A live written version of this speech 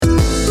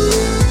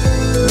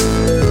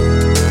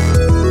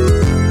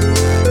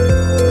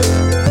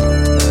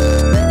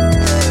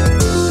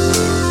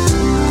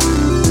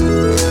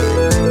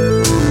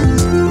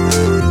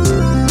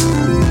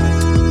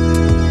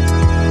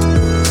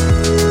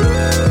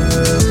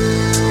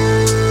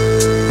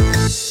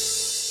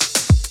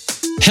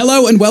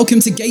Hello and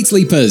welcome to Gate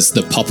Leapers,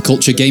 the pop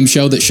culture game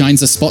show that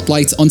shines a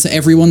spotlight onto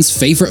everyone's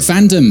favourite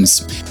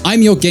fandoms.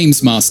 I'm your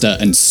games master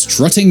and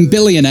strutting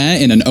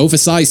billionaire in an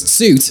oversized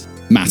suit,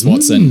 Matt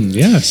Watson.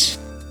 Yes.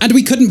 And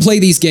we couldn't play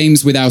these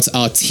games without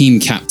our team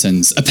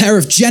captains, a pair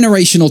of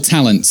generational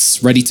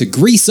talents ready to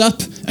grease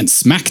up and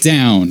smack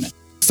down.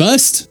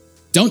 First,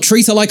 don't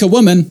treat her like a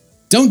woman,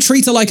 don't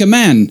treat her like a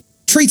man,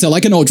 treat her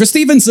like an Audra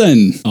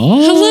Stevenson.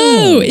 Oh.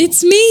 Hello,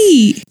 it's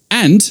me.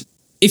 And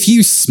if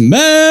you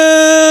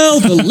smell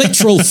the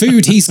literal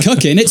food he's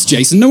cooking, it's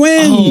Jason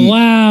Nguyen. Oh,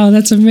 wow.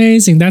 That's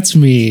amazing. That's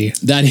me.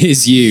 That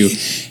is you.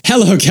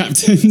 Hello,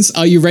 captains.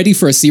 Are you ready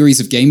for a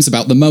series of games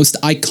about the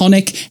most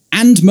iconic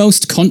and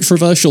most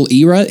controversial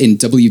era in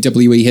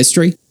WWE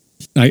history?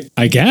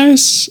 I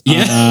guess.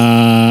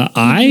 Yeah.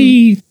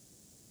 I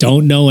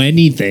don't know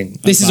anything.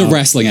 This is a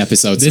wrestling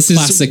episode. This so is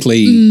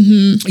classically.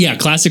 Yeah,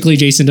 classically,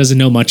 Jason doesn't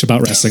know much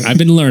about wrestling. I've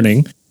been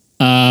learning.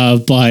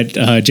 But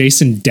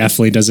Jason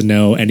definitely doesn't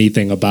know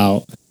anything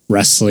about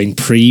wrestling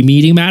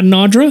pre-meeting Matt and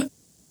Audra.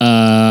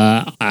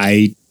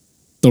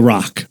 The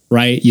Rock,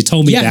 right? You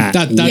told me that.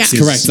 That's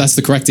correct. That's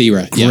the correct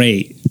era.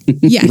 Great.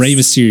 Yes. Rey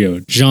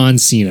Mysterio, John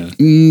Cena.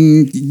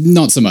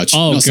 Not so much.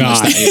 Oh, Not so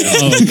God. much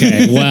that era.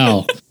 Okay,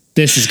 well,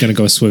 this is going to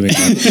go swimming.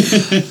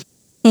 Audra,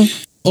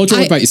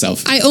 what about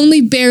yourself? I only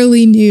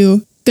barely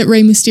knew that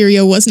Rey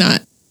Mysterio was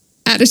not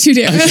Attitude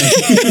Era.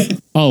 Okay.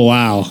 Oh,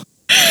 wow.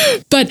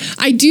 But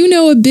I do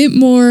know a bit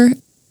more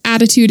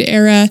Attitude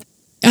Era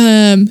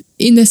in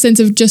the sense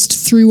of just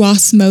through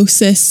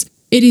osmosis.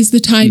 It is the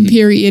time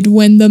period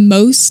when the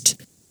most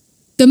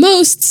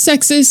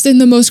sexist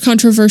and the most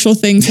controversial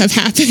things have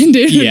happened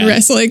in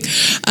wrestling.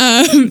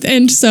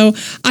 And so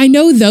I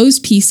know those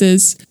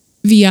pieces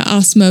via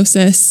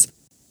osmosis.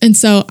 And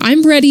so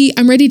I'm ready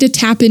to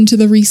tap into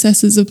the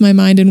recesses of my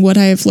mind and what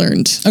I have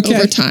learned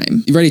over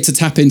time. You ready to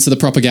tap into the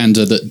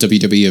propaganda that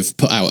WWE have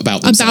put out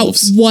about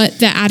themselves? About what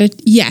the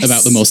yes.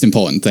 About the most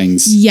important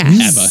things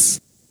ever.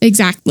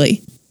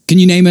 Exactly. Can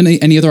you name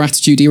any other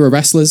Attitude Era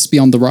wrestlers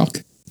beyond The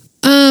Rock?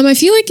 I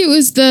feel like it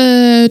was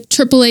the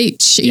Triple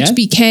H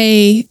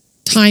HBK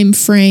time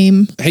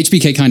frame.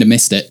 HBK kind of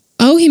missed it.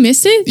 Oh, he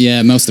missed it?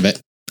 Yeah, most of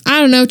it. I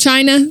don't know,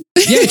 China.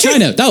 Yeah,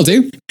 China. That'll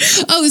do.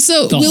 Oh,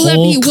 so will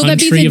that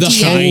be The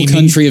whole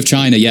country of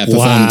China? Yeah,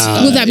 performed.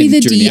 Wow. will that be the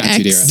during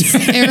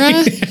DX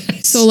era?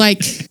 So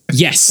like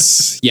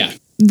Yes. Yeah.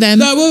 them.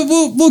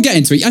 No, we'll get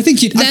into it. I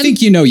think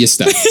you know your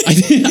stuff. I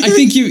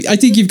think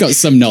you've got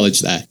some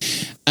knowledge there.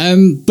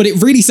 But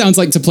it really sounds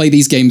like to play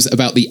these games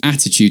about the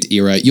Attitude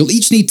Era, you'll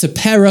each need to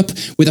pair up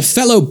with a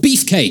fellow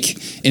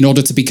beefcake in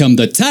order to become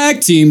the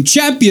tag team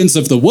champions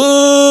of the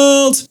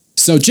world.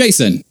 So,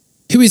 Jason,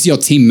 who is your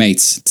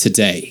teammate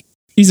today?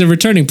 He's a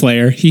returning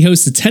player. He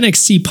hosts the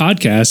 10XT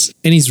podcast,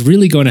 and he's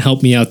really going to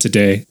help me out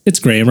today. It's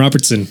Graham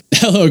Robertson.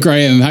 Hello,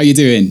 Graham. How are you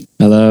doing?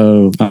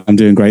 Hello. I'm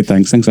doing great,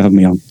 thanks. Thanks for having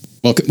me on.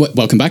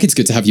 Welcome back. It's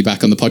good to have you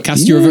back on the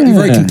podcast. You're a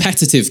very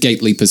competitive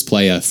Gate Leapers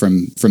player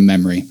from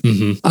memory.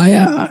 Mm-hmm.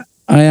 I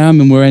am,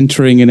 and we're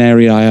entering an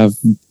area I have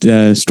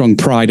strong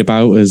pride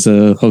about as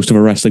a host of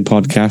a wrestling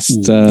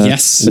podcast.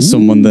 Yes. As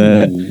someone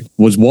that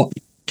was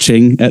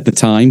watching at the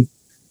time,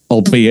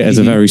 albeit as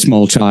a very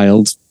small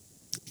child,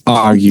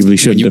 arguably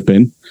shouldn't have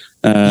been.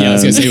 I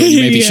was going to say, well,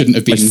 you maybe shouldn't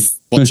have been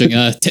watching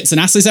tits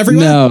and asses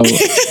everywhere. No.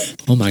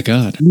 Oh my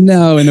God.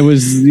 No, and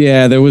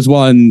there was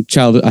one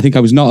child I think I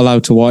was not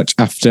allowed to watch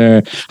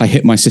after I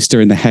hit my sister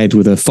in the head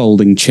with a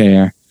folding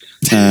chair.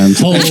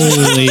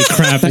 Holy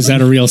crap! Is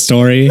that a real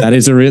story? That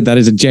is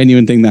a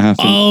genuine thing that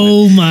happened.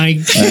 Oh my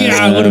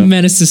God! What a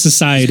menace to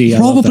society!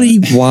 Probably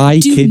why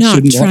Do kids not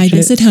shouldn't try watch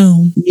this it. at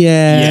home.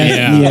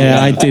 Yeah.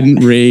 I didn't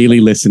really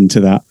listen to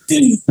that.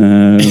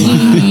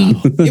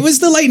 It was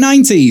the late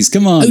 90s.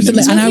 Come on. And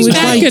I was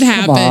That could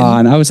happen. Come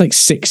on, I was like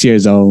 6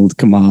 years old.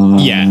 Come on.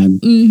 Yeah.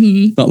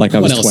 Not like I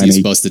was What else 20. are you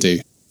supposed to do?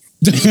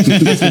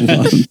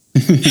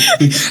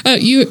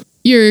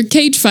 Your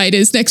cage fight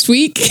is next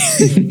week.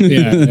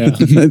 That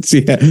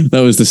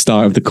was the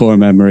start of the core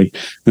memory.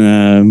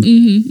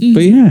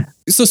 But yeah.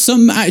 So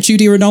some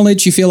Attitude Era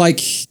knowledge, you feel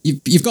like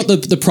you've got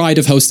the pride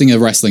of hosting a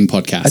wrestling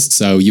podcast,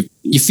 so you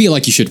feel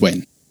like you should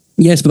win.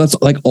 Yes, but that's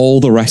like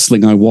all the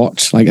wrestling I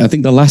watch. Like I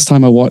think the last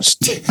time I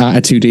watched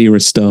Attitude Era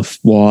stuff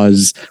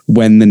was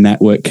when the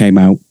network came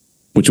out,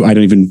 which I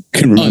don't even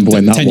can remember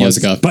when that was. 10 years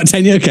ago. But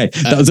 10 years, okay.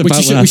 That was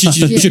about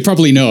you should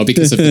probably know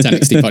because of the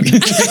 10XT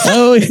podcast.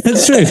 Oh,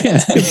 that's true.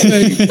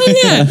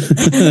 Yeah.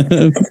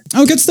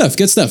 Oh, good stuff.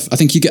 Good stuff. I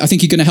think you're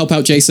going to help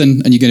out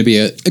Jason, and you're going to be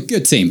a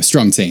good team, a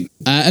strong team.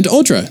 And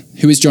Audra,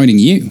 who is joining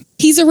you?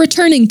 He's a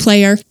returning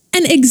player,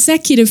 an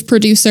executive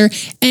producer,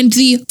 and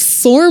the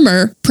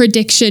former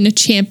prediction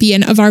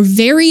champion of our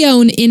very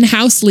own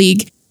in-house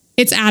league.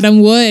 It's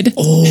Adam Wood.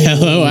 Oh.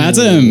 Hello,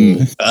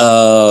 Adam.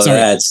 Oh,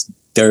 that's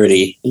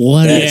dirty.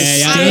 What?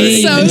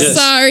 I'm so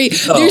sorry.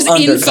 There's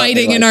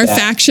infighting in our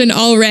faction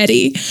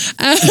already.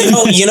 I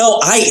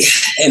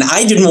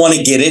didn't want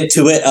to get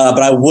into it,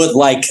 but I would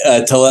like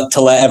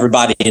to let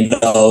everybody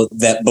know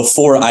that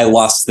before I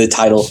lost the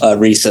title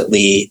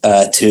recently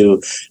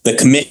to the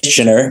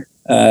commissioner,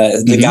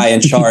 the guy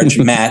in charge,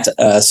 Matt.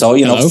 So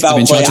Hello,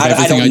 foul play.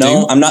 I don't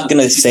know. I'm not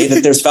going to say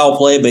that there's foul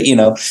play, but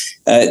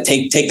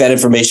take that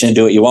information and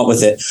do what you want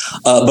with it.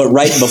 But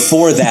right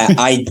before that,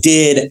 I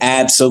did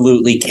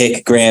absolutely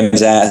kick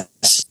Graham's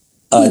ass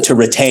to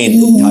retain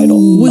the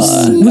title.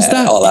 Was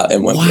that All Out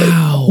in Wembley?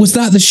 Wow. Was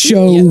that the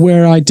show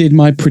where I did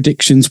my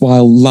predictions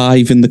while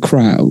live in the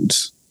crowd?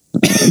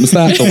 Was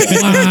that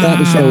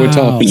the show we're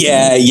talking?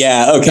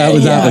 Yeah. Okay. That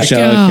was the show.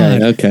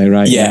 God. Okay,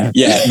 right. Yeah.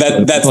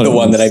 That's the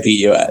one that I beat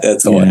you at.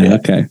 That's the one. Yeah.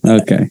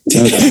 Okay.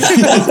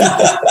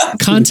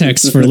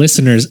 Context for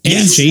listeners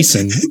and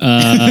Jason.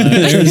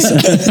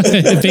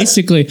 There's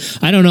basically,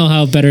 I don't know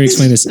how better to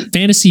explain this.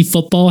 Fantasy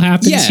football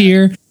happens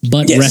here,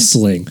 but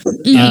wrestling.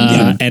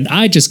 And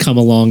I just come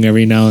along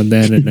every now and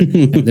then,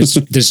 and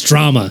there's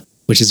drama,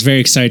 which is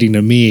very exciting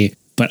to me.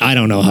 But I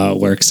don't know how it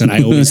works, and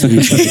I always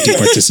lose when I do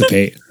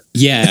participate.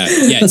 Yeah,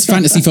 it's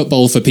fantasy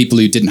football for people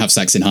who didn't have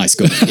sex in high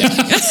school.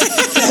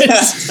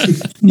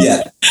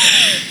 Yeah.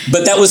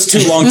 But that was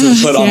too long to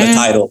put on the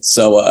title.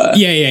 So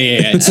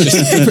It's just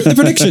the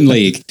prediction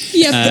league.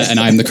 And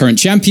I'm the current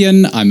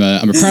champion. I'm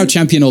a proud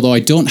champion, although I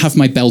don't have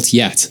my belt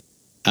yet.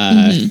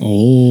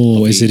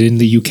 Is it in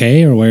the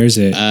UK or where is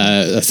it?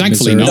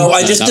 Thankfully not. No,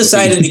 I just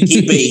decided to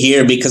keep it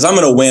here because I'm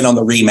going to win on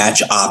the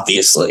rematch,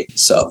 obviously.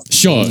 So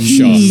sure.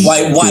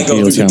 Why go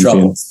through the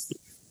trouble?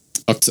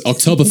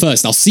 October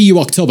 1st. I'll see you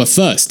October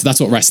 1st. That's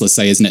what wrestlers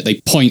say, isn't it? They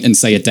point and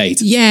say a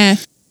date. Yeah.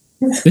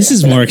 This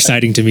is more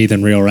exciting to me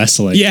than real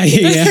wrestling. Yeah.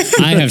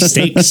 I have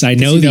stakes. I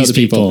know these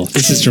people.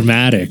 This is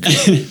dramatic.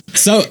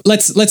 So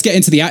let's get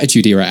into the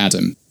Attitude Era,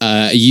 Adam.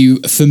 Are you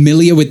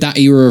familiar with that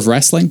era of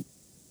wrestling?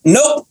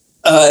 Nope.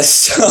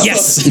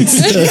 Yes,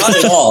 not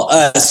at all.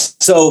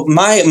 So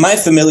my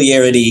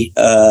familiarity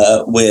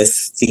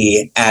with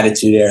the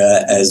Attitude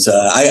Era, as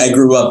I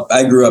grew up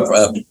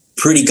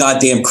pretty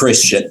goddamn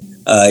Christian.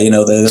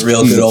 The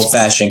real good old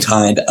fashioned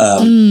kind.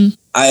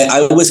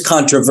 I was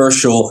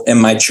controversial in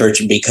my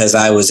church because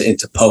I was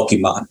into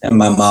Pokemon, and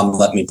my mom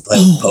let me play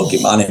with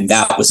Pokemon, and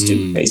that was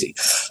too crazy.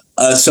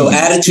 So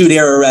Attitude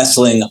Era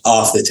wrestling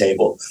off the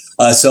table.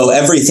 So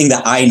everything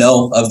that I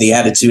know of the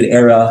Attitude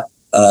Era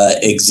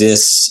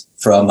exists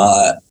from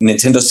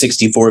Nintendo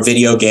 64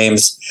 video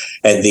games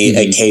and the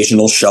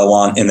occasional show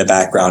on in the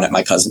background at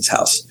my cousin's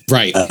house.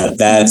 Right.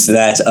 That's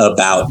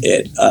about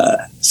it.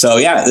 So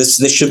yeah,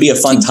 this should be a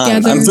fun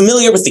time. I'm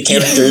familiar with the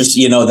characters,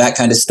 that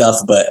kind of stuff,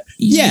 but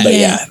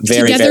very,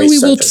 together very we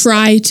surface. will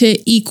try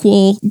to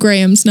equal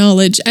Graham's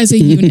knowledge as a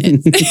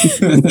unit.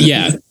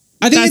 Yeah.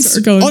 I think That's it's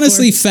what we're going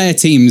honestly fair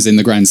teams in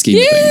the grand scheme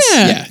of things.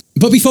 Yeah.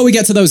 But before we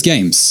get to those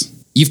games,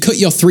 you've cut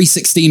your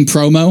 316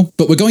 promo,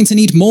 but we're going to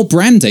need more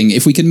branding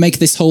if we can make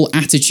this whole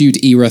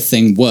Attitude Era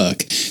thing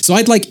work. So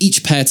I'd like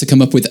each pair to come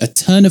up with a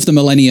turn of the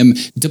millennium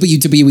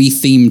WWE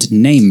themed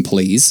name,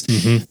 please.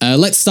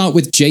 Let's start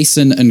with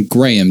Jason and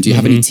Graham. Do you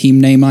have any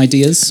team name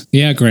ideas?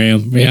 Yeah,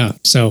 Graham. Yeah.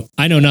 So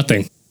I know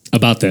nothing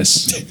about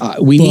this.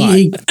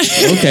 Okay,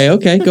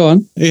 go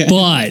on. Yeah.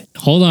 But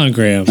hold on,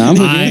 Graham.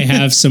 I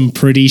have some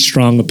pretty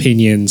strong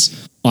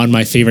opinions on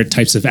my favorite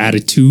types of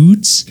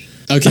attitudes.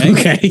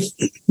 Okay.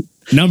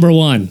 Number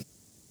one,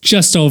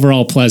 just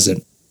overall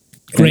pleasant.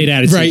 Great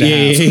attitude. Right,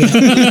 yeah.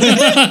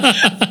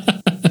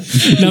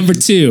 Number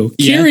two,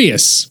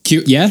 curious.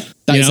 Cute, yeah.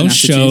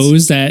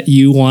 Shows that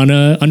you want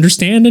to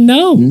understand and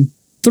know.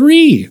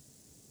 3,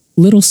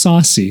 little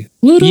saucy.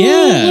 Little,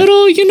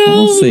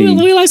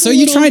 we like. So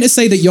you're trying to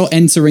say that you're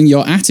entering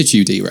your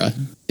Attitude Era?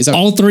 Is that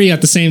all 3 at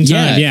the same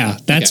time? Yeah,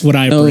 that's what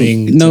I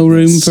bring. No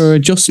room for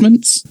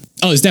adjustments.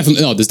 there's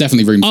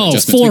definitely room for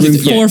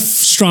adjustments. Four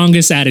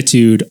strongest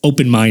attitude,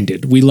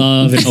 open-minded. We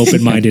love an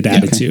open-minded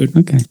attitude.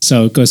 Okay.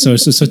 So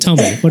tell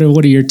me,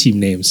 what are your team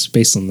names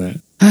based on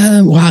that?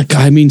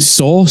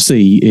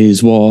 Saucy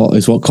is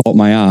what caught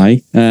my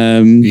eye.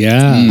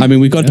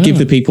 We've got to give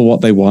the people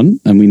what they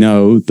want, and we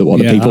know that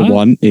what the people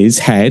want is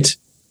head.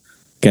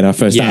 Get our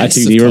first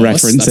Attitude Era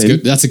reference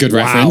in. That's a good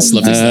reference.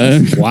 Lovely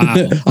stuff.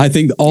 Wow. I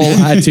think all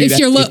Attitude...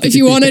 if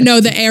you want to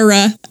know the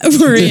era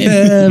we're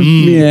in.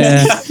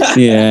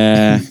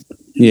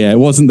 Yeah, it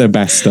wasn't their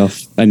best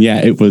stuff. And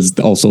yet it was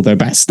also their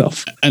best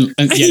stuff. And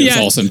it was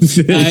awesome.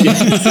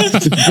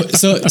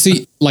 So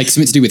like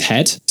something to do with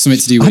head? Something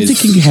to do with... I'm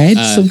thinking head,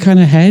 some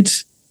kind of head.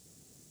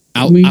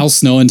 Al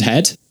Snow and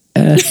head?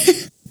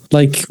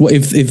 Like, what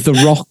if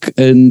The Rock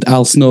and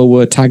Al Snow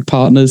were tag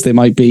partners, they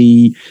might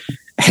be...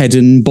 Head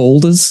and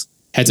Boulders.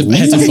 Head and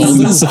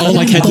Boulders. Oh,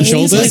 like Head and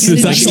Shoulders.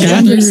 Is that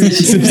scan?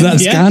 Is that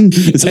scan?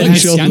 Is Head and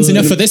Shoulders? Scan's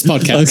enough for this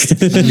podcast.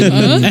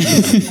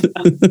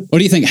 Okay. What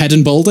do you think? Head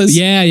and Boulders?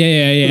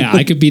 Yeah.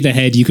 I could be the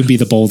head. You could be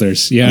the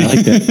Boulders. Yeah. I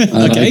like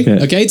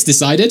it. Okay. It's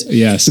decided.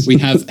 Yes. We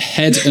have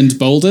Head and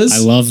Boulders. I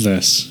love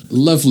this.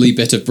 Lovely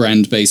bit of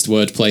brand-based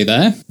wordplay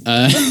there.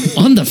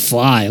 On the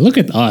fly. Look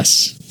at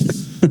us.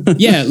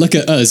 Yeah, look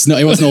at us. No,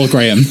 it wasn't all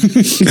Graham.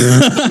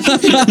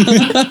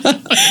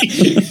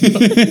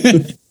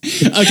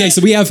 Okay,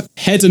 so we have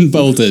Head and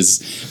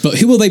Boulders. But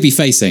who will they be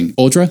facing?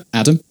 Audra?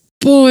 Adam?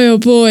 Boy, oh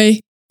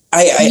boy.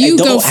 I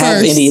don't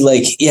have any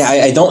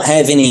I don't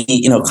have any,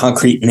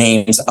 concrete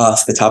names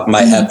off the top of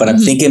my head, but I'm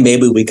thinking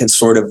maybe we can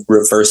sort of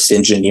reverse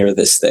engineer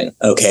this thing.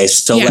 Okay.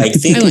 So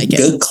think a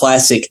good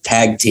classic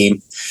tag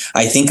team.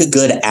 I think a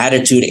good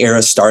Attitude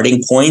Era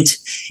starting point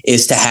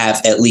is to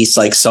have at least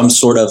like some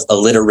sort of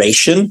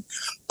alliteration.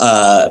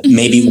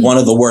 Maybe one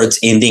of the words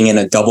ending in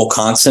a double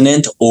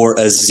consonant or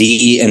a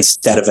Z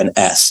instead of an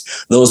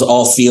S. Those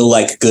all feel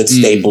like good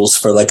staples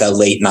for like a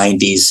late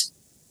 90s.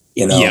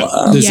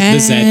 The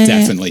Z,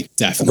 definitely.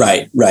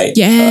 Right.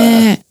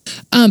 Yeah.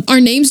 Our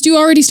names do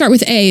already start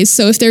with A's,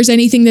 so if there's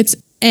anything that's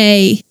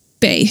A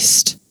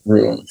based,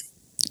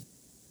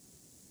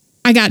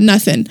 I got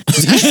nothing.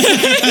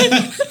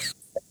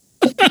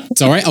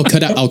 It's all right.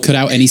 I'll cut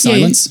out any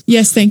silence.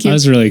 Yes, thank you. I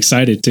was really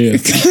excited too.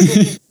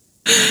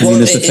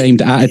 There's the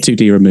famed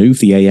Attitude Era move,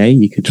 the AA.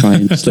 You could try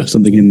and slip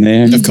something in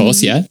there. Of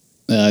course, yeah.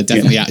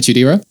 Definitely Attitude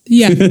Era.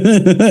 Yeah.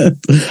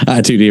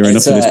 Attitude Era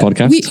enough for this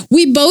podcast.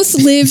 We both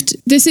lived,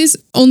 this is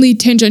only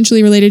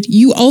tangentially related.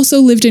 You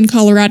also lived in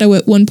Colorado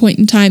at one point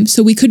in time,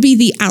 so we could be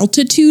the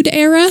Altitude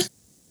Era.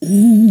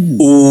 Ooh.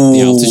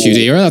 The Altitude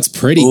Era, that's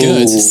pretty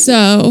good.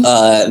 So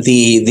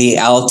the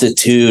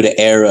Altitude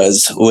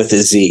Eras with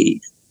a Z.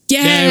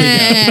 Yeah. There we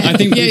go. I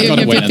think we've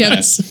got a win on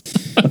this.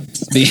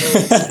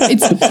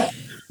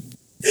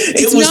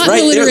 It's not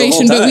right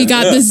alliteration, but we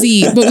got the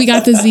Z. But we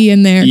got the Z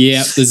in there.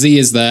 Yeah, the Z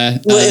is there.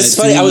 Well, it's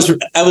funny. I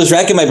was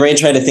racking my brain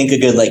trying to think of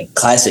good like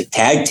classic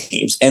tag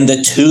teams, and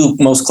the two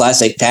most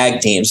classic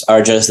tag teams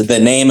are just the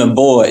Name and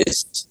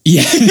Boys.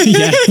 Yeah.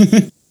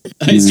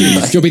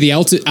 You'll be the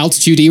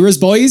Altitude Eras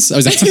boys. Oh,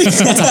 that's a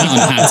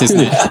hat, isn't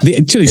it?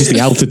 Actually, just the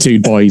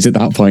Altitude boys at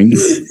that point.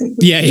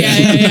 Yeah.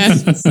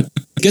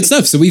 Good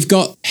stuff. So we've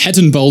got Head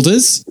and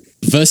Boulders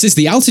versus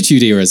the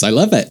Altitude Eras. I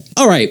love it.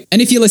 All right.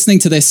 And if you're listening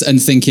to this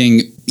and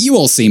thinking, you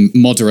all seem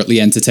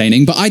moderately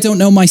entertaining, but I don't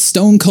know my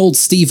Stone Cold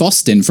Steve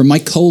Austin from my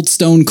Cold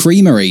Stone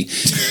Creamery.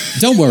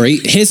 Don't worry.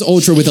 Here's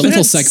Audra with a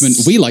little segment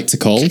we like to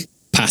call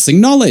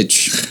Passing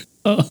Knowledge.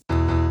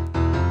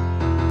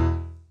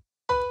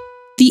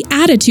 The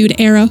Attitude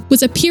Era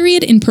was a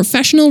period in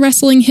professional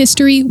wrestling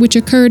history which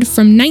occurred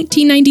from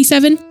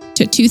 1997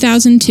 to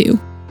 2002.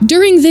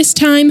 During this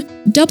time,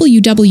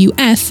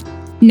 WWF,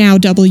 now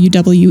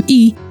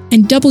WWE,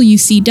 and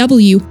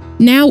WCW,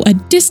 now a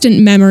distant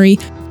memory,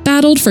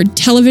 battled for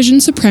television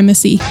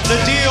supremacy.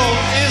 The deal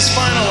is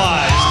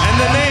finalized, and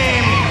the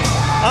name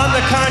on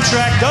the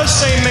contract does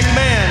say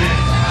McMahon.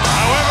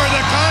 However,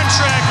 the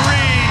contract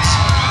reads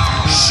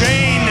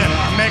Shane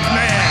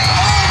McMahon.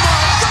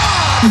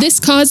 This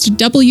caused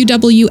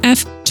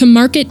WWF to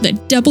market the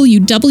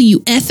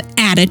WWF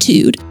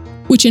Attitude,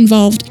 which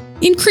involved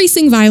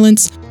increasing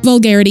violence,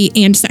 vulgarity,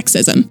 and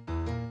sexism.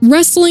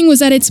 Wrestling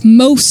was at its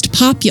most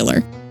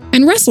popular,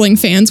 and wrestling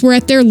fans were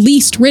at their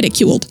least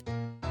ridiculed.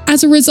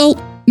 As a result,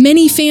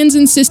 many fans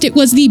insist it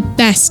was the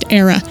best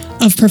era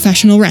of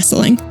professional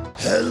wrestling.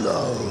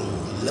 Hello,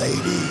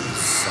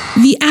 ladies.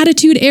 The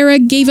Attitude Era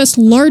gave us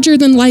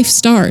larger-than-life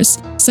stars,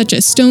 such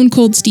as Stone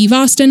Cold Steve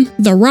Austin,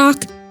 The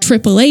Rock,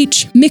 Triple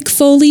H, Mick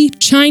Foley,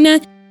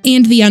 Chyna,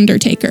 and The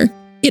Undertaker.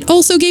 It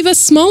also gave us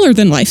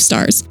smaller-than-life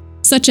stars,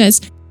 such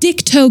as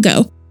Dick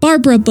Togo,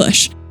 Barbara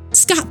Bush,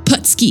 Scott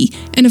Putski,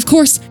 and of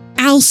course,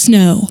 Al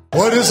Snow.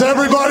 What does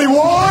everybody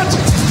want?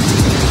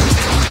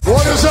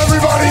 What does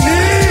everybody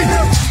need?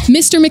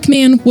 Mr.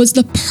 McMahon was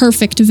the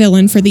perfect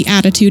villain for the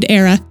Attitude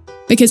Era,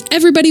 because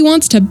everybody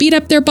wants to beat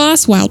up their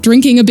boss while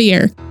drinking a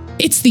beer.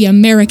 It's the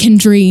American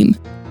dream.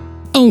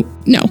 Oh,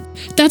 no,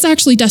 that's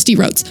actually Dusty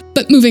Rhodes,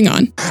 but moving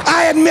on.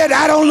 I admit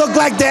I don't look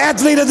like the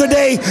athlete of the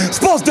day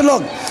supposed to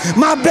look.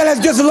 My belly's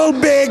just a little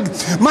big,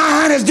 my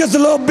hand is just a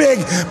little big,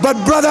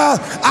 but brother,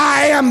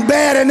 I am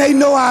bad and they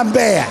know I'm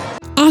bad.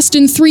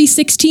 Austin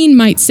 316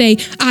 might say,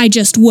 I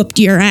just whooped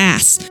your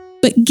ass.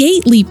 But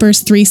Gate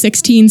Leapers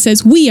 316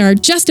 says we are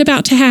just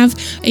about to have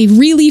a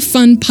really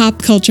fun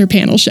pop culture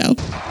panel show.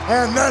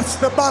 And that's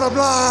the bottom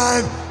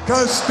line,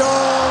 because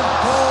Stone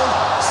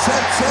Cold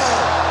said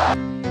so.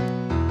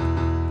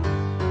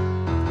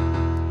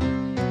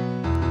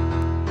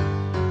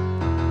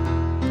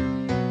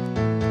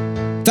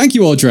 Thank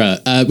you,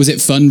 Audra. Was it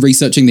fun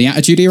researching the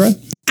Attitude Era?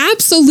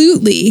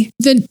 Absolutely.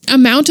 The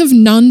amount of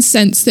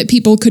nonsense that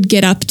people could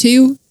get up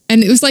to,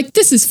 and it was like,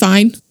 this is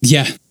fine.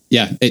 Yeah.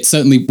 It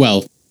certainly,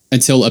 well,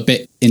 until a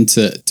bit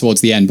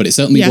towards the end, but it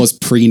certainly was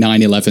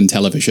pre-9/11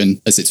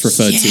 television, as it's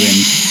referred to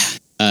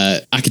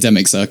in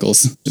academic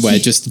circles, where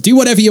just do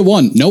whatever you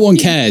want. No one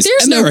cares.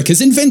 America's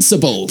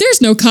invincible.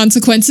 There's no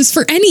consequences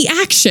for any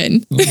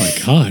action. Oh my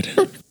God.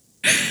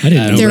 I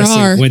didn't know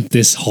wrestling went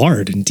this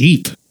hard and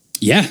deep.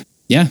 Yeah.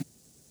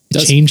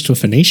 It changed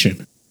with a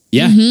nation.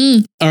 Yeah.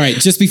 Mm-hmm. All right.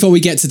 Just before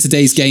we get to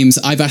today's games,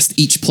 I've asked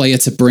each player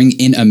to bring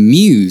in a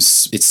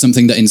muse. It's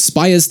something that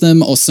inspires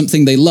them or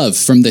something they love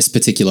from this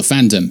particular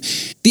fandom.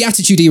 The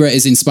Attitude Era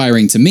is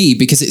inspiring to me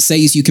because it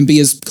says you can be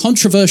as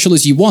controversial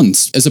as you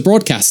want as a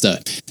broadcaster.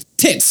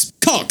 tits,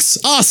 cocks,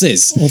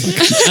 arses. Oh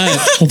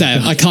my God.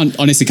 I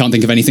honestly can't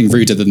think of anything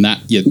ruder than that,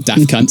 you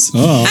daft cunts.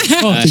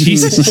 Oh,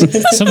 Jesus.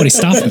 Somebody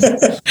stop him.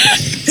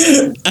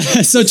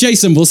 So,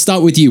 Jason, we'll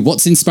start with you.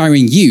 What's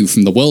inspiring you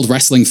from the World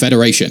Wrestling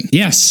Federation?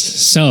 Yes.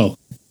 So,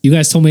 you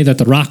guys told me that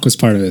The Rock was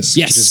part of this.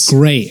 Yes. Which is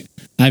great.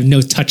 I have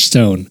no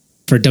touchstone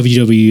for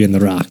WWE and The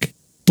Rock.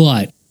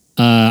 But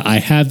I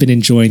have been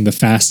enjoying the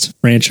Fast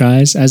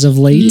franchise as of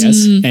late.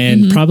 Yes.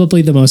 And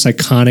probably the most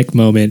iconic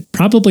moment,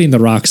 probably in The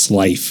Rock's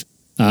life,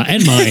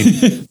 and mine,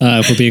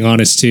 if we're being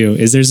honest too,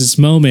 is there's this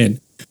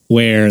moment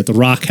where The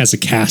Rock has a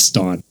cast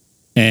on.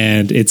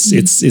 And it's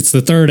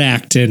the third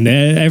act and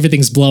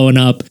everything's blowing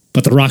up,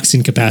 but The Rock's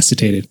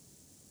incapacitated.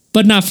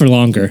 But not for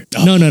longer.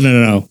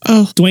 No.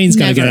 Oh, Dwayne's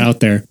got to get out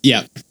there.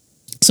 Yeah.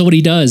 So what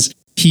he does,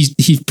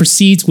 he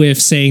proceeds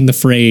with saying the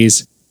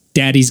phrase,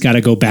 "Daddy's got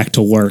to go back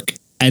to work."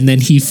 And then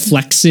he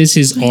flexes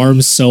his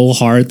arm so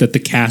hard that the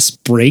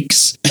cast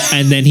breaks.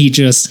 And then he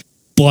just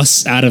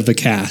busts out of the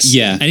cast.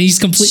 Yeah. And he's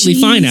completely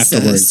fine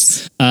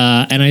afterwards.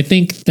 And I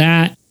think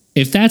that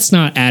if that's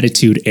not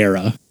Attitude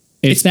Era,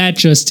 if that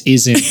just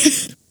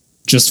isn't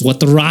just what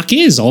The Rock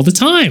is all the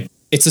time.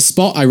 It's a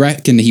spot I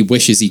reckon he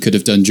wishes he could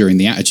have done during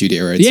the Attitude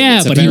Era.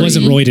 It's but he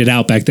wasn't roided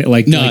out back then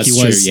like he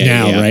was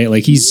now, right?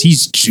 Like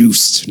he's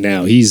juiced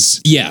now.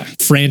 He's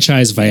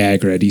franchise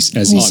Viagra,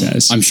 as he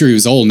says. I'm sure he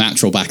was all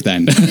natural back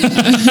then.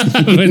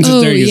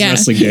 During his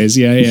wrestling days.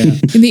 Yeah.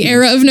 In the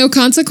era of no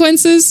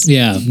consequences?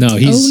 Yeah, no,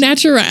 he's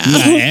natural.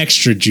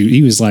 Extra juice.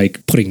 He was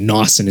like putting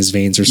nos in his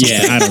veins or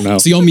something. I don't know.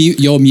 So your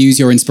muse,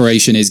 your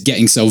inspiration is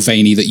getting so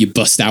veiny that you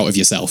bust out of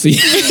yourself.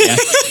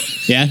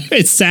 Yeah.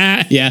 It's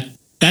sad. Yeah.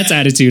 That's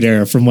Attitude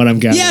Era from what I'm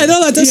gathering. Yeah, no,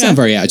 that does sound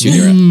very Attitude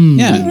Era.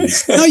 Yeah.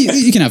 No,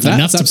 you can have that.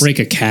 Enough to break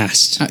a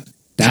cast.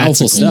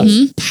 Powerful stuff.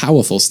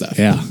 Powerful stuff.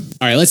 Yeah.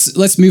 All right,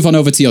 let's move on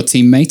over to your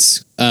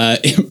teammates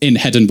in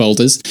Head and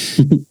Boulders.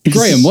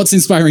 Graham, what's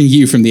inspiring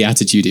you from the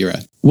Attitude Era?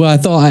 Well, I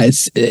thought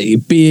it's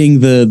being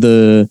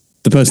the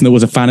person that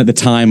was a fan at the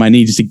time, I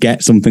needed to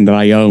get something that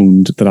I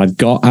owned that I'd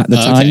got at the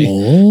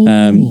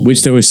time,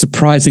 which there was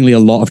surprisingly a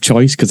lot of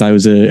choice because I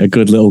was a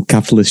good little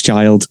capitalist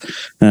child.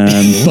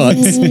 But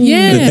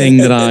the thing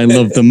that I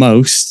love the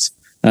most,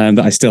 that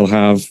I still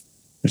have,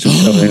 which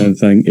is another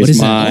thing,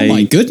 is my, oh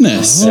my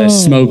goodness,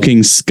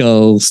 Smoking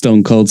Skull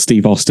Stone Cold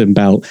Steve Austin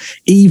belt.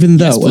 Even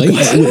though,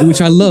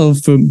 which I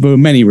love for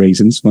many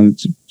reasons, one,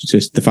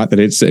 just the fact that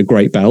it's a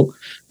great belt.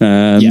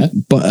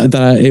 But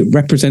it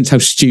represents how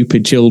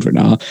stupid children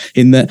are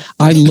in that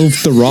I love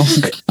The Rock.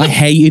 I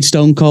hated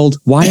Stone Cold.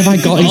 Why have I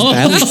got his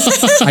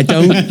belt? I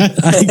don't.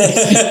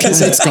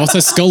 Because it's got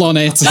a skull on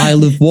it. I'll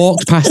have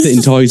walked past it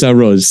in Toys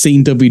R Us,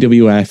 seen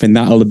WWF, and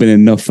that'll have been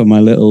enough for my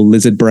little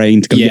lizard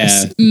brain to go,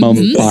 yes, Mum,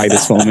 buy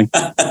this for me.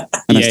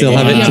 And I still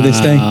have it to this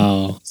day.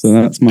 So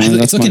that's my.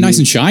 It's looking nice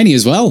and shiny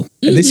as well.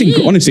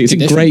 Honestly, it's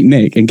a great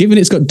nick. And given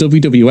it's got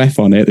WWF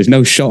on it, there's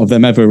no shot of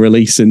them ever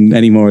releasing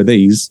any more of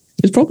these.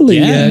 It's probably,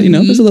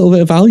 there's a little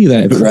bit of value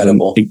there.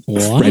 Incredible.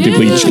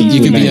 Incredibly cheap.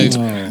 You can be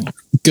a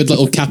good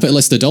little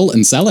capitalist adult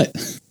and sell it.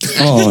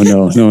 Oh,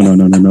 no.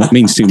 It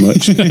means too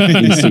much.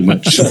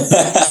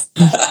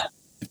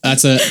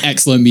 That's an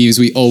excellent muse.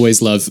 We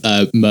always love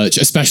merch,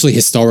 especially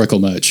historical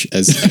merch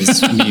as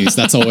muse.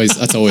 That's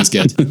always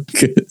good.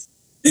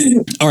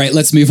 All right,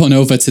 let's move on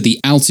over to the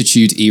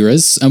Altitude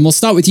Eras. And we'll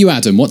start with you,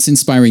 Adam. What's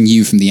inspiring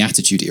you from the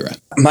Attitude Era?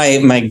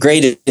 My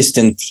greatest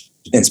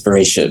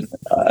inspiration.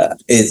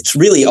 It's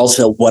really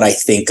also what I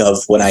think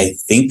of when I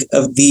think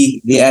of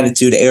the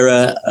Attitude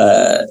Era.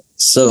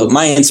 So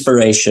my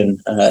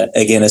inspiration,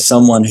 again, as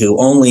someone who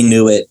only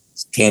knew it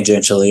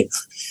tangentially,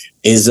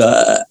 is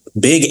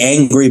big,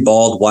 angry,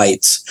 bald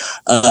whites.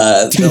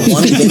 The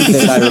one thing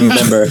that I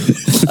remember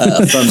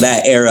from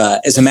that era,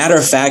 as a matter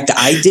of fact,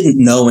 I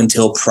didn't know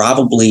until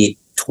probably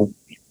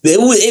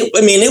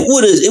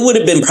it would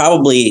have been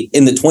probably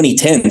in the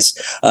 2010s.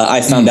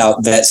 I found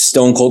out that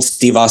Stone Cold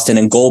Steve Austin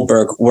and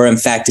Goldberg were in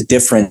fact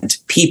different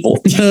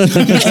people. And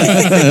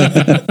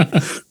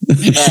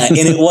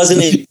it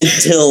wasn't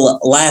until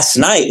last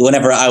night,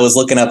 whenever I was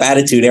looking up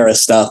Attitude Era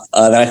stuff,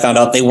 that I found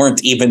out they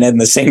weren't even in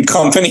the same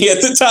company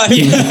at the time.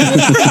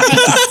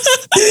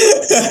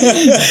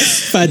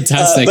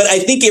 Fantastic. But I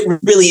think it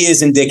really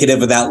is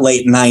indicative of that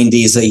late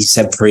 90s, like you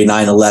said, pre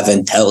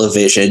 9/11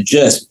 television,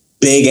 just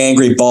big,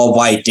 angry, bald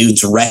white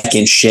dudes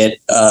wrecking shit,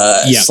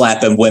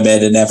 slapping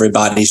women, and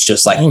everybody's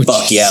just like,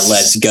 fuck yeah,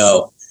 let's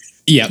go.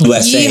 Yeah.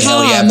 USA,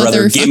 hell yeah,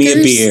 brother, give me a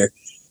beer.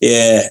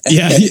 Yeah.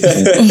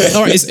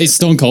 All right, is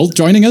Stone Cold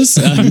joining us?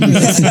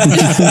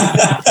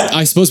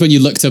 I suppose when you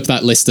looked up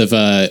that list of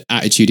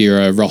Attitude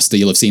Era roster,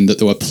 you'll have seen that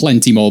there were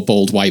plenty more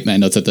bald white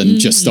men other than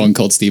just Stone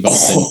Cold Steve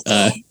Austin.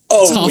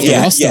 It's half the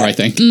roster, I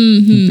think.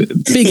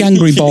 Mm-hmm. Big,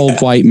 angry,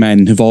 bald white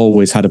men have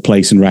always had a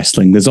place in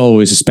wrestling. There's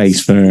always a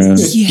space for a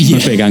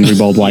big, angry,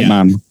 bald white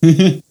man.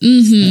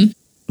 Mm-hmm.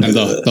 And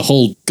the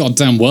whole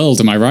goddamn world,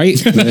 am I right?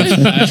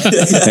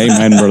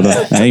 Amen,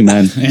 brother.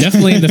 Amen.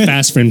 Definitely in the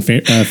Fast and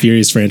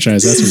Furious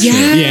franchise, that's for sure.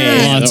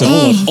 Yeah. Lots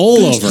of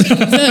all over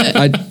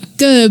it.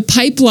 The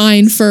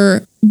pipeline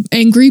for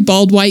angry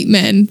bald white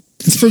men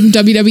from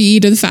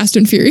WWE to the Fast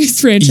and Furious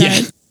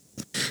franchise.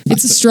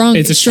 It's a strong.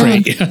 It's a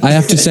straight. I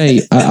have to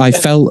say, I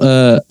felt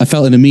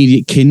an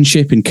immediate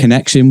kinship and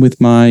connection with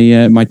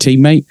my my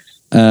teammate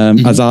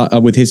as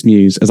with his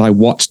muse as I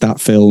watched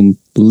that film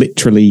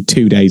literally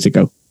 2 days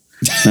ago.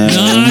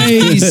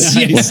 Nice.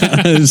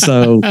 Yes.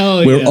 So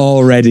we're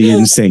already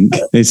in sync.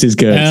 This is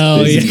good.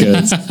 This is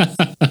good.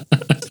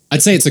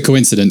 I'd say it's a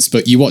coincidence,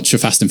 but you watch a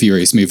Fast and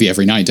Furious movie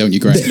every night, don't you,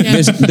 Greg?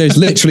 There's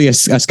literally a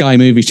Sky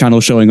Movies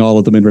channel showing all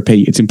of them in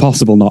repeat. It's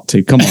impossible not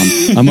to. Come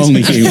on. I'm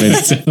only human.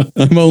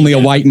 I'm only a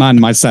white man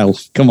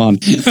myself. Come on.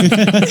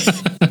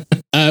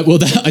 Well,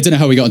 I don't know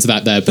how we got into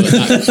that there, but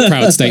that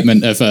proud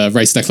statement of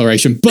race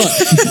declaration. But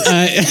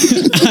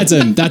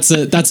Adam, that's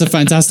a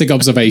fantastic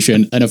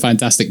observation and a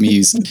fantastic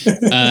muse.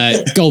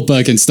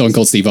 Goldberg and Stone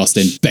Cold Steve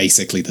Austin,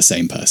 basically the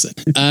same person.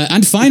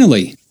 And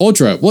finally,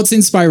 Audra, what's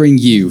inspiring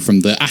you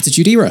from the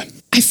Attitude Era?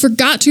 I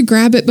forgot to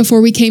grab it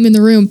before we came in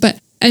the room, but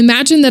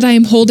imagine that I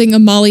am holding a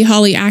Molly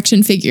Holly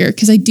action figure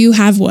because I do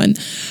have one.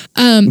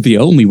 The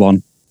only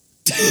one.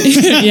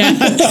 Yeah.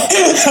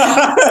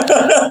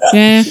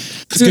 Yeah.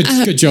 It's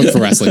a good joke for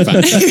wrestling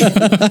fans.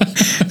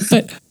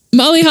 But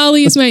Molly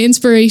Holly is my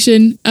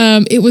inspiration.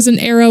 It was an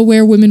era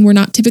where women were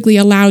not typically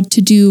allowed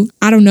to do,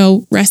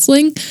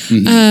 wrestling.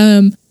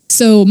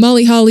 So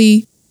Molly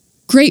Holly,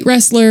 great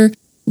wrestler,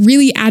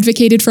 really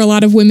advocated for a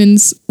lot of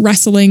women's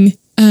wrestling.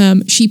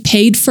 She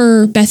paid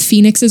for Beth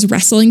Phoenix's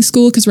wrestling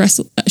school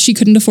because she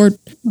couldn't afford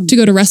to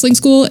go to wrestling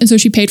school. And so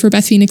she paid for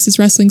Beth Phoenix's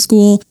wrestling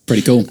school.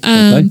 Pretty cool.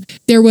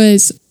 There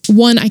was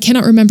one, I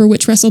cannot remember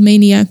which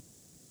WrestleMania,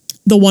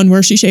 the one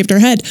where she shaved her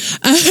head.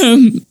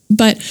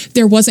 But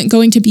there wasn't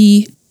going to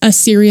be a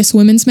serious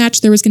women's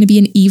match. There was going to be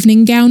an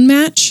evening gown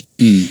match.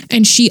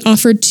 And she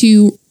offered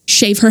to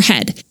shave her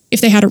head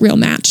if they had a real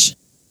match.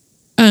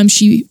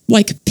 She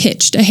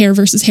pitched a hair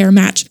versus hair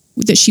match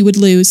that she would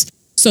lose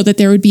so that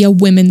there would be a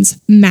women's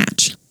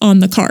match on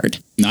the card.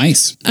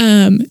 Nice.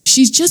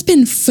 She's just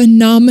been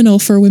phenomenal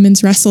for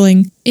women's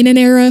wrestling in an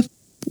era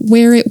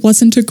where it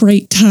wasn't a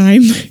great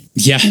time.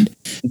 Yeah.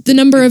 The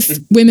number of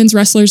women's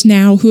wrestlers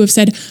now who have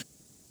said,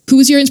 who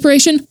was your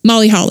inspiration?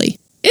 Molly Holly.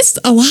 It's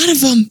a lot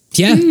of them.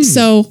 Yeah.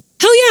 So,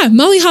 hell yeah,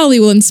 Molly Holly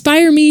will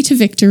inspire me to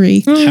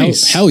victory.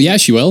 Nice. Hell yeah,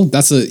 she will.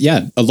 That's a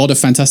lot of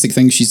fantastic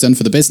things she's done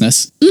for the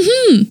business.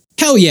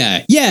 Hell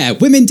yeah. Yeah,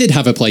 women did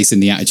have a place in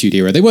the Attitude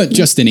Era. They weren't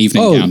just in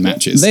evening gown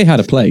matches. They had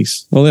a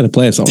place. Well, they had a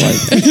place, all right.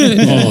 They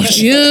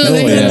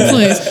had a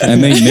place.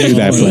 And they knew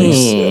their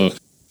place.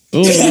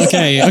 Oh,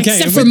 okay.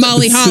 Except for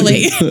Molly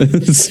Holly.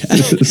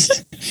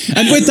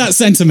 And with that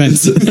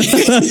sentiment,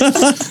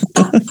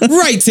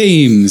 right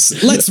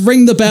teams, let's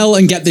ring the bell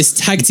and get this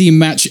tag team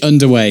match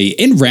underway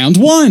in round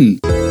 1.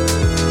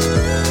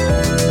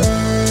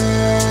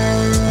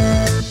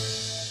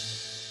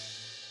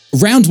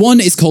 Round 1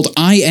 is called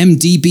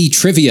IMDb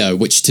Trivia,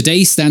 which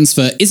today stands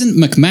for Isn't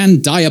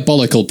McMahon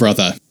Diabolical,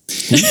 Brother?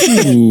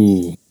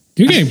 Ooh,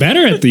 you're getting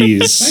better at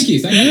these. Thank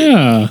you.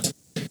 Yeah.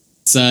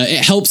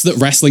 It helps that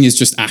wrestling is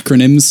just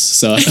acronyms.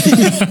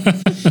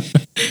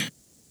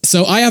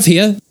 So I have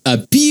here a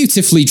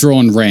beautifully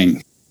drawn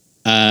ring.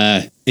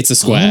 It's a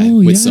square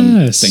with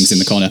some things in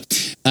the corner.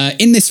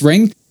 In this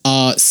ring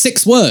are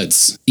 6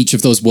 words. Each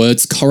of those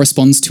words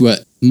corresponds to a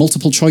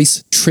multiple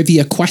choice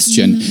trivia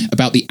question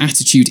about the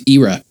Attitude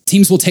Era.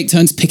 Teams will take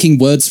turns picking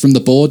words from the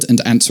board and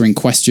answering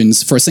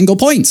questions for a single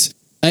point.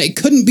 It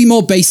couldn't be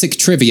more basic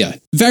trivia.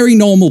 Very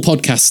normal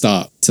podcast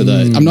start to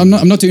the... I'm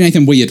not doing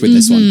anything weird with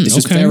this one. It's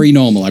just very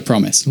normal, I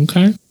promise.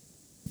 Okay.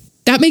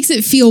 That makes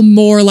it feel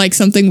more like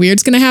something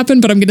weird's going to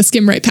happen, but I'm going to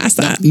skim right past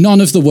that.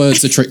 None of the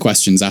words are trick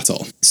questions at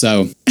all.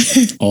 So...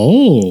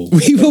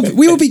 We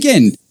will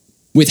begin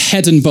with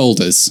head and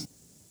boulders.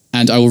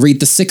 And I will read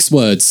the 6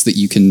 words that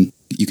you can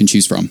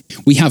choose from.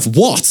 We have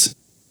what,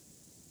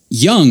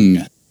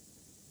 young,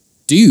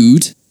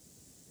 dude,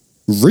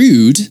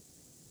 rude,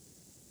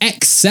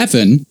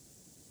 X7,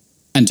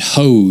 and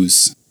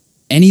hose.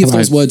 Any of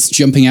those words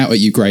jumping out at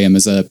you, Graham,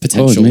 as a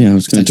potential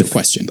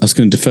question? I was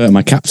going to defer to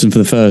my captain for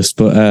the first,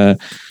 but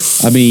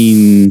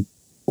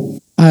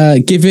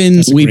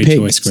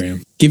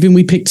given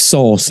we picked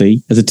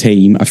saucy as a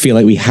team, I feel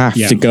like we have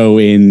to go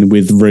in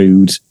with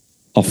rude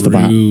off the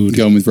bat.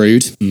 Going with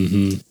rude.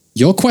 Mm-hmm.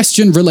 Your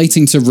question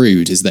relating to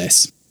rude is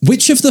this: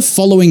 which of the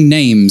following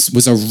names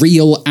was a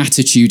real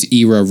Attitude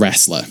Era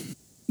wrestler?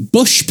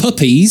 Bush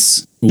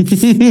Puppies,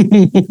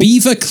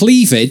 Beaver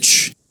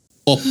Cleavage,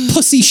 or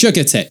Pussy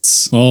Sugar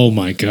Tits? Oh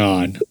my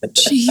God.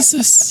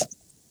 Jesus.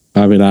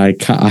 I mean, I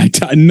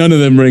none of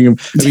them ring them.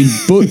 I mean,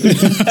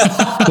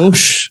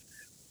 Bush.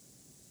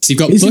 So you've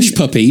got Bush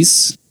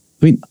Puppies.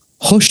 I mean,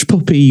 Hush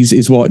Puppies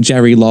is what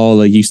Jerry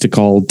Lawler used to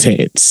call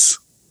tits.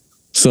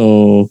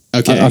 So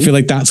I feel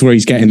like that's where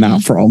he's getting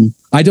that from.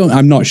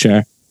 I'm not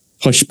sure.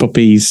 Hush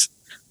Puppies.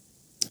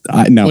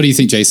 No. What do you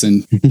think,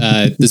 Jason?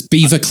 There's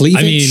Beaver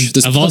Cleavage. I mean,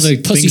 there's of all the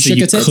things that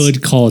you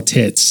could call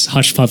tits,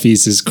 Hush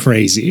Puppies is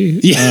crazy.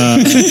 Yeah.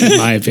 In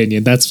my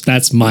opinion,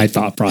 that's my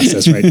thought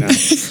process right now.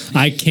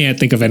 I can't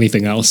think of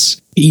anything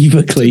else.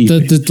 Beaver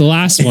Cleavage. The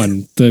last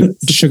one, the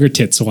sugar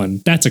tits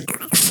one. That's a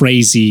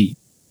crazy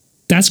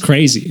That's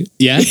crazy.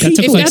 Yeah. That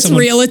took If like that's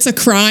real, it's a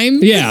crime.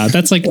 Yeah,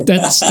 that's a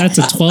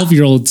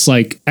 12-year-old's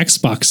like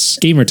Xbox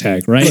gamer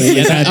tag, right?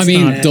 Yeah, I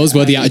mean, those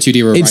were the Attitude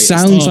Era. It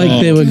sounds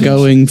like they were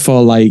going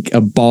for like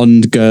a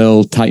Bond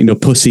girl type,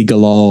 Pussy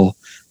Galore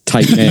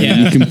type name. Yeah.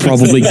 You can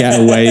probably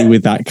get away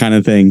with that kind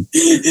of thing.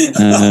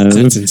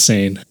 That's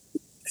insane.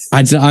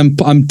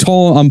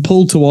 I'm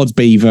pulled towards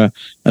Beaver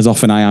as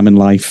often I am in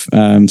life.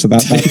 So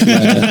that's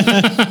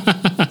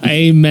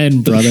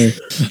Amen, brother.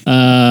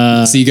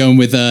 So you going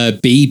with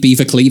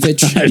Beaver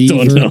cleavage? I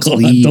don't know.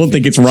 I don't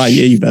think it's right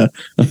either.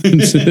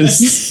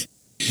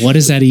 What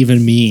does that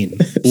even mean?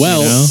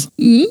 Well,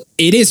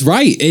 it is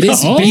right. It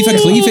is. Beaver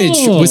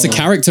Cleavage was a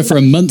character for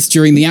a month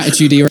during the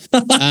Attitude Era.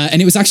 And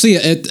it was actually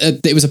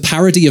it was a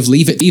parody of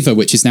Leave It Beaver,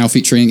 which is now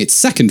featuring its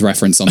second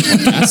reference on the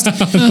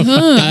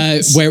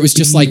podcast, where it was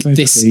just like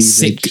this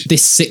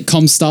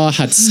sitcom star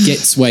had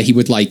skits where he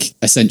would like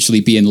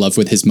essentially be in love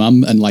with his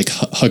mum and like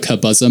hug her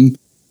bosom.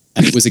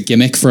 And it was a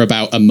gimmick for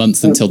about a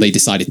month until they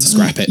decided to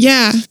scrap it.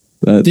 Yeah.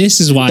 This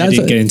is why I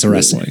didn't get into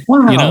wrestling.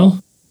 Wow. You know?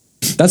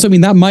 That's what I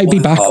mean. That might be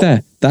back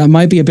there. That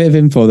might be a bit of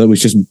info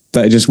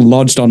that just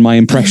lodged on my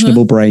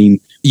impressionable brain,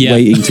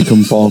 waiting to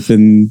come forth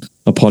in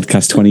a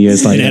podcast 20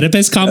 years later. An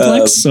Oedipus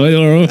complex?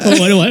 Or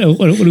what are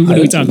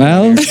we talking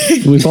about?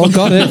 We've all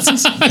got it.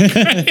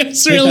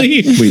 It's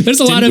really,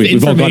 there's a lot of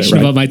information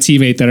about my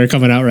teammate that are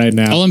coming out right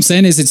now. All I'm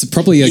saying is it's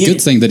probably a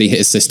good thing that he hit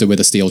his sister with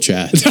a steel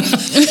chair.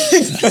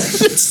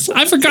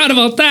 I forgot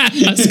about that.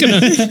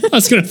 I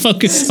was gonna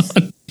focus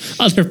on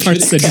other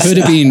parts that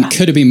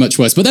could have been much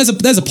worse. But there's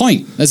a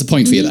point. There's a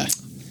point for you there.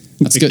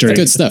 That's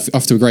good stuff.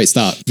 Off to a great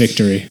start.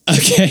 Victory.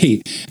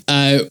 Okay.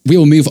 We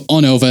will move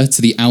on over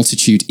to the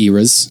Altitude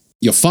Eras.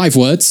 Your 5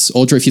 words.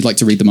 Audrey, if you'd like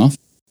to read them off.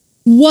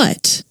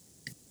 What?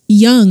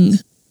 Young.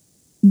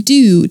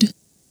 Dude.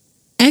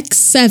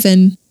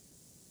 X7.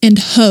 And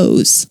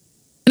hose.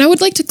 And I would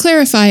like to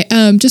clarify,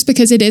 just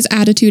because it is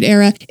Attitude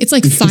Era, it's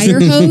like fire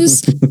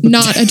hose,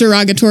 not a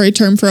derogatory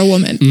term for a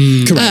woman.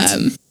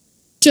 Correct.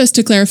 Just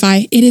to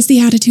clarify, it is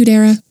the Attitude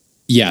Era.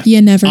 Yeah.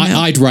 You never know.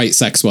 I'd write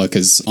sex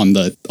workers on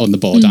the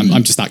board.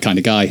 I'm just that kind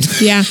of guy.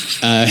 Yeah.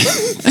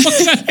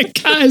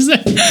 Guys,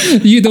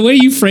 the way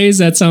you phrase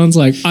that sounds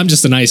like I'm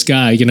just a nice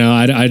guy. You know,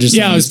 I just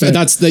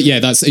that's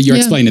you're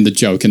explaining the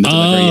joke and the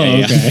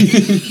delivery.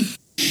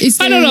 Okay.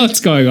 I don't know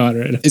what's going on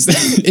right now.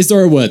 Is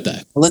there a word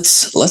there?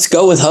 Let's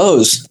go with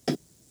hose.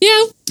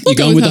 Yeah. You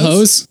going with the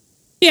hose?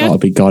 Yeah. Got to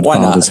be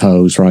Godfather's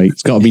hose, right?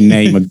 It's got to be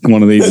name of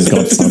one of these as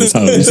Godfather's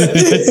hose.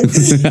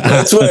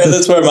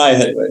 That's where my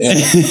head went.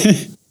 Yeah.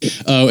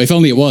 Oh, if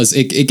only it was.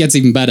 It gets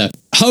even better.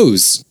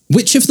 Hose.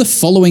 Which of the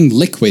following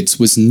liquids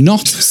was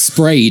not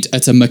sprayed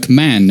at a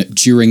McMahon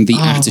during the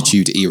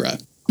Attitude Era?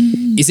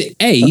 Is it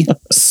A,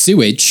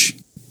 sewage,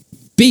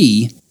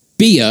 B,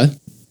 beer,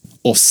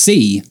 or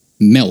C,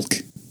 milk?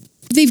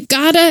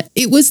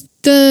 It was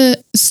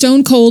the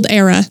Stone Cold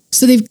era,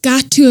 so they've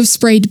got to have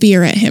sprayed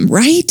beer at him,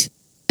 right?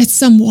 At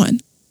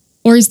someone.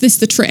 Or is this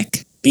the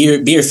trick?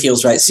 Beer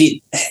feels right.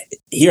 See,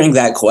 hearing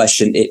that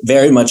question, it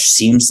very much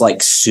seems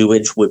like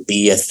sewage would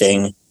be a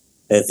thing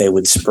that they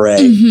would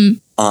spray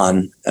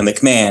on a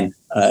McMahon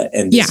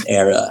in this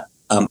era.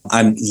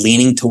 I'm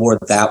leaning toward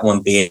that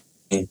one being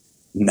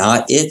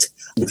not it.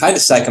 I'm kind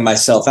of psyching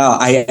myself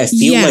out. I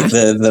feel like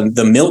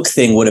the milk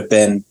thing would have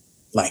been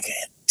like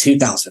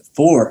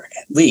 2004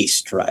 at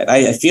least, right?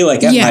 I feel like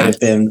that might have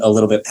been a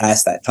little bit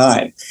past that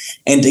time.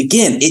 And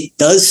again, it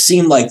does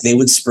seem like they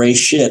would spray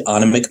shit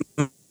on a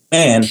McMahon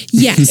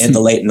in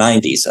the late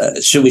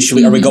 90s. Should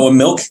we? Are we going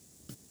milk?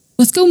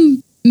 Let's go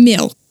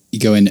milk. You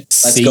going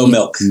Let's go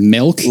milk.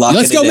 Milk?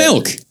 Let's go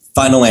milk.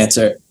 Final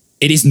answer.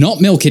 It is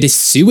not milk, it is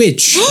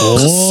sewage.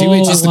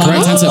 Sewage is the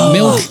correct answer.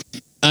 Milk.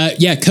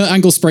 Kurt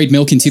Angle sprayed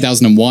milk in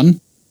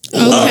 2001.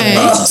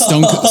 Okay.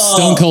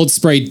 Stone Cold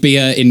sprayed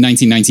beer in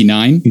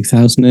 1999.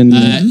 2000.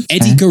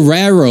 Eddie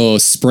Guerrero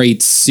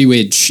sprayed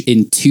sewage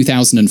in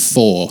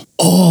 2004. There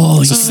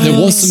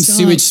was some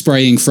sewage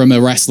spraying from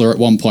a wrestler at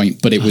one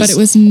point, but it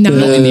was not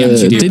in the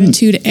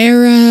Attitude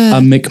Era.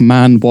 A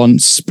McMahon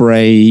once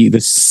spray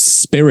the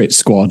Spirit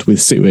Squad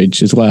with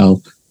sewage as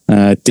well.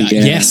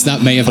 Yes,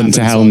 that may have happened.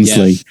 Hunter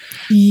Helmsley.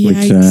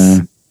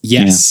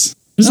 Yes.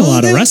 There's a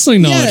lot of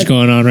wrestling knowledge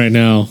going on right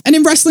now. And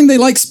in wrestling, they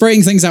like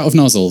spraying things out of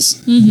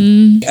nozzles.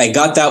 I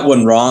got that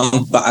one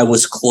wrong, but I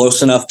was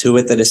close enough to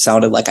it that it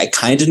sounded like I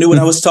kind of knew what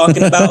I was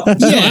talking about.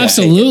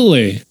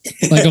 Absolutely.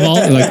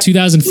 Like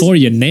 2004,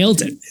 you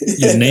nailed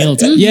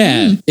it.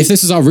 Yeah. If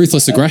this was our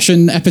Ruthless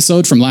Aggression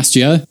episode from last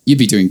year, you'd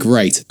be doing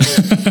great.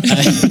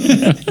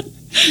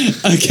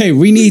 Okay,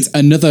 we need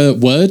another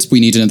word. We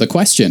need another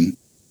question.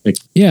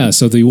 Yeah,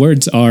 so the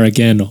words are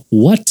again,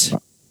 what?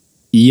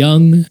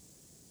 Young,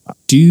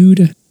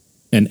 dude,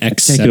 and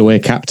X7. Take it away,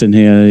 Captain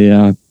here.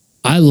 Yeah.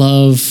 I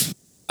love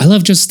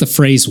just the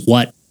phrase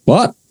what.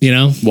 What? You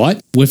know?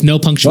 What? With no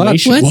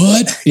punctuation.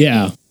 What?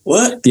 Yeah.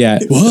 What? Yeah.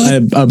 What?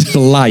 A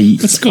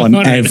blight on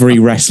every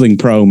wrestling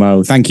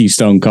promo. Thank you,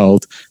 Stone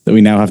Cold, that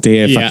we now have to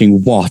hear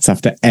fucking what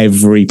after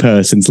every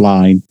person's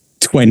line.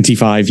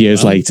 25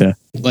 years later.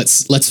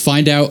 Let's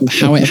find out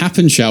how it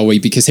happened, shall we?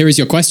 Because here is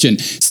your question.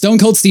 Stone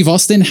Cold Steve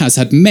Austin has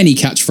had many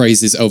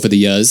catchphrases over the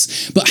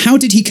years, but how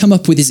did he come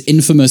up with his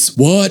infamous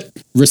 "what"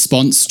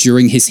 response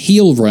during his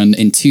heel run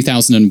in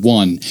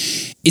 2001?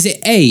 Is it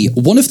A,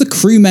 one of the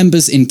crew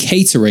members in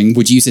catering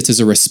would use it as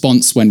a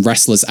response when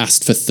wrestlers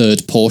asked for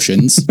third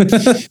portions?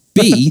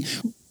 B,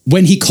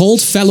 when he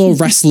called fellow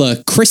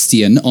wrestler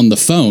Christian on the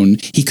phone,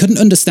 he couldn't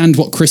understand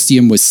what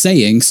Christian was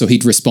saying, so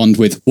he'd respond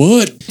with,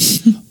 "what?"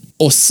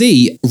 Or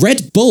C,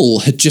 Red Bull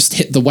had just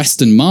hit the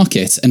Western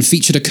market and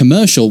featured a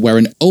commercial where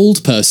an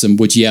old person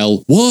would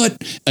yell,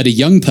 "what?" at a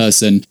young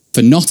person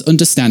for not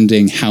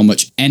understanding how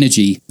much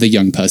energy the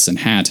young person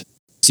had.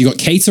 So you got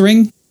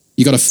catering,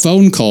 you got a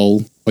phone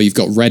call, or you've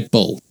got Red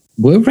Bull.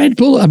 Were Red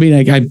Bull? I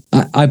mean,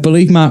 I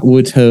believe Matt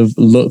would have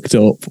looked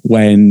up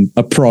when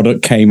a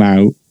product came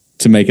out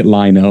to make it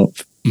line up.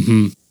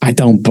 Mm-hmm. I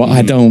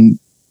don't.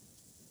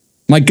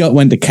 My gut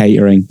went to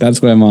catering.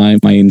 That's where my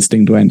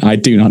instinct went. I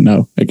do not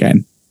know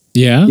again.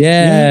 Yeah.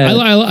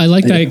 I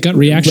like that gut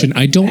reaction.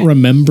 I don't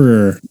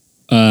remember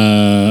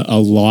a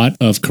lot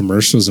of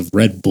commercials of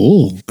Red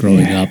Bull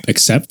growing up,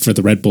 except for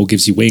the Red Bull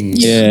gives you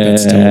wings. That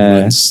still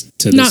runs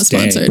to Not this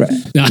day.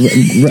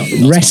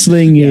 sponsored.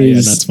 Wrestling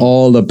is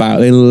all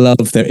about, they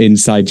love their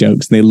inside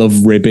jokes and they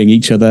love ribbing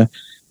each other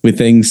with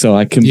things. So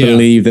I can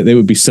believe that there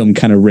would be some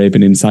kind of rib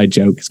and inside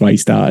joke. That's why he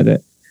started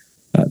it.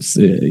 That's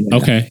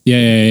okay.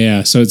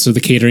 Yeah. So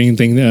the catering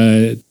thing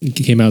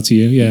came out to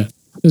you. Yeah.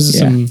 This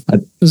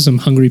is some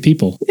hungry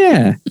people.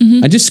 Yeah.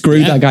 Mm-hmm. I just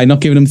screwed that guy,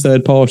 not giving him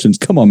third portions.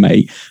 Come on,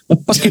 mate. I'm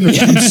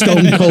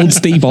Stone Cold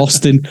Steve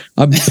Austin.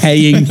 I'm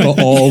paying for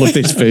all of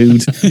this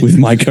food with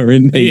my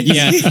current needs.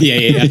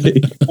 Yeah.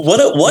 What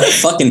a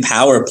fucking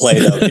power play,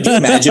 though. Could you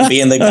imagine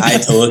being the guy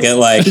to look at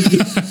like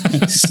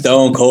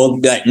Stone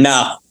Cold? Like,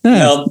 no,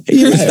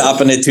 you're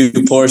stopping at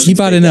 2 portions. You've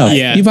had enough.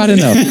 Yeah. You've had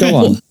enough. Go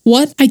on.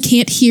 What? I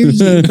can't hear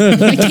you.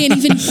 I can't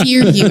even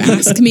hear you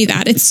ask me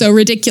that. It's so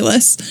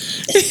ridiculous.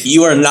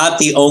 You are not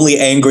the only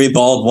angry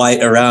bald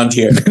white around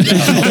here.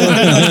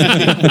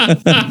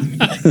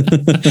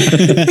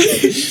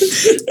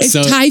 If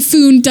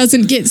Typhoon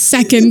doesn't get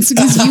seconds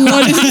because you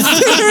wanted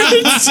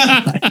thirds.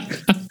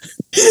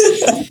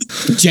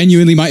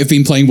 Genuinely might have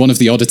been playing one of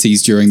the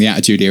oddities during the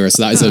Attitude Era,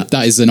 so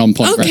that is an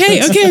on-point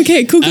reference.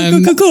 Okay. Cool.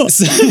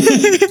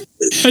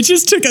 I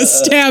just took a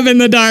stab in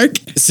the dark.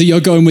 So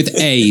you're going with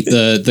A,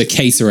 the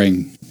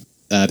catering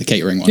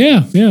one.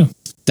 Yeah.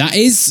 That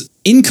is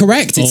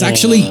incorrect. It's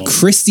actually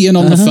Christian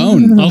on the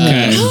phone.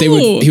 Okay.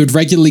 He would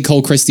regularly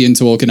call Christian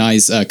to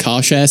organize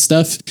car share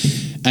stuff,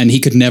 and he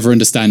could never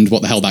understand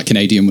what the hell that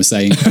Canadian was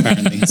saying,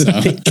 apparently. So.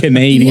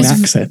 Canadian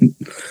accent.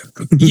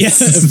 Yes,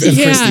 of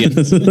Christian.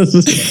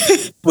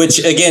 Which,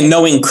 again,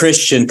 knowing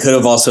Christian could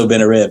have also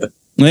been a rib.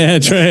 Yeah,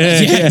 true.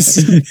 Yes.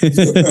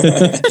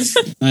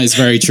 That is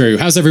very true.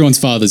 How's everyone's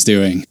fathers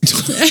doing?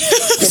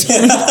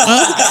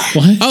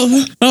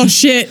 What? Oh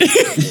shit.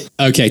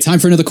 Okay, time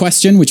for another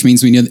question, which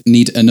means we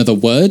need another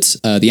word.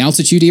 The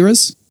Altitude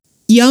Eras.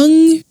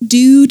 Young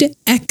Dude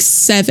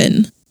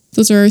X7.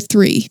 Those are our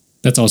 3.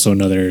 That's also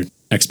another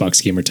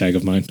Xbox gamer tag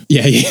of mine.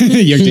 Yeah.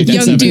 Young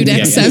Dude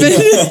X7.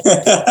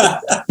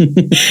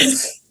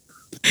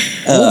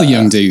 All the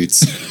young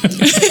dudes.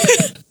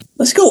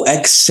 Let's go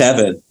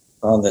X7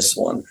 on this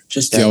one.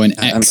 Just going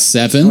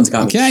X7.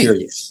 Okay.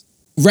 Curious.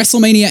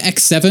 WrestleMania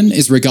X7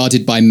 is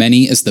regarded by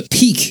many as the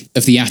peak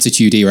of the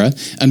Attitude Era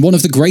and one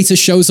of the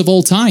greatest shows of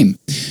all time.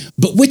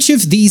 But which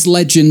of these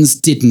legends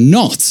did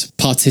not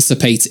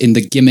participate in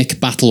the gimmick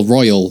battle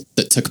royal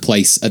that took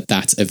place at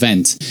that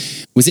event?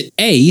 Was it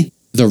A,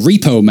 the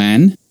Repo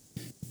Man,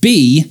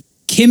 B,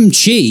 Kim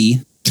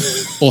Chi,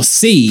 or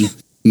C,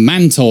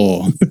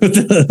 Mantor?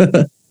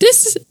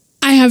 This,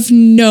 I have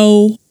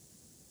no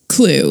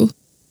clue.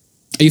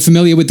 Are you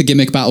familiar with the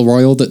gimmick battle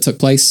royal that took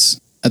place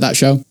at that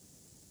show?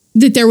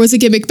 That there was a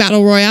gimmick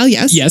battle royale,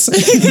 yes. Yes.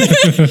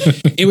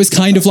 It was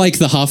kind of like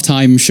the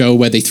halftime show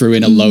where they threw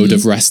in a load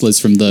of wrestlers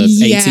from the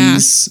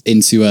 80s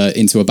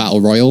into a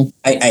battle royal.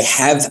 I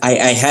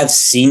have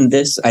seen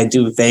this. I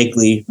do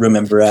vaguely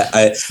remember it.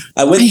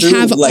 I went through.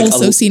 I have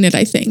also seen it,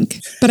 I think,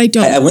 but I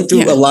don't. I went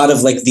through a lot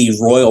of like the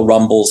Royal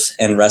Rumbles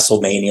and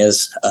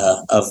WrestleManias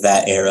of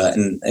that era,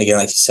 and again,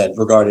 like you said,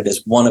 regarded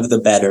as one of the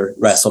better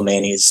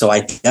WrestleManias. So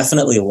I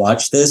definitely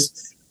watched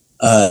this.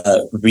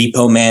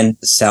 Repo Man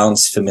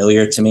sounds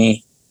familiar to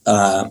me.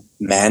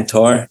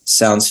 Mantor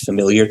sounds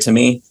familiar to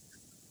me.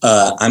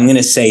 I'm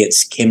gonna say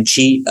it's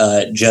Kimchi.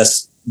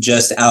 Just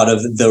out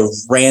of the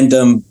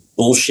random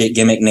bullshit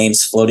gimmick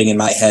names floating in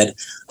my head,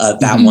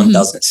 that one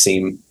doesn't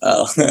seem.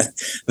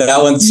 That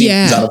one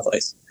seems out of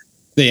place.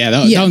 Yeah,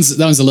 that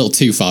one's a little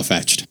too far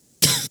fetched.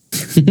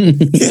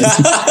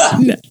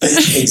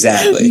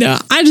 Exactly. No,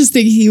 I just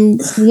think he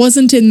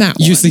wasn't in that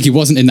one. You just think he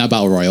wasn't in that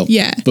battle royal?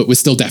 Yeah, but was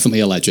still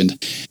definitely a legend.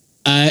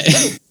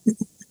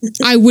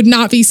 I would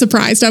not be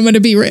surprised. I'm going to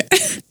be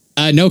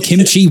no,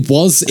 Kimchi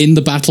was in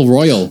the battle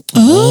royal.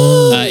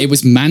 It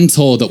was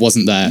Mantor that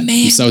wasn't there.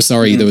 I'm so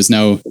sorry. There was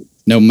no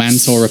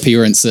Mantor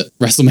appearance at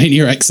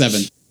WrestleMania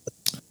X7.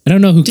 I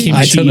don't know who Kim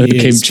I don't know who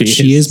Kim is. Chi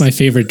She is. is my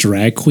favorite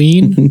drag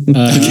queen, and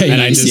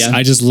nice,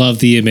 I just love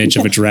the image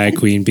of a drag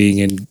queen being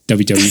in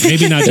WWE.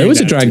 Maybe not. There was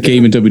a drag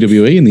game in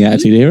WWE in the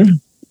Attitude Era.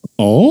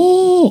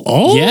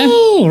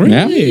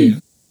 Really?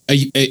 Are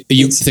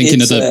you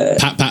thinking of the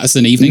Pat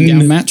Patterson evening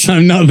gown match?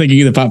 I'm not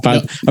thinking of the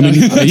Pat. I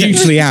mean, I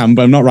usually am,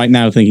 but I'm not right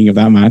now thinking of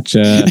that match.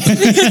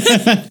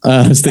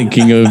 I was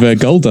thinking of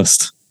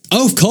Goldust.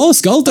 Oh, of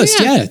course, Goldust.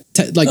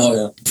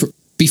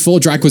 Before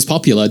drag was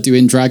popular,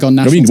 doing drag on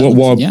national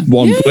television.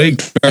 One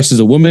wig dressed as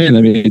a woman.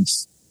 I mean,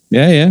 it's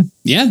yeah,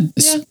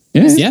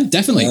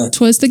 definitely.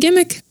 'Twas the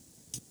gimmick.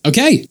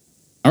 Okay.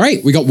 All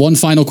right, we got one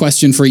final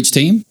question for each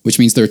team, which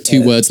means there are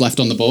 2 words left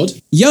on the board.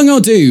 Young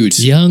or dude?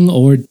 Young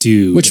or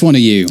dude? Which one are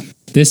you?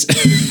 This.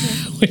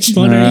 Which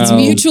one are you? It's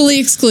mutually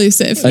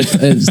exclusive.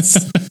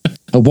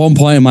 At one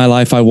point in my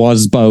life, I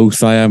was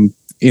both. I am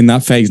in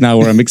that phase now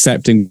where I'm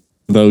accepting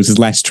those as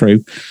less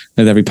true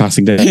as every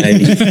passing day.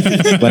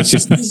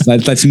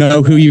 let's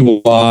know who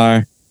you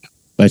are.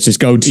 Let's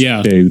just go,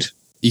 dude.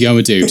 You go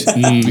with dude.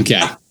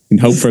 Okay. And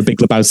hope for a Big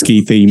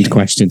Lebowski themed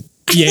question.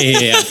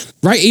 Yeah.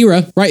 Right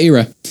era.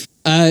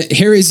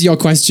 Here is your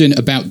question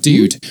about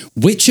dude.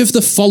 Which of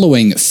the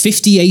following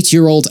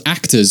 58-year-old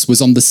actors was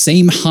on the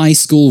same high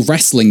school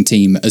wrestling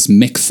team as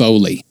Mick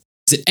Foley?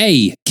 Is it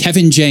A,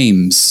 Kevin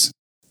James,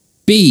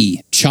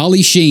 B,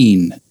 Charlie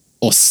Sheen,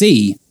 or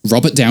C,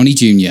 Robert Downey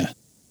Jr.?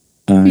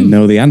 I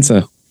know the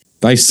answer.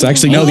 I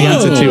actually know the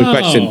answer to a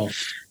question.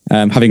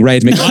 Having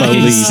read Mick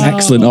Foley's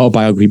excellent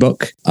autobiography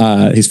book,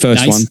 his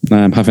first one,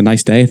 Have a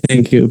Nice Day, I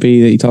think it would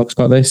be that he talks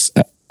about this.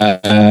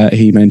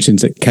 He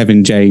mentions that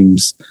Kevin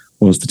James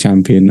was the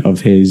champion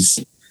of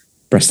his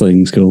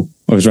wrestling school,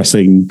 or his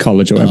wrestling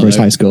college, or whatever, his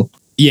high school.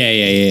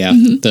 Yeah.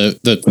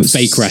 The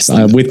fake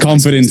wrestling. With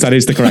confidence, that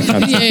is the correct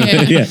answer.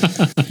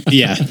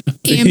 Yeah.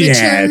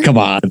 Yeah, come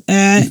on.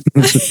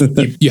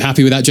 You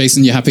happy with that,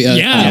 Jason? You happy?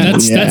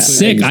 That's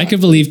sick. I could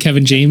believe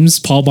Kevin James,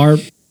 Paul Bart,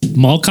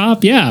 Mall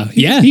Cop. Yeah.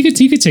 He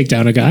could take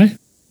down a guy.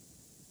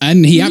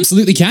 And he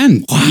absolutely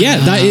can. Wow. Yeah,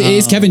 that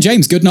is Kevin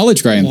James. Good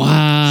knowledge, Graham.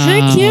 Wow.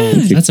 Heck yeah.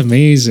 That's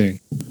amazing.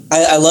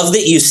 I love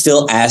that you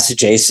still ask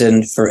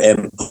Jason for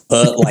input.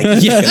 Like, I'm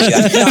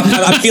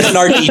feeling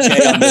our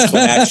DJ on this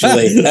one,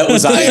 actually. That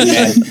was Iron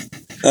Man.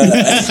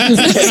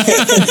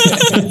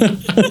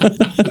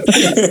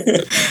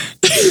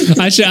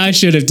 I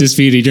should have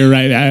disputed. You're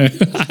right,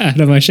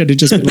 Adam. I should have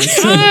just been like,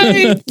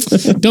 hi.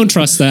 Don't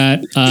trust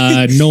that.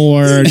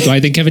 Nor do I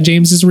think Kevin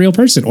James is a real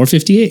person or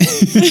 58. That's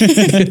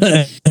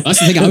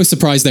the thing. I was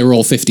surprised they were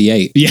all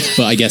 58. Yeah,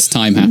 but I guess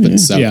time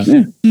happens. So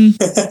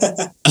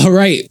all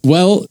right.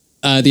 Well,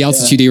 the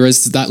Altitude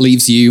Eras, that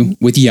leaves you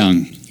with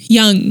Young.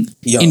 Young.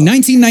 In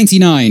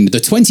 1999, the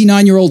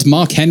 29-year-old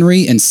Mark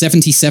Henry and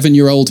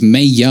 77-year-old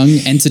Mae Young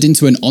entered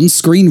into an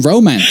on-screen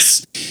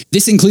romance.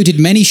 This included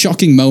many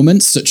shocking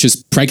moments, such as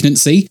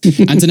pregnancy,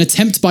 and an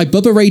attempt by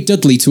Bubba Ray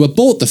Dudley to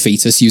abort the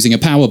fetus using a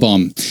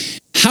powerbomb.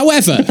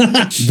 However,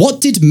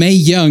 what did Mae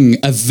Young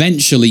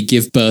eventually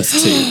give birth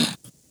to?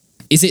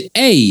 Is it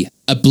A,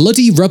 a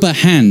bloody rubber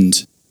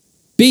hand,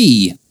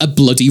 B, a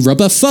bloody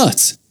rubber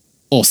foot,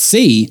 or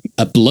C,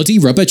 a bloody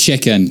rubber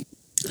chicken?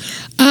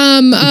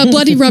 A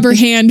bloody rubber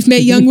hand. Mae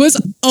Young was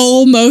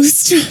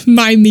almost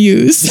my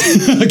muse.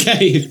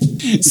 Okay,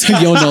 so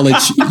your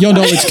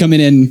knowledge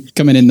coming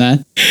in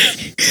there.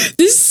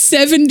 This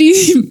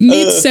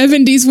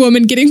mid-70s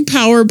woman getting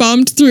power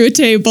bombed through a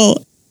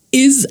table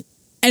is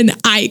an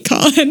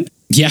icon.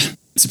 Yeah,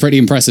 it's a pretty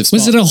impressive spot.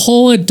 Was it a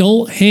whole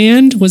adult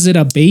hand? Was it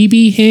a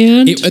baby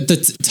hand? At the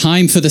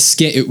time for the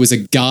skit, it was a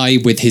guy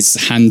with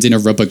his hand in a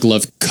rubber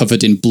glove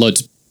covered in blood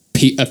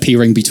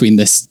appearing between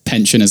this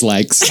pensioner's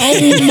legs.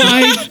 Oh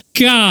my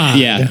God.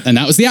 Yeah, and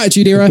that was the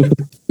Attitude Era.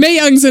 Mae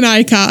Young's an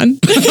icon.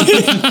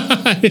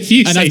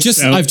 And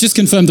I've just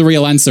confirmed the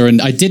real answer, and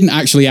I didn't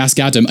actually ask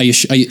Adam. Do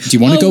you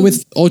want to go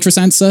with Audra's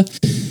answer?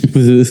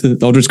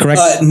 Audra's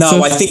correct?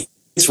 No, I think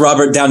it's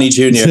Robert Downey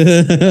Jr.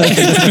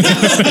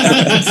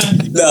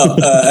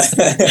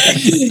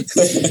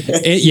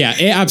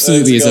 It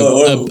absolutely is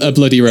a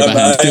bloody rubber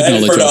hand.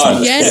 Good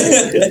knowledge.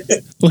 Yeah.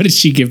 What did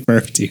she give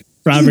birth to?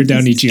 Robert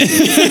Downey Jr.,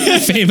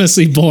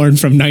 famously born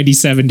from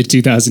 97 to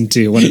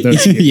 2002, one of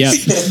those years. Yeah.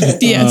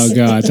 Yes. Oh,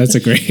 God, that's a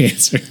great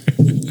answer.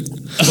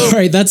 All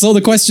right, that's all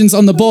the questions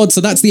on the board,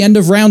 so that's the end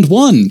of round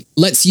one.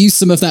 Let's use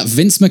some of that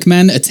Vince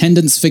McMahon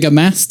attendance figure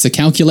math to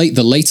calculate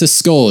the latest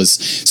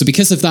scores. So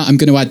because of that, I'm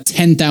going to add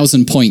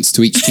 10,000 points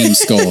to each team's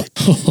score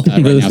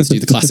right now to do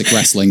the classic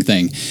wrestling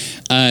thing.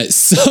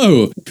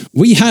 So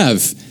we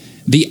have...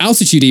 The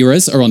Altitude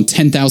Eras are on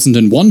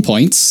 10,001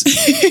 points,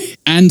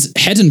 and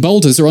Head and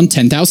Boulders are on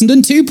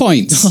 10,002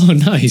 points. Oh,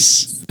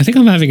 nice. I think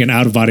I'm having an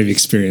out-of-body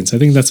experience. I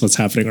think that's what's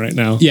happening right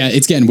now. Yeah,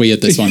 it's getting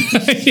weird, this one.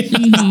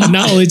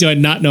 Not only do I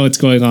not know what's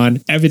going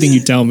on, everything you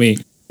tell me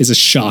is a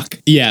shock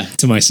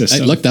to my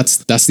system. Look,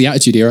 that's the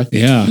Attitude Era.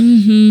 Yeah.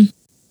 Mm-hmm.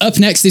 Up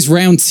next is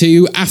round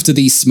two, after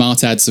these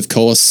smart ads, of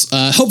course.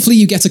 Hopefully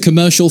you get a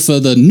commercial for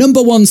the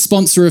 #1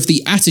 sponsor of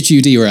the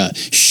Attitude Era,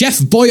 Chef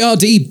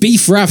Boyardee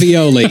Beef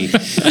Ravioli.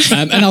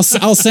 And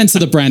I'll censor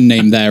the brand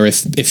name there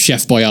if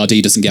Chef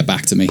Boyardee doesn't get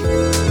back to me.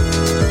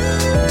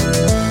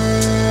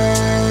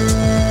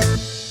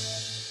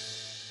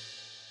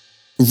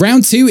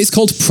 Round 2 is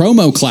called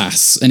Promo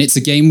Class, and it's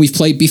a game we've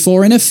played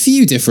before in a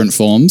few different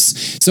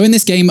forms. So in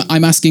this game,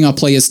 I'm asking our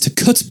players to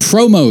cut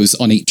promos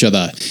on each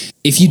other.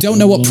 If you don't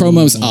know what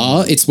promos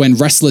are, it's when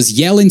wrestlers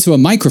yell into a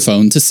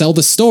microphone to sell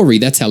the story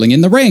they're telling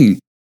in the ring.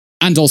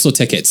 And also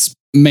tickets.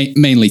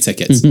 Mainly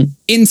tickets.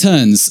 In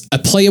turns, a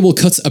player will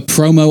cut a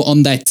promo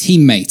on their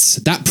teammates.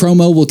 That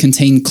promo will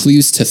contain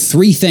clues to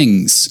 3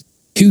 things: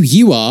 who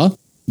you are,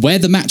 where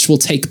the match will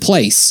take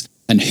place,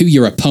 and who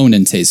your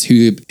opponent is,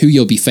 who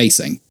you'll be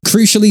facing.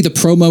 Crucially, the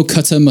promo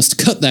cutter must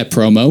cut their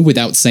promo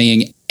without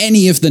saying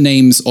any of the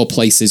names or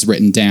places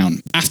written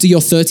down. After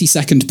your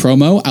 30-second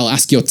promo, I'll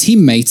ask your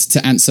teammate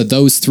to answer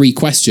those 3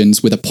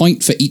 questions with a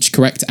point for each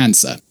correct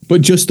answer.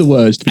 But just the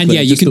words. And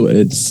yeah, you can, the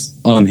words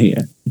on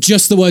here.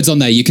 Just the words on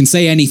there. You can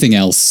say anything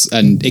else,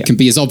 and it can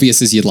be as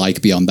obvious as you'd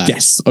like beyond that.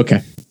 Yes.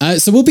 Okay.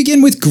 So we'll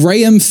begin with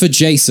Graham for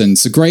Jason.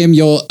 So Graham,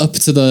 you're up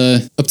to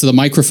the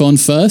microphone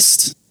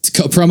first to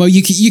cut a promo.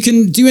 You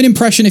can do an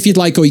impression if you'd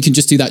like, or you can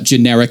just do that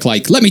generic,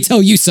 like, let me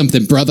tell you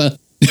something, brother.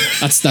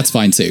 That's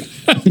fine too.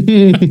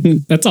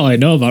 That's all I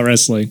know about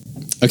wrestling.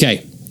 Okay,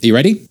 are you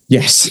ready?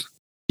 Yes.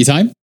 Your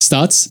time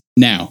starts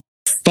now.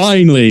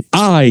 Finally,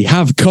 I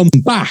have come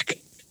back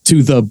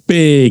to the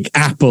Big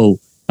Apple,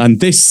 and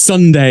this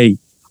Sunday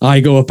I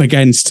go up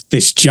against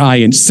this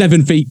giant,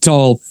 7 feet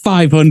tall,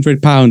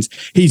 500 pounds.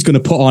 He's going to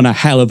put on a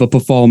hell of a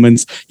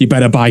performance. You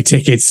better buy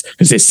tickets,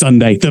 because this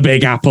Sunday, the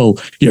Big Apple,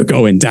 you're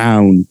going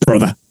down,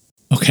 brother.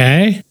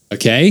 Okay.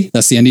 Okay,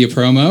 that's the end of your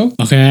promo.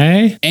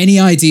 Okay. Any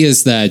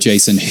ideas there,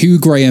 Jason, who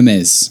Graham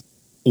is?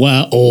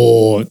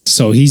 Well,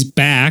 so he's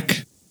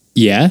back.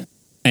 Yeah.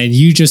 And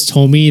you just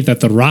told me that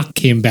The Rock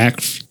came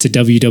back to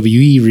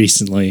WWE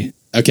recently.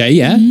 Okay,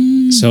 yeah.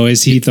 So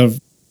is he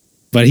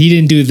but he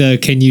didn't do the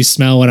 "can you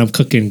smell what I'm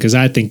cooking?" because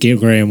I think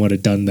Graham would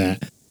have done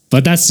that.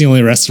 But that's the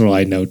only wrestler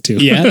I know too.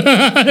 Yeah.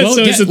 Well,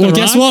 so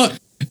guess what?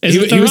 He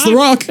was The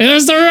Rock. It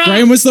was The Rock.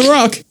 Graham was The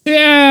Rock.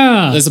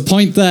 Yeah. There's a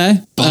point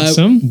there.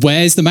 Awesome.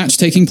 Where's the match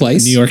taking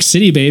place? New York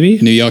City, baby.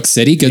 New York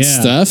City. Good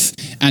stuff.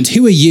 And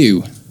who are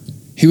you?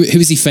 Who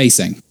is he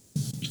facing?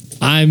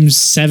 I'm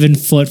 7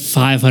 foot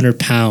 500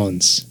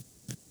 pounds.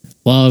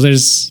 Well,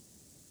 there's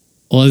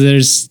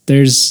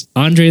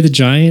Andre the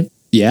Giant.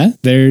 Yeah.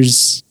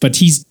 But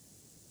he's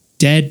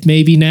dead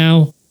maybe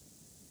now.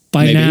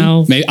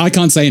 Maybe. I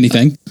can't say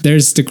anything.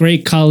 There's the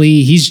Great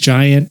Khali. He's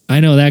giant. I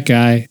know that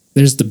guy.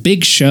 There's the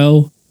Big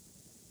Show.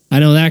 I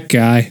know that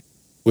guy.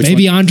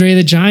 Maybe Andre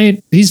the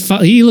Giant.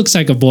 He looks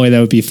like a boy that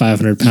would be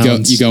 500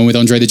 pounds. You going with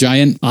Andre the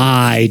Giant?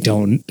 I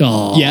don't.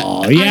 Oh, yeah.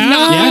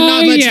 I'm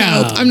not much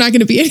help. I'm not going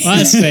to be.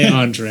 Let's say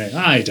Andre.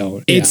 I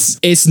don't.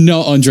 It's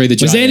not Andre the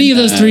Giant. Was any of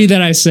those 3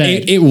 that I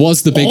said? It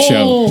was the Big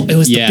Show. It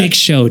was the Big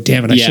Show.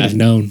 Damn it! I should have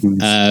known.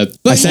 I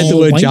said the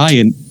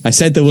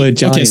word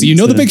giant. Okay, so you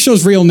know the Big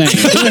Show's real name.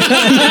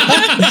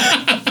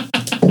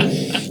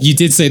 You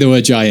did say the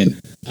word giant.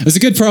 It was a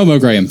good promo,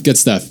 Graham. Good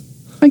stuff.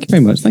 Thank you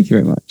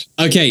very much.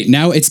 Okay,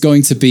 now it's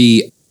going to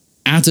be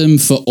Adam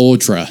for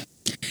Audra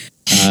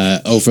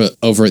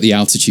over at the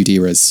Altitude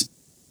Eras.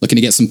 Looking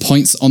to get some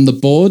points on the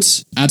board.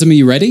 Adam, are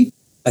you ready?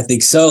 I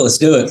think so. Let's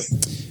do it.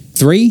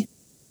 3,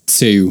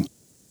 2,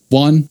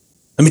 1.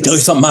 Let me tell you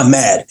something. I'm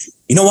mad.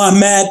 You know why I'm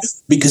mad?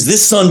 Because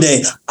this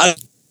Sunday, I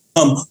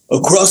come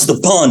across the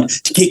pond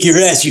to kick your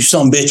ass, you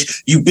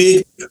sumbitch. You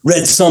big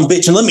red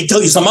sumbitch. And let me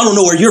tell you something. I don't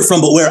know where you're from,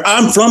 but where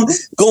I'm from,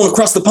 going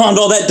across the pond,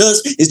 all that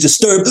does is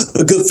disturb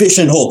a good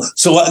fishing hole.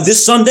 So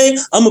this Sunday,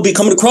 I'm going to be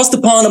coming across the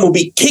pond. I'm going to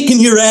be kicking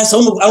your ass. I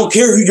don't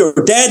care who your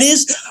dad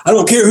is. I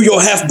don't care who your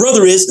half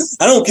brother is.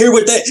 I don't care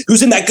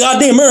who's in that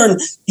goddamn urn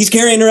he's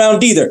carrying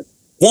around either.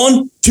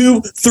 1,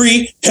 2,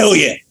 3, hell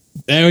yeah.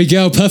 There we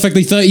go.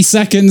 Perfectly 30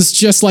 seconds,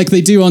 just like they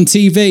do on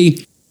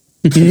TV.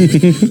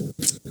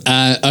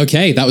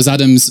 Okay, that was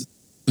Adam's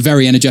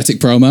very energetic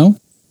promo.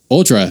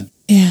 Audra,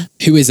 yeah,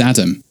 who is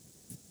Adam?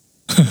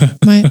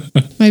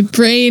 my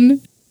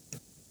brain.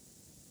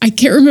 I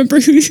can't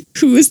remember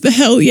who is the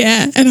hell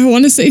yeah, and I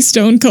want to say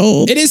Stone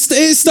Cold. It is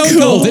Stone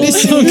Cold. It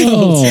is Stone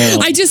Cold.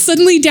 I just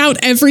suddenly doubt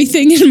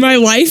everything in my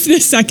life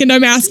the second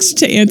I'm asked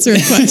to answer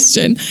a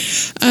question.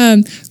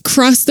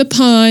 Cross the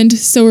pond.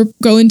 So we're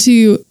going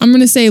to, I'm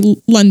going to say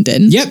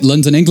London. Yep,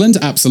 London, England.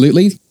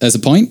 Absolutely. There's a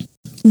point.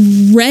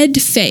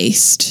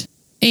 Red-faced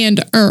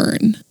and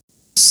urn.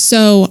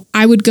 So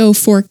I would go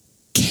for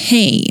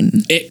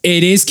Kane.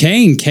 It is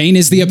Kane. Kane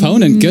is the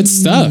opponent. Good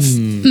stuff.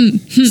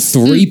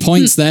 3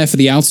 points there for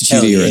the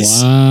Altitude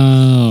Eras.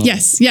 Wow.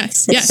 Yes.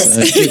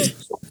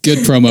 Good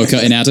promo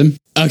cutting, Adam.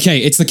 Okay,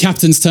 it's the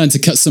captain's turn to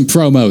cut some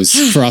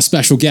promos for our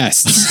special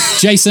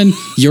guests. Jason,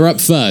 you're up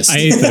first. I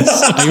hate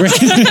this. Are you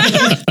ready?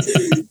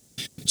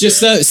 Just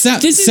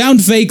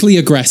sound vaguely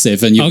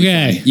aggressive. And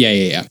okay.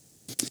 Yeah.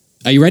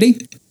 Are you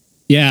ready?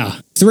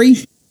 Yeah.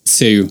 3,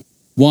 2,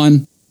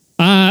 1.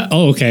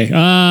 Okay.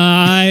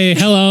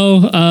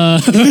 Hello.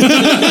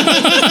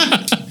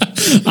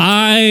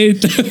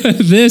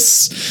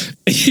 This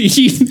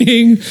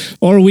evening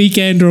or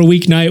weekend or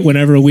weeknight,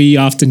 whenever we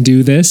often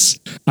do this,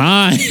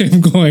 I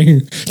am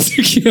going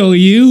to kill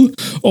you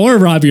or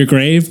rob your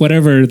grave,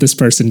 whatever this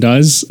person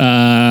does.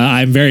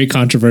 I'm very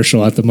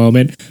controversial at the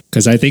moment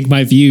because I think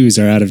my views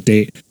are out of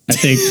date. I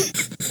think,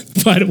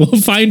 but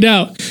we'll find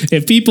out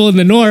if people in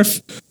the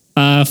North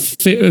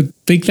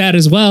think that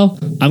as well.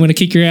 I'm going to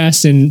kick your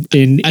ass in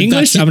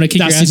English. I'm going to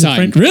kick your ass in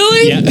French.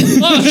 Really? Yeah.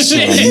 Oh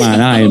shit! Oh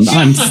man,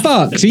 I'm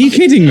fucked. Are you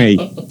kidding me?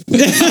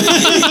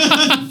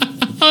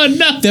 Oh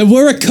no! There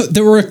were a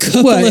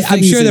couple of things.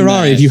 I'm sure there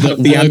are if you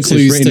have the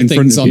answers written in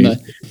front of you.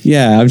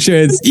 Yeah, I'm sure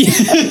it's.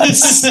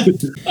 Yes.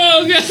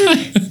 Oh god!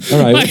 All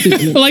right.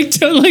 Like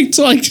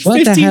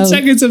 15 hell?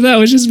 seconds of that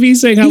was just me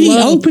saying hello. He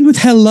opened with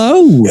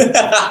hello.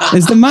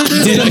 Is the man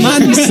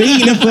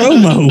seen a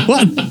promo?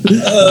 What?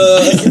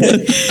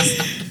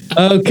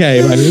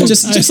 Okay, right.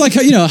 just like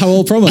how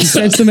all promos He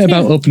said something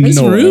about up north.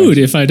 It's rude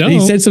if I don't. He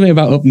said something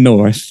about up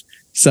north.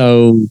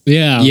 So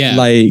yeah.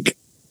 like,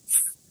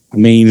 I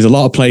mean, there's a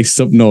lot of places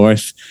up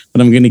north,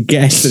 but I'm going to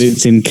guess that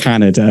it's in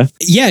Canada.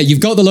 Yeah, you've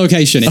got the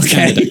location. It's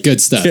Canada.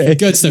 Good stuff. Okay.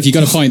 Good stuff. You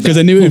got a point Because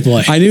I knew it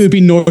would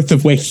be north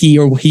of where he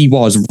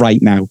was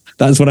right now.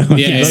 That's what I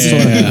want. Yeah.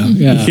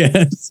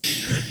 Yes.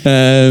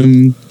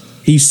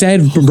 He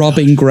said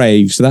robbing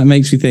graves, so that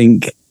makes me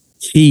think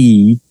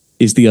he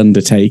is the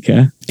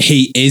Undertaker.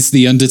 He is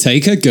the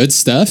Undertaker. Good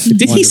stuff.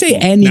 Did he say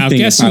anything Now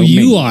guess who about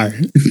you me? are.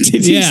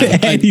 Did he say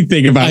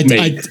anything about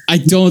me? I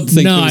don't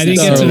think. No, I didn't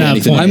get to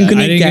that point. I'm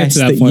gonna I didn't guess get to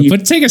that that point. you-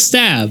 But take a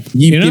stab.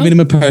 You've you know? given him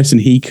a person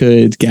he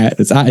could get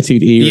that's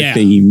Attitude Era Yeah.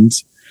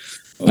 themed.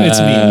 It's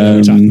me that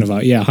we're talking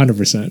about. Yeah,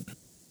 100%.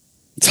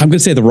 So I'm going to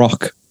say The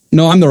Rock.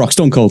 No, I'm The Rock.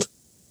 Stone Cold.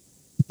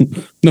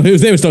 No,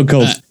 they were Stone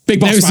Cold. Big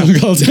Boss There's Man.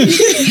 Stone Cold.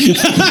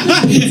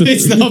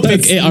 It's not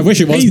big. I wish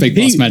it was Big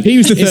Boss Man. He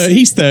was the third.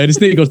 He's third.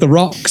 Isn't it? He goes The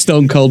Rock,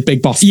 Stone Cold,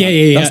 Big Boss Man.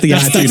 Yeah. That's the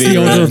Attitude That's the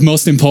Era. order of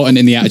most important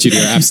in the Attitude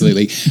Era.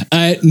 Absolutely.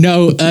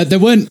 No, there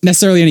weren't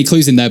necessarily any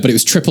clues in there, but it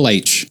was Triple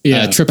H.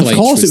 Yeah. Triple Of H.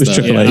 course it was the-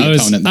 Triple the H.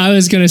 opponent. I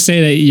was going to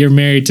say that you're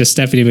married to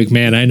Stephanie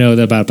McMahon. I know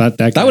about that.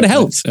 That would have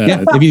helped.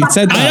 Yeah, if you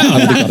said that, I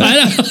would have got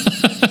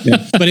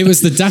it. But it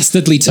was the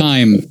dastardly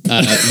time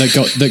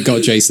that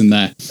got Jason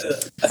there.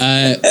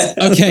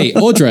 Okay,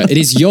 Audra, it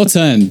is your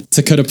turn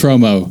to cut a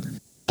promo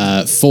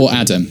for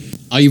Adam.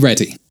 Are you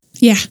ready?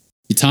 Yeah.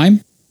 Your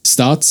time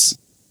starts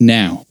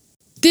now.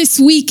 This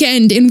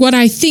weekend in what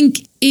I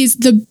think is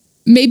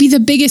maybe the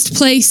biggest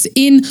place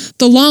in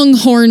the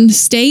Longhorn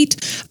state,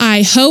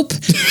 I hope.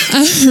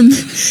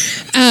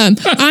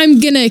 I'm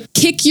gonna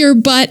kick your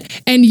butt,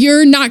 and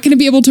you're not gonna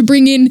be able to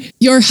bring in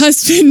your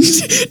husband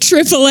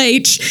Triple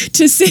H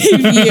to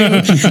save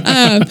you.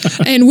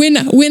 And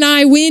when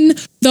I win,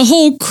 the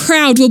whole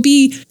crowd will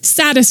be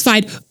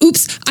satisfied.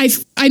 Oops,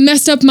 I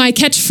messed up my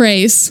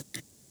catchphrase.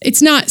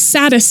 It's not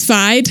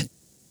satisfied.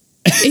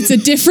 It's a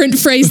different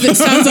phrase that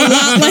sounds a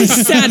lot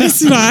less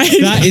satisfied.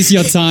 That is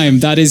your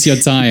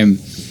time.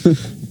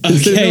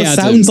 Okay,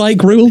 Adam. Sounds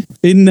like rule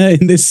in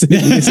this.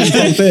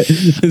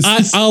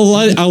 I'll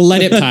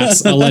let it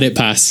pass. I'll let it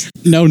pass.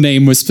 No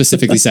name was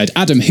specifically said.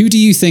 Adam, who do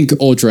you think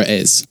Audra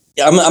is?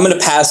 Yeah, I'm going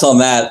to pass on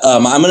that.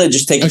 I'm going to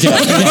just take. I'm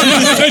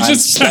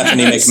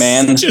Stephanie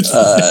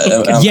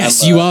McMahon.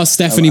 Yes, you are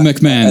Stephanie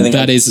McMahon.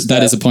 That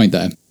is a point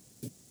there.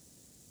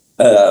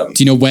 Do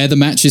you know where the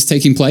match is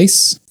taking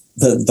place?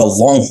 The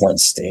Longhorn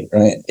state,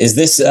 right? Is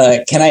this?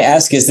 Can I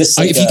ask? Is this?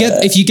 Like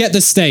if you get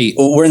the state,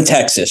 we're in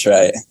Texas,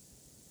 right?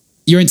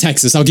 You're in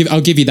Texas. I'll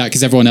give you that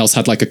because everyone else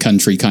had like a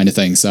country kind of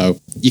thing, so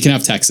you can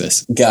have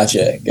Texas.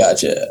 Gotcha.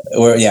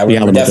 We're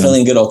definitely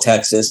in good old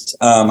Texas.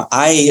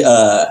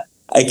 I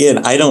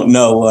don't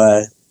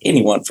know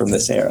anyone from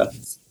this era.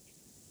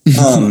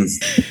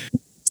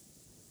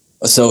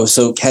 So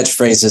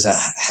catchphrases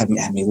have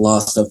me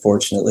lost,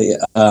 unfortunately.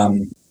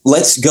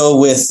 Let's go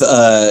with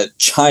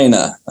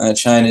China.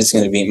 China's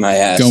going to beat my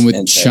ass. Going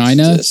with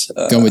China.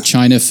 Going with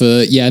China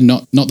for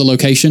not the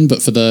location,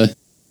 but for the.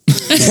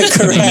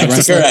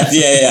 Correct.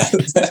 Yeah.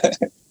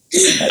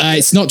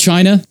 It's not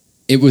China.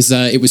 It was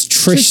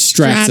Trish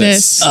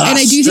Stratus. And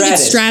I do think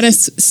it's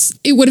Stratus.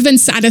 It would have been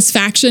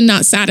Satisfaction,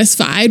 not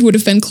Satisfied. Would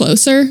have been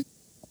closer.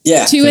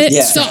 Yeah. To it.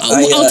 Yeah. So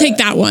I'll take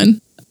that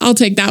one.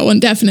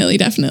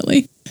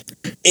 Definitely.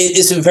 It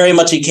is very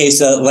much a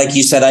case of, like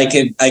you said, I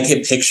could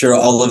picture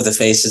all of the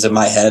faces in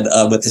my head.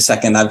 With the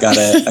second I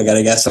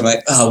gotta guess. I'm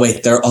like, oh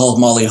wait, they're all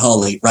Molly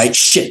Holly, right?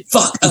 Shit,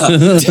 fuck.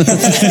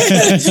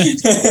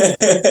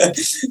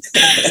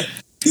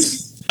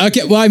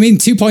 Okay, well, I mean,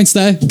 2 points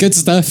there. Good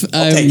stuff.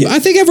 I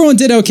think everyone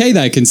did okay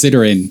there,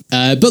 considering.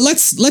 But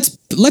let's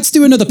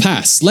do another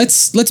pass.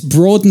 Let's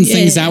broaden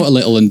things out a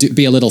little and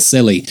be a little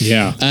silly.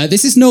 Yeah.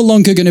 This is no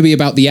longer going to be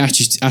about the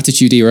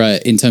Attitude Era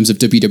in terms of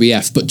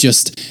WWF, but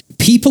just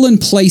people and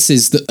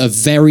places that are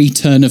very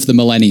turn of the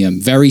millennium,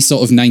 very sort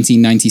of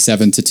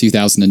 1997 to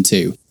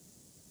 2002.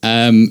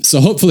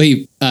 So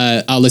hopefully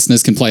our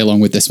listeners can play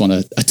along with this one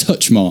a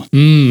touch more.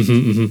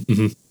 And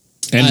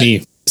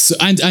me. So,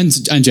 and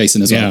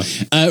Jason as well.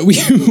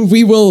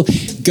 We will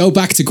go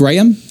back to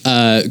Graham.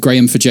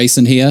 Graham for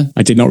Jason here.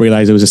 I did not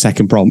realize there was a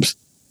second prompt.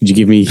 Could you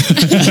give me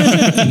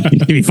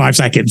 5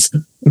 seconds?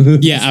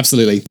 Yeah,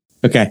 absolutely.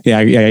 Okay. Yeah.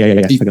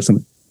 I got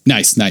something.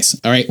 Nice.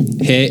 All right.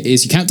 Here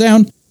is your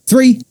countdown.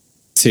 3,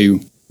 2,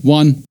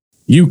 1.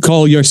 You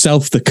call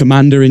yourself the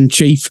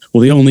commander-in-chief?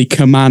 Well, the only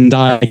command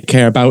I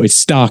care about is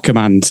Star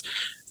Command.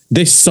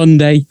 This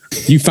Sunday,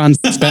 you fans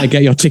better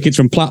get your tickets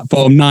from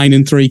platform 9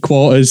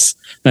 3/4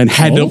 and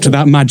head up to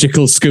that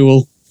magical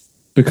school,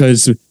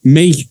 because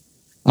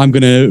I'm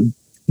going to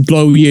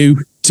blow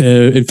you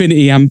to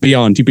infinity and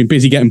beyond. You've been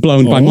busy getting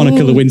blown by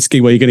Monica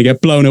Lewinsky, where you're going to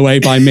get blown away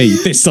by me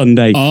this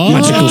Sunday.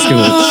 Magical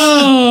school.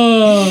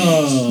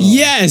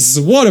 Yes,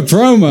 what a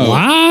promo.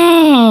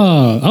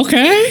 Wow.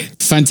 Okay.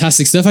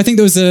 Fantastic stuff. I think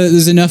there's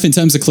enough in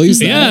terms of clues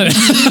there. Yeah.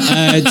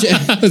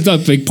 That's a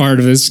big part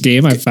of this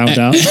game, I found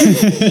out.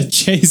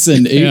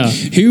 Jason,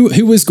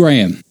 who was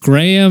Graham?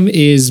 Graham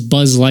is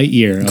Buzz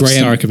Lightyear of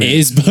Star Command.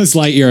 Is Buzz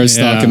Lightyear of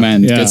Star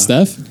Command. Yeah. Good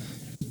stuff.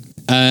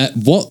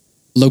 What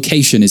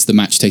location is the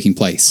match taking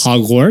place?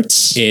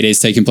 Hogwarts. It is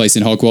taking place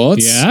in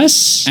Hogwarts.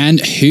 Yes. And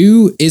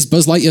who is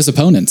Buzz Lightyear's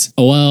opponent?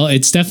 Well,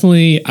 it's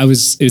definitely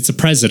it's a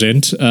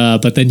president,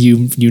 but then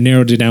you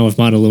narrowed it down with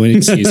Monica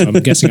Lewinsky, so I'm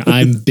guessing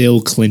I'm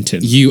Bill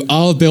Clinton. You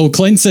are Bill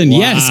Clinton. Wow.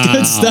 Yes,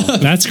 good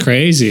stuff. That's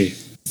crazy.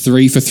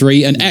 3 for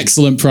 3, an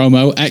excellent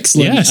promo,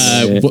 excellent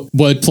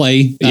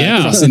wordplay,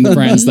 crossing the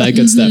brands there,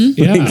 good stuff.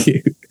 Yeah. Thank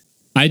you.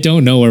 I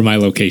don't know where my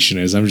location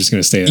is. I'm just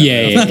going to stay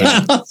there.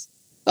 Yeah.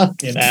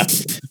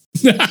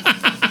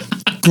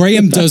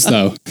 Graham does,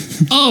 though.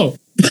 Oh.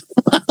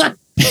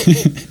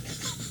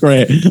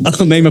 Great.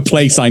 I'll name a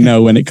place I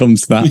know when it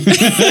comes to that.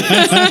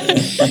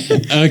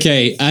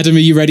 Okay, Adam, are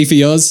you ready for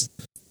yours?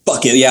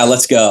 Fuck it. Yeah,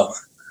 let's go.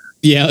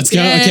 Yeah, let's go.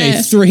 Okay,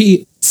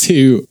 3,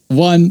 2,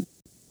 1.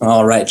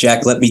 All right,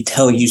 Jack, let me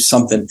tell you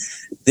something.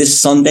 This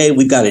Sunday,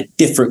 we've got a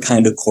different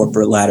kind of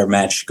corporate ladder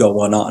match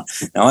going on.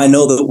 Now, I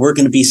know that we're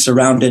going to be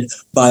surrounded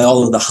by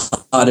all of the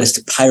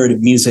hottest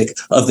pirated music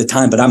of the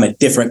time, but I'm a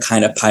different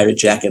kind of pirate,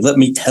 Jack. And let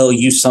me tell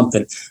you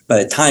something.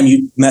 By the time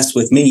you mess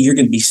with me, you're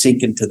going to be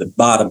sinking to the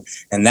bottom.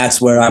 And that's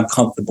where I'm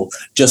comfortable.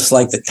 Just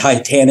like the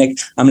Titanic,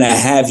 I'm going to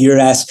have your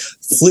ass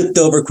flipped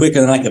over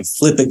quicker than I can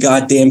flip a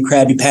goddamn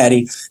Krabby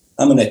Patty.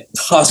 I'm going to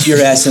toss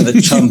your ass in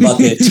the chum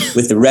bucket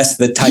with the rest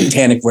of the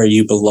Titanic where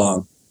you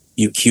belong.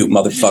 You cute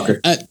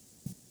motherfucker.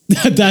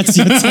 That's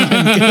your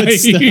time. Good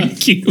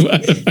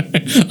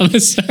stuff. I'm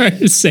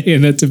sorry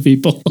saying that to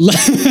people.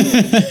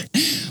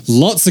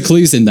 Lots of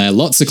clues in there.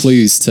 Lots of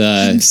clues to.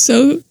 I'm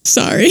so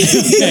sorry.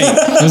 Okay.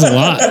 There's a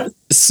lot.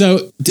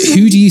 So,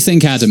 who do you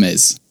think Adam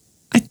is?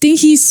 I think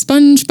he's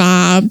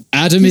SpongeBob.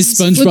 Adam is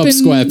SpongeBob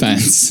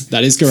SquarePants.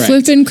 That is correct.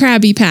 Flipping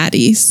Krabby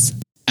Patties.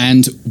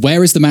 And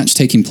where is the match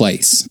taking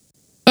place?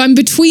 I'm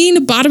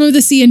between Bottom of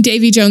the Sea and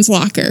Davy Jones'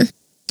 locker.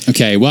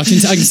 Okay, well, I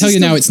can tell you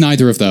now it's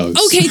neither of those.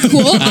 Okay,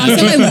 cool. Awesome.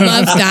 I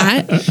love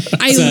that.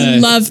 I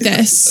love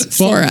this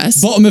for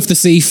us. Bottom of the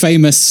Sea,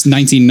 famous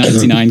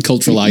 1999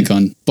 cultural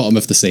icon. Bottom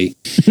of the Sea.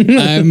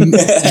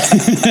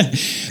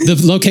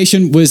 The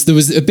location there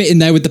was a bit in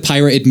there with the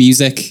pirated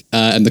music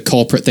and the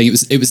corporate thing.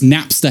 It was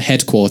Napster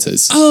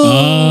headquarters.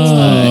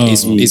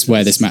 Is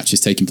where this match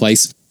is taking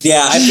place.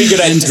 Yeah, I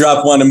figured I'd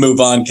drop one and move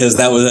on because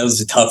that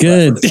was a tough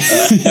Good.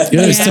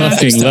 reference.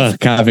 Fucking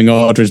luck having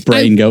Audra's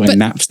brain going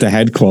Napster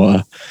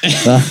headquarter.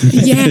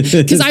 Yeah,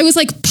 because I was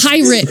like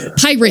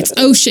pirates,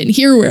 ocean.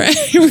 Here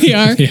we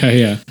are.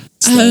 Yeah.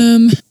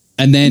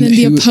 And then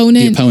the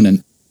opponent. The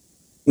opponent.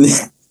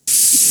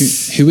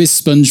 Who is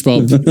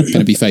SpongeBob going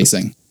to be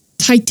facing?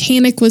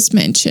 Titanic was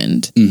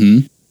mentioned.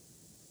 Mm-hmm.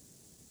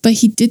 But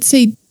he did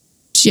say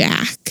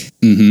Jack.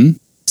 Mm-hmm.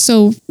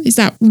 So is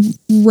that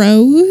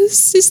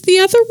Rose is the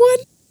other one?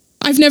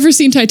 I've never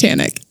seen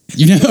Titanic.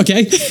 You know,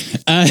 okay.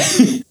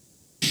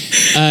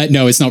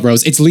 No, it's not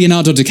Rose. It's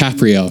Leonardo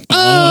DiCaprio.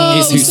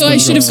 Oh, so I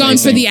should have gone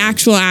for the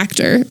actual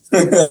actor.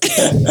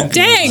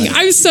 Dang,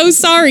 I'm so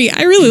sorry.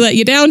 I really let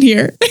you down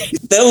here.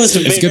 That was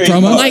a good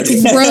promo.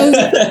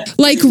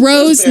 Like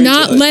Rose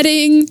not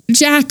letting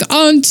Jack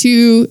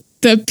onto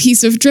the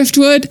piece of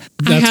driftwood.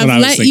 I have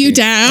let you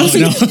down. Oh,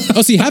 no.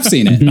 Oh, so you have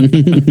seen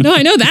it? No,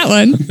 I know that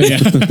one. Yeah.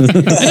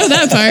 I know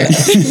that part.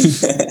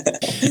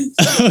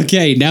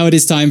 Okay, now it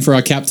is time for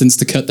our captains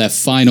to cut their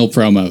final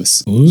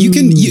promos. You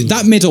can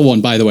that middle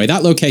one, by the way,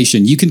 that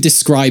location. You can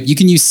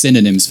use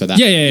synonyms for that.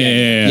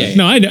 Yeah.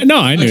 No, I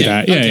knew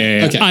that.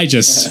 Yeah. Okay. I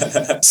just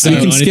don't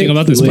know anything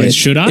about this place.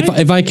 Should I?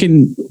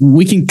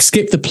 We can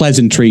skip the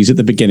pleasantries at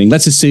the beginning.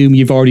 Let's assume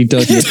you've already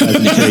done your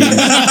pleasantries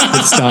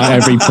at start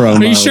every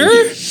promo. Are you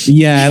sure?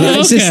 Yeah,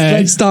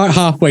 let's start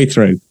halfway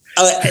through.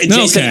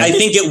 Jason, I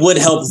think it would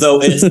help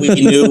though if we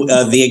knew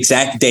the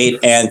exact date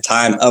and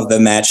time of the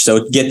match.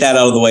 So get that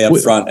out of the way up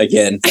front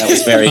again. That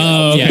was very.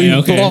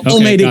 We've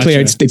all made it clear.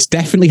 It's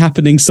definitely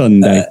happening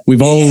Sunday.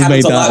 We've all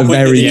made that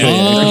very clear.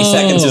 30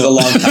 seconds is a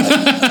long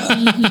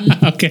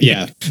time. Okay.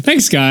 Yeah.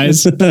 Thanks,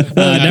 guys.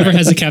 Never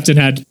has a captain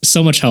had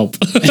so much help.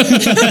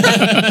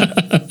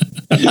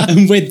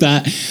 And with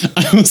that,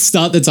 I will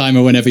start the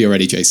timer whenever you're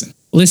ready, Jason.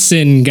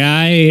 Listen,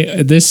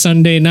 guy, this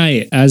Sunday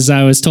night, as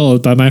I was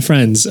told by my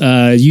friends,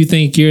 you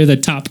think you're the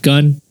Top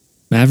Gun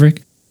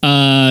Maverick?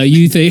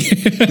 You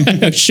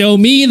think show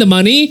me the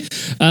money?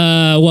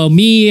 Well,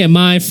 me and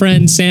my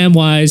friend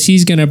Samwise,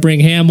 he's gonna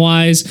bring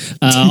Hamwise,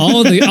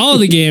 all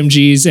the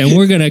GMGs, and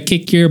we're gonna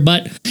kick your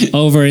butt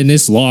over in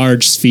this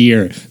large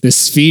sphere, this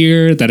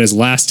sphere that has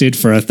lasted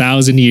for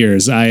 1,000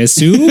 years, I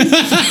assume.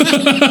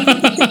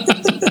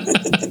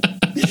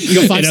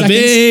 You got 5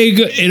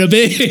 seconds. In a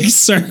big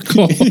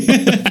circle.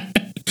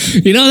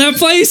 You know that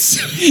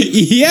place?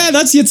 Yeah,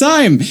 that's your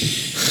time.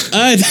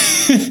 I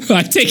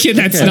take it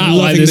that's not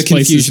why this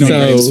place is on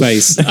Graham's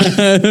face.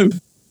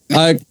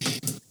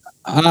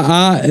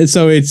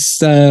 So it's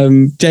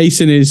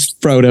Jason is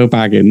Frodo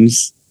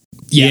Baggins.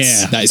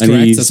 Yes, that is and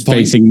correct. He's that's the point.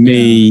 facing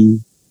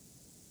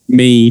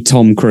me,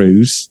 Tom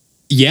Cruise.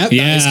 Yep,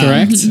 that is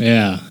correct.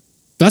 Yeah.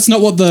 That's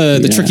not what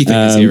the tricky thing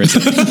is here, is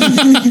it?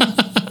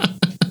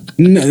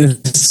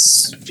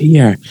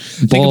 Sphere.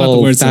 Think about the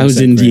words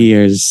 1,000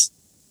 years.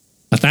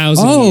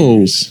 1,000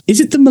 years. Is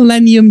it the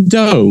Millennium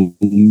Dome?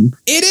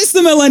 It is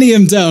the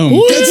Millennium Dome.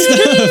 Woo! Good stuff.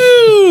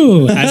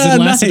 Has it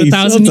lasted Nice,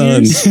 1,000 well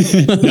done.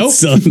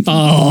 years? Nope.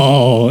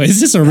 Oh, is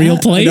this a real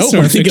place? Nope,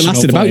 or I think it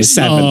lasted about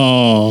 7.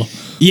 Oh,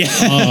 Yeah.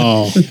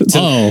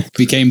 oh,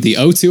 Became the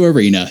O2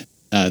 Arena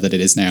that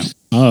it is now.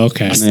 oh,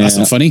 okay. That's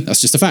not funny. That's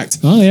just a fact.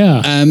 Oh,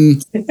 yeah.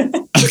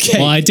 Okay.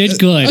 Well, I did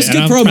good, That's and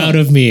good I'm promo. proud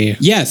of me.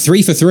 Yeah,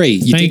 3 for 3.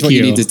 You Thank did what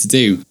you you. needed to do.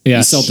 You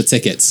Yes. sold the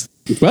tickets.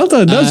 Well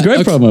done. That was a great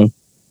okay. promo.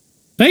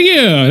 Thank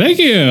you. Thank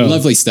you.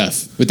 Lovely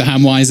stuff. With the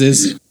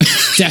Hamwises.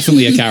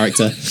 Definitely a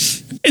character.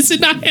 Is it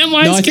not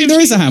Hamwise? No, I think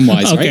there is a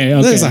Hamwise, right? Okay,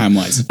 okay. There's a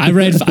Hamwise. I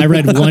read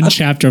one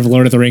chapter of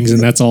Lord of the Rings,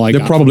 and that's all I There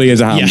got. probably is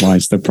a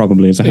Hamwise. There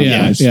probably is a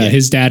Yeah, Hamwise. yeah.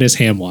 His dad is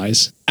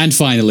Hamwise. And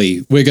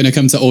finally, we're going to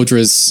come to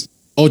Audra's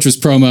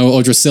promo,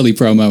 Audra's silly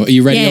promo. Are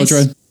you ready, Yes,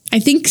 Audra? I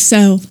think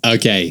so.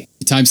 Okay.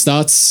 Your time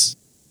starts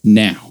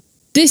now.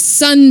 This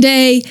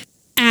Sunday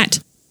at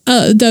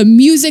the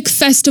music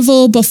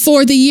festival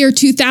before the year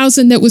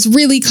 2000 that was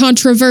really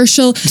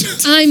controversial.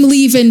 I'm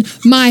leaving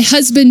my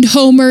husband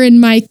Homer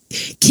and my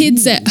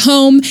kids at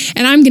home,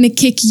 and I'm going to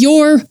kick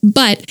your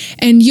butt,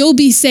 and you'll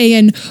be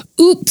saying,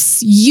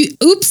 oops,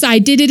 I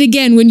did it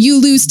again when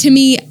you lose to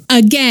me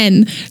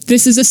again.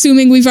 This is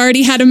assuming we've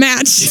already had a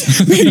match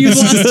where you've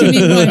lost to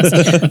me once.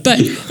 But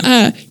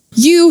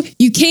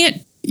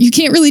you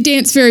can't really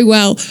dance very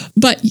well,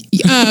 but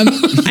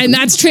and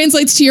that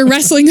translates to your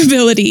wrestling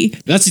ability.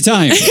 That's your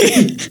time.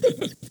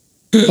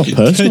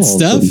 Personal. Good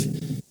stuff.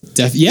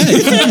 Yeah.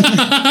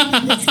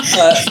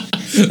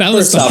 That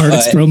was First the off,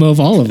 hardest promo of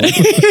all of them.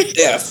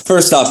 Yeah,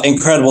 first off,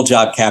 incredible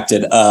job,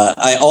 Captain.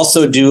 I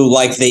also do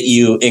like that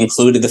you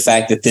included the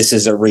fact that this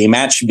is a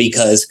rematch,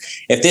 because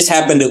if this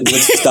happened at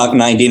Woodstock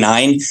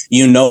 99,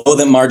 you know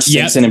that Marge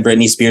Simpson and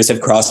Britney Spears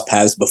have crossed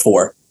paths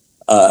before.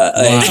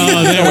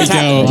 Oh, there we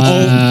go.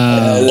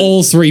 Wow.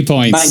 All 3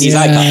 points. 90s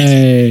icons.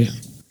 Yay.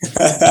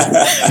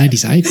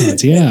 90s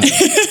icons, yeah.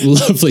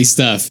 Lovely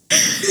stuff.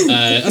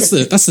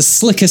 That's the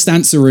slickest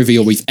answer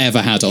reveal we've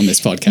ever had on this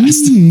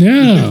podcast.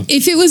 No.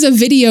 If it was a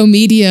video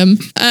medium,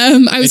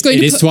 I was going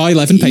It to is to our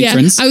 11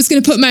 patrons. Yeah, I was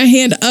going to put my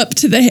hand up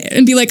to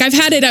and be like, I've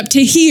had it up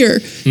to here,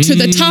 to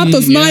the top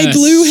of my yes.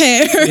 blue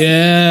hair.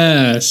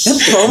 Yes.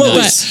 That promo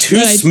was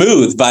too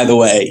smooth, by the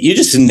way. You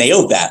just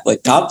nailed that,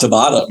 like top to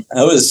bottom.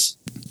 That was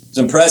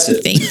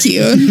impressive. Thank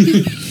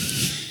you.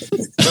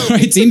 All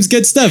right, teams,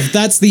 good stuff.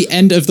 That's the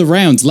end of the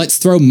round. Let's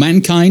throw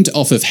Mankind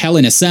off of Hell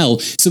in a Cell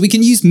so we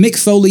can use Mick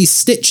Foley's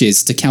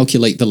stitches to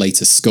calculate the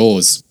latest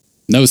scores.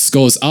 And those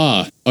scores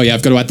are... Oh, yeah,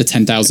 I've got to add the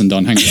 10,000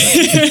 on. Hang on.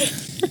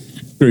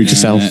 Screwed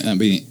yourself. That'd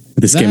be...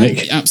 With this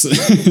gimmick.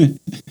 Absolutely.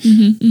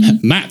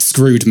 Matt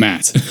screwed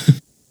Matt.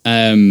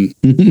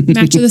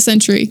 Match of the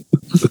century.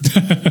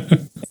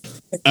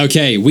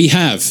 Okay, we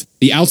have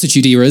the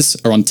Altitude Eras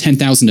are on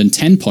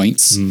 10,010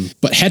 points,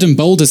 but Head and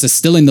Boulders are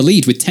still in the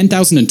lead with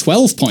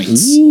 10,012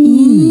 points.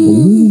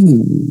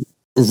 Ooh.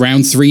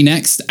 Round 3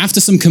 next. After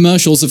some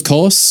commercials, of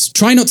course.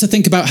 Try not to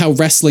think about how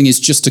wrestling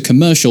is just a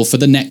commercial for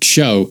the next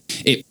show.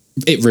 It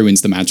ruins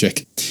the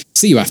magic.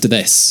 See you after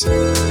this.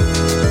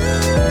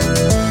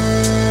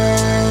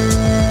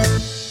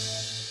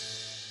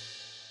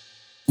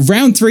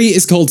 Round 3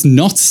 is called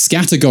Not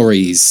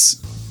Scattergories.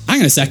 Hang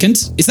on a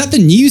second. Is that the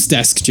news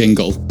desk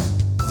jingle?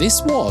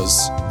 This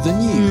was the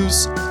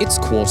news. It's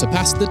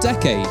 1/4 the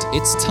decade.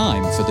 It's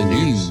time for the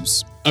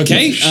news.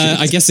 Okay,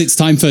 I guess it's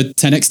time for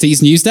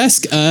 10XT's news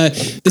desk.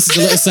 This is a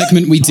little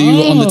segment we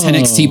do on the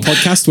 10XT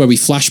podcast where we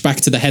flash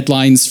back to the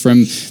headlines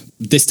from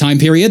this time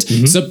period.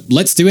 So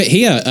let's do it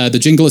here. The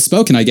jingle has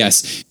spoken, I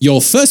guess.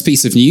 Your first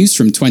piece of news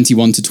from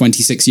 21 to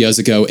 26 years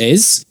ago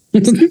is...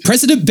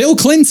 President Bill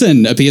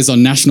Clinton appears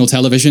on national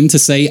television to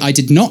say, I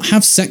did not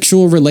have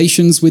sexual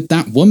relations with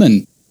that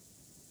woman.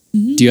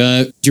 Do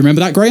you remember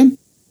that, Graham?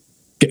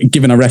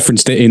 Given I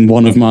referenced it in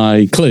one of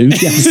my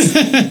clues. Yes.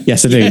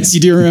 Yes, I do. Yes,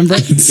 you do remember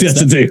it?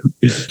 Yes, I do.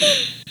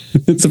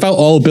 It's about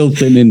all Bill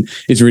Clinton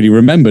is really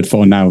remembered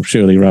for now,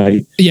 surely,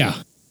 right? Yeah.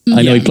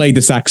 I know he played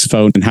the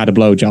saxophone and had a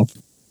blowjob.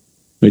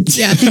 Which,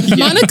 Yeah.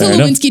 Monica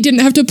Lewinsky didn't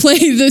have to play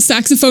the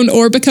saxophone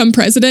or become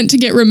president to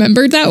get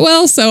remembered that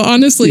well. So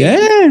honestly.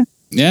 Yeah.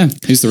 Yeah.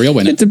 Who's the real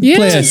winner? To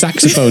play a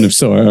saxophone of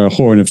sort or a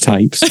horn of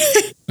types.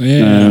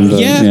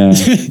 Yeah.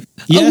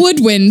 A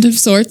woodwind of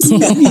sorts.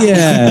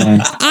 Yeah.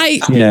 I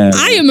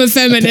am a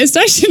feminist.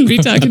 I shouldn't be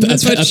talking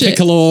this much a shit.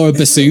 piccolo or a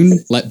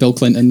bassoon? Let Bill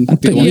Clinton be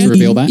the one to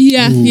reveal that?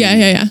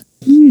 Yeah.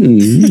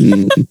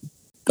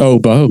 Oh,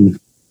 Bo.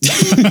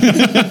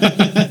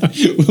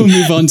 We'll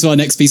move on to our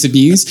next piece of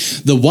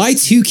news. The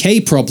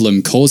Y2K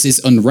problem causes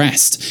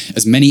unrest,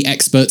 as many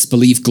experts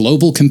believe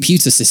global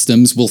computer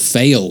systems will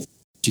fail.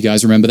 Do you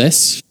guys remember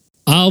this?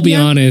 I'll be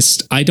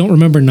honest, I don't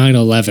remember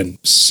 9/11.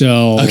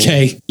 So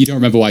okay, you don't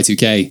remember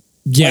Y2K?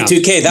 Yeah,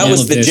 Y2K. That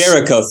was the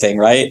Jericho thing,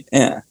 right?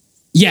 Yeah.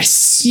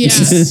 Yes. Yeah.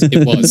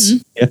 It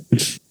was.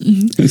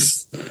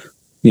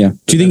 Yeah.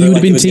 Do you think you would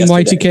have been Team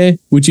Y2K?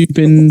 Would you have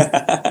been?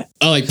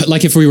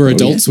 Like if we were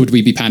adults, would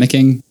we be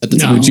panicking at the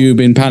time? Would you have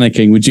been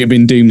panicking? Would you have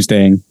been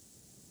doomsdaying?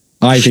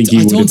 I think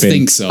you would have been. I don't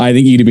think so. I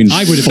think you'd have been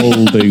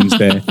full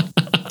doomsday.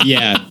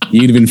 Yeah.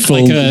 You'd have been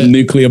full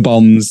nuclear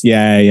bombs.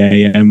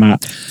 Yeah,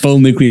 Matt. Full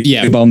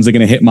nuclear bombs are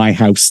going to hit my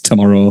house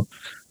tomorrow.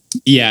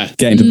 Yeah.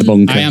 Get into the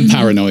bunker. I am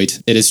paranoid.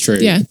 It is true.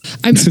 Yeah.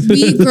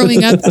 We,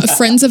 growing up,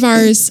 friends of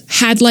ours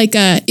had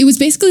it was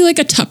basically like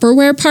a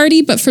Tupperware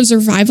party, but for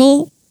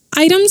survival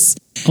items.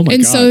 Oh my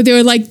God. So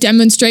they would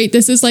demonstrate,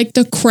 this is like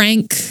the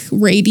crank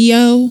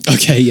radio.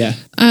 Okay, yeah.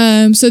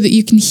 So that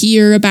you can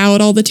hear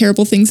about all the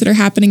terrible things that are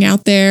happening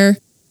out there.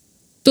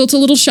 Built a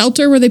little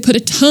shelter where they put a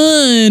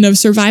ton of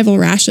survival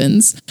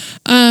rations.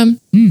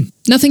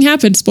 Nothing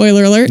happened,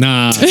 spoiler alert.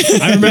 Nah,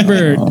 I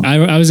remember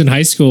I was in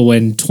high school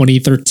when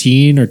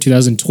 2013 or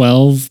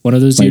 2012, one of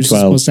those years was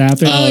supposed to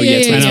happen. Oh,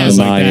 yeah. And I was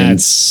like,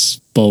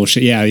 that's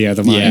bullshit. Yeah,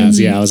 the Mayans.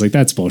 Yeah, I was like,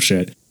 that's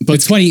bullshit. But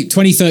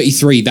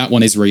 2033, that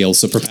one is real,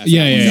 so prepare.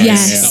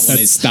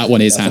 Yes. That one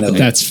is happening.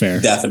 That's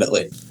fair.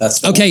 Definitely. That's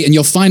fair. Okay, and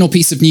your final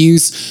piece of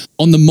news.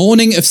 On the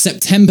morning of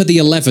September the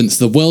 11th,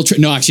 the World...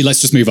 No, actually,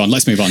 let's just move on.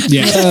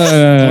 Yeah.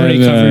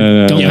 Already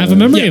covered. Don't have a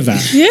memory of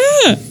that.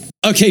 Yeah.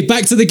 Okay,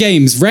 back to the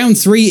games. Round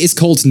 3 is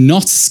called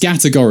Not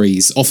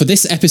Scattergories, or for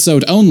this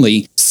episode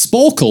only,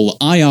 Sporkle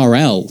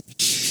IRL.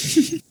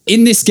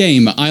 In this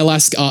game, I'll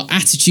ask our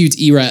Attitude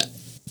Era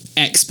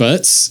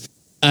experts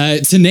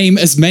to name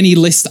as many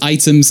list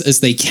items as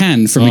they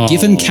can from a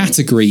given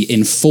category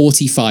in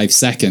 45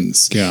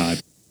 seconds.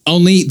 God.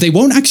 Only they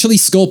won't actually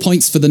score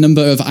points for the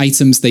number of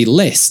items they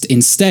list.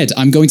 Instead,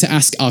 I'm going to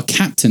ask our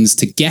captains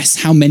to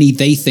guess how many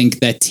they think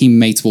their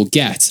teammate will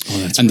get.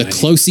 And the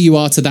closer you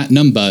are to that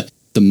number,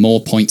 the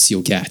more points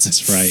you'll get.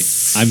 That's right.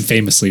 I'm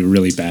famously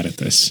really bad at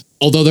this.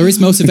 Although there is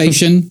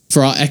motivation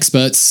for our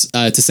experts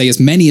to say as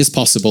many as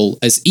possible,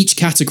 as each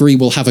category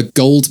will have a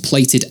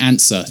gold-plated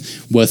answer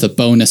worth a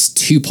bonus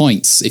 2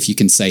 points if you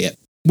can say it.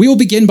 We will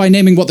begin by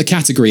naming what the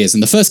category is,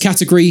 and the first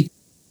category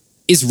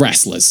is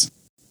wrestlers.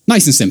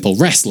 Nice and simple,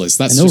 wrestlers.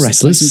 That's just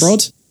wrestlers. nice and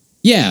broad.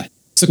 Yeah.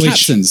 So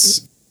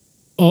captains.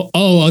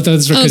 Oh,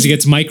 that's right, because he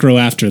gets micro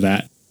after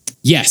that.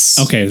 Yes.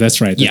 Okay,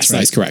 that's right. Yes,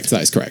 that is correct.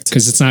 That is correct.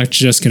 Because it's not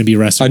just going to be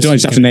wrestlers. I don't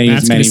just have to name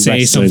as many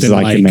wrestlers as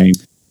I can name.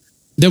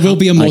 There will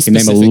be a more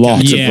specific. I can name a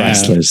lot of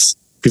wrestlers.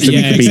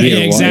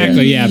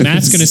 Exactly. Yeah,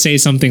 Matt's going to say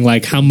something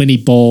like, "How many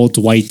bald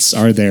whites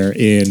are there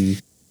in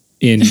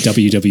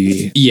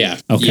WWE?" Yeah.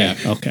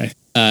 Okay.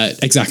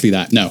 Exactly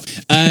that. No.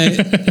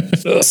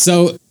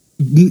 So,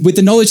 with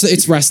the knowledge that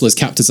it's wrestlers,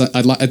 captains,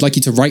 I'd like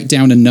you to write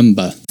down a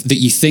number that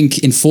you think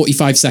in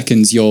 45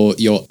 seconds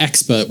your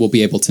expert will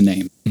be able to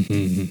name.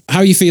 Mm-hmm. How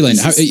are you feeling?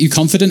 Are you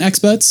confident,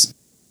 experts?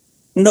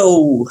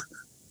 No.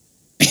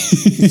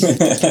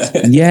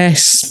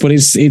 Yes, but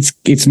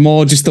it's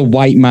more just the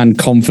white man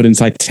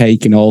confidence I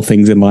take in all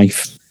things in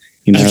life.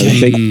 You know,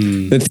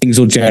 the things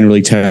will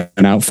generally turn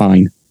out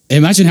fine.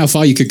 Imagine how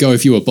far you could go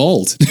if you were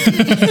bald.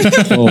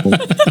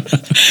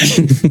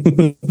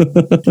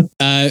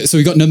 So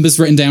we got numbers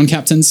written down,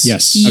 captains?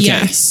 Yes. Okay.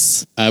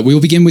 Yes. We will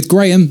begin with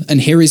Graham,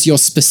 and here is your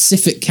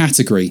specific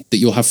category that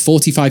you'll have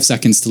 45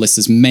 seconds to list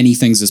as many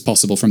things as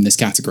possible from this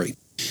category.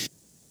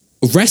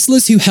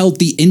 Wrestlers who held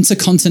the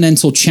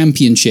Intercontinental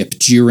Championship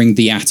during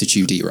the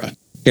Attitude Era.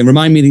 Okay,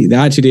 remind me, the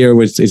Attitude Era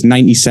is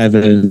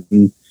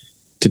 97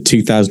 to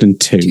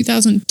 2002.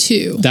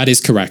 2002. That is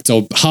correct.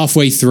 Or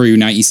halfway through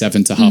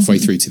 97 to halfway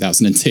through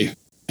 2002.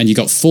 And you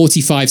got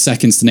 45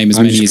 seconds to name as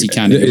many as you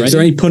can. Is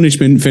there any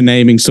punishment for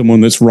naming someone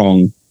that's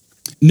wrong?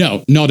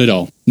 No, not at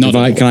all.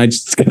 I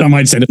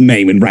might say the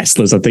name in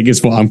wrestlers, I think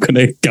is what I'm going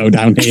to go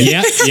down here.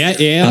 Yeah.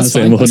 That's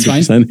fine.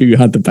 100% who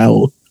had the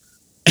belt.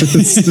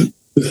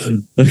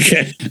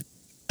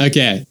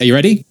 Okay. Are you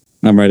ready?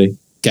 I'm ready.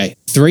 Okay.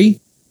 3,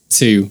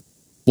 2,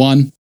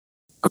 1.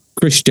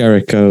 Chris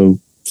Jericho,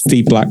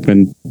 Steve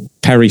Blackman,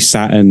 Perry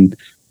Saturn,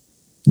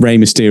 Rey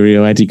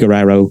Mysterio, Eddie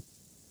Guerrero,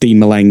 Dean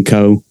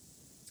Malenko,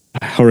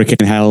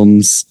 Hurricane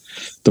Helms,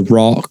 The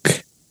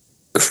Rock,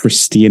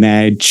 Christian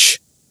Edge,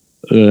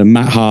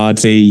 Matt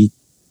Hardy,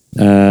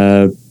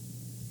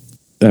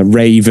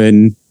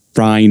 Raven,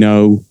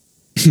 Rhino,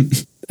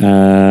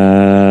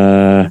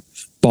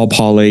 Bob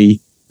Holly,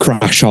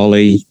 Crash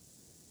Holly,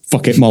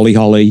 Fuck It Molly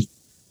Holly,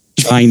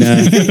 China,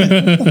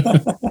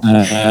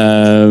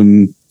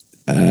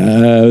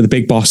 the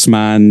Big Boss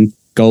Man,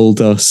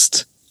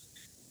 Goldust,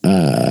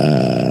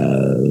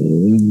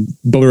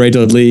 Bubba Ray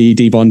Dudley,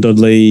 Devon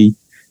Dudley.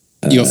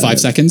 You got 5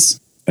 seconds.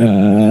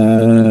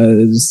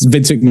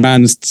 Vince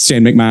McMahon,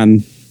 Shane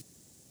McMahon,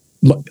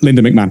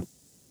 Linda McMahon.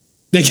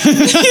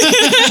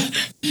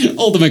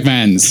 All the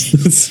McMahons.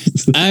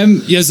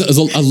 There's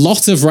a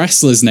lot of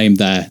wrestlers named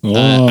there.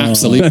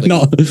 Absolutely.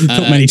 Not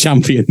many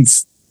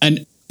champions.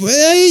 And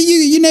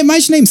you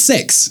managed to name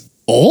 6.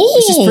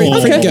 Which is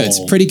pretty good.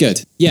 Pretty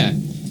good. Yeah.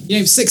 You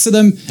named 6 of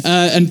them,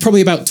 and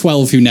probably about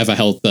 12 who never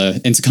held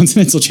the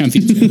Intercontinental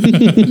Championship.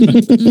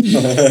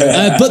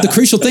 But the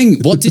crucial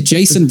thing, what did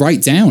Jason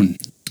write down?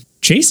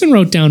 Jason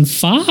wrote down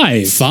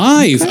 5.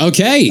 5.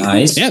 Okay.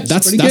 Nice. Yeah,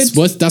 that's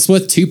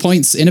worth 2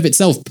 points in of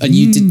itself. And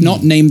you did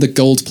not name the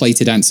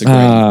gold-plated answer grade.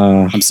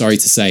 I'm sorry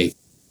to say.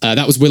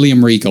 That was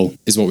William Regal,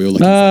 is what we were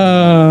looking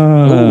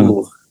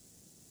for.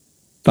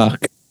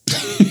 Fuck.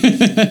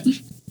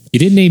 You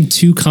didn't name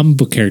 2 comic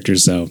book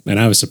characters though, and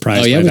I was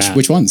surprised. by that.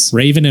 Which ones?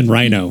 Raven and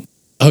Rhino.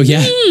 Oh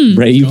yeah,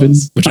 Raven.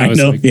 Which I was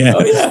like, yeah.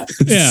 Oh yeah.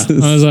 Yeah.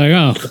 I was like,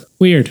 oh,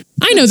 weird.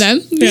 I know them.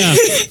 Yeah.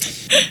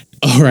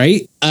 All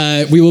right.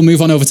 We will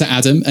move on over to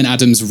Adam and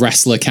Adam's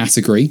wrestler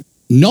category.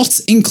 Not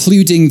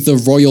including the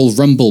Royal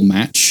Rumble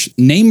match,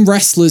 name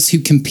wrestlers who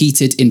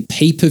competed in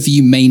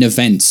pay-per-view main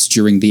events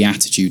during the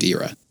Attitude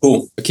Era.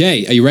 Cool.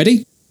 Okay, are you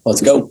ready?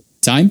 Let's go.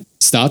 Time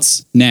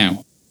starts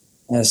now.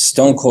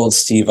 Stone Cold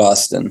Steve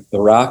Austin,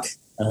 The Rock,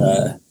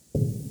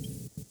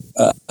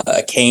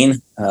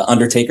 Kane,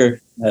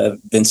 Undertaker,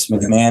 Vince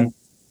McMahon,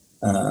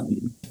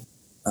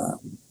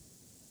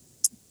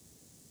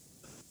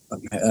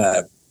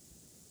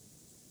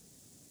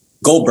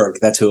 Goldberg.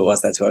 That's who it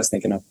was. That's who I was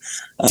thinking of.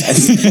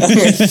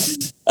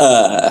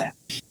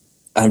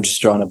 I'm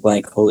just drawing a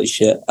blank. Holy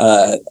shit.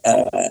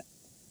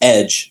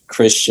 Edge,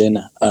 Christian,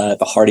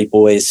 the Hardy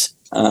Boys,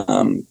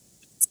 and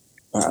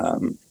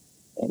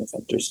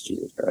Defenders,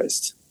 Jesus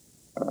Christ.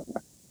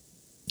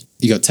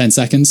 You got 10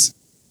 seconds.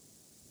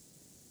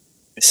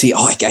 See,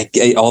 all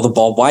the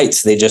bald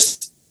whites, they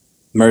just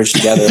merged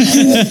together.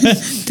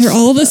 They're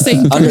all the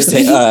same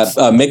person.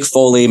 Mick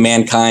Foley,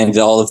 Mankind,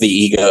 all of the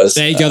egos.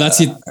 There you go. That's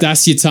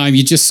your time.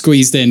 You just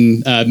squeezed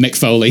in Mick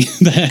Foley.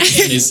 There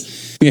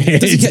is.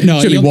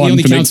 No, he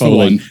only counts for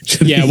 1.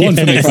 Yeah, 1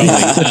 for Mick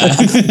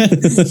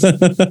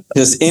Foley.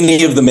 Just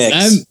any of the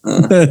mix.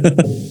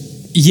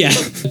 Yeah,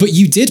 but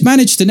you did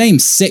manage to name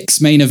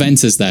 6 main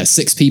eventers there.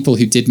 6 people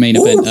who did main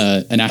event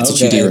an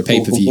Attitude Era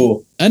pay-per-view.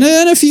 Cool. And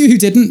a few who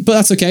didn't, but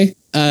that's okay.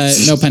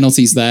 No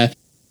penalties there.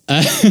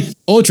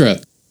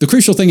 Audra, the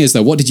crucial thing is,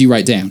 though, what did you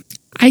write down?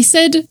 I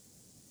said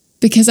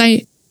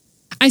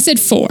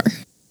 4.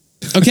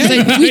 Okay.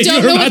 Like, we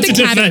don't know what the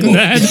category.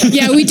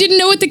 Yeah, we didn't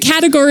know what the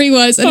category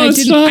was, and I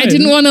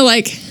didn't want to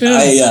like.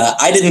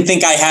 I didn't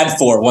think I had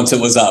 4 once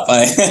it was up.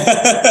 And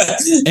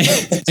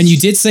you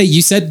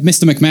said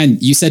Mr. McMahon.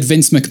 You said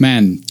Vince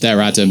McMahon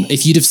there, Adam.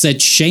 If you'd have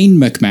said Shane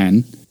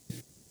McMahon,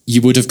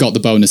 you would have got the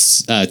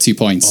bonus 2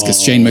 points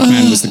because Shane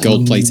McMahon was the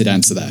gold-plated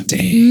answer there.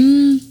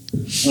 Damn.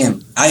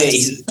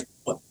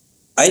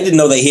 I didn't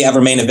know that he ever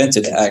main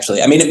evented.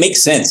 Actually, I mean, it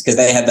makes sense because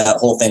they had that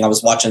whole thing. I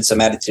was watching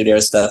some Attitude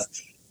Era stuff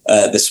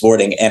this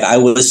morning, and I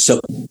was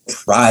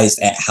surprised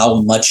at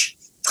how much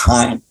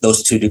time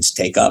those 2 dudes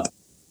take up.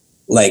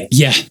 Like,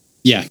 yeah.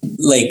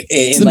 Like,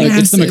 it's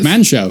the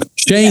McMahon show.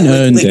 Shane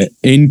earned it.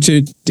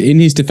 In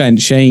his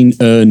defense, Shane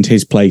earned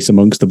his place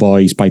amongst the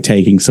boys by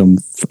taking some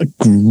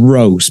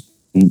gross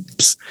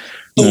bumps.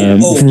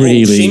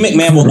 Really, Shane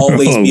McMahon will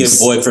always be a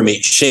boy for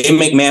me. Shane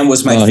McMahon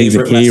was my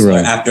favorite wrestler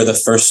after the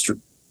first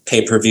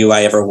pay-per-view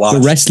I ever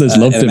watched. The wrestlers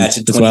loved him match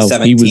in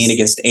 2017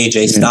 against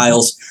AJ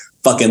Styles.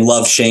 Fucking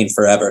love Shane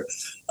forever.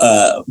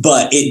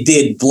 But it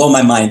did blow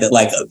my mind that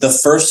like the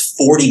first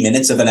 40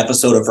 minutes of an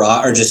episode of Raw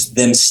are just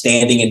them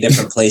standing in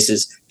different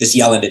places, just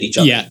yelling at each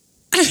other. Yeah.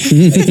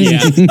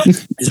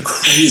 It's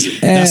crazy.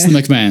 That's the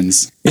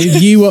McMahons.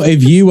 If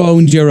you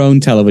owned your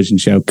own television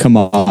show, come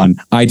on,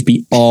 I'd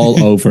be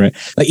all over it.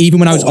 Like even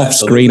when I was off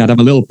screen, I'd have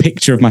a little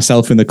picture of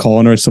myself in the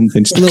corner or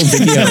something, just a little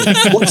video.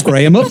 What's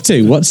Graham up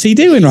to? What's he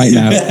doing right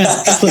now?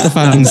 Just let the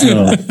fans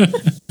know.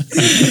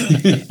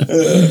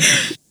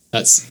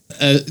 That's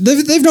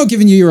they've not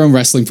given you your own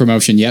wrestling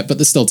promotion yet, but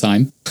there's still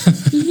time.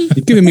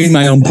 You've given me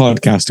my own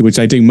podcast, which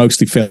I do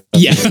mostly film.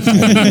 Yeah,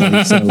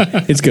 so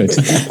it's good.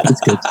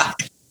 It's good.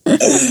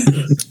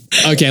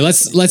 Okay,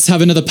 let's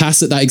have another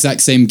pass at that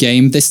exact same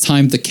game. This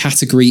time the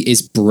category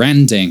is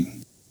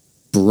branding.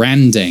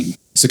 Branding.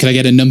 So can I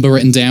get a number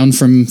written down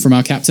from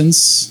our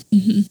captains?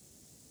 Mm-hmm.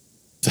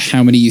 For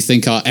how many you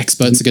think our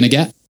experts are going to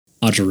get?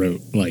 Audra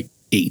wrote like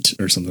 8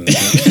 or something like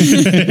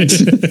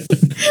that.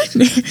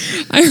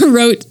 I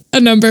wrote a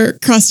number,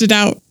 crossed it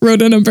out,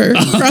 wrote a number,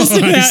 crossed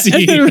it out,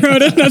 and then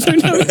wrote another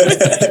number.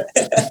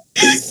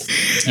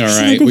 All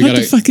right, like, what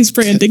the fuck is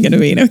branding going to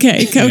mean?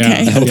 Okay.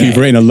 I hope you've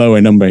written a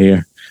lower number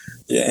here.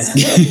 Yeah.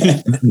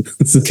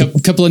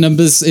 Couple of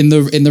numbers in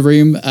the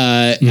room.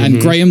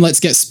 And Graham, let's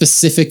get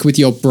specific with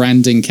your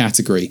branding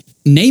category.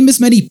 Name as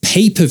many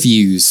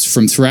pay-per-views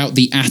from throughout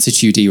the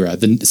Attitude Era.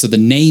 So the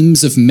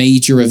names of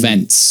major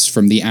events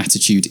from the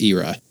Attitude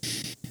Era.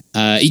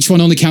 Each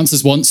one only counts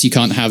as once. You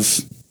can't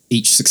have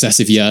each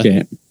successive year.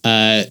 Yeah.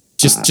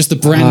 Just the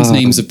brand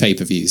names of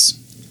pay-per-views.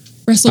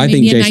 WrestleMania I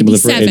think Jason will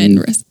have 97.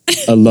 written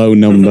a low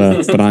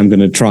number, but I'm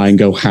going to try and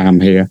go ham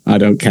here. I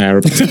don't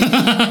care. Look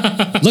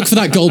for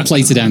that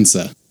gold-plated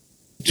answer.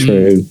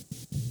 True.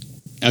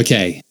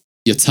 Okay.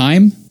 Your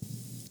time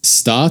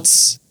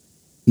starts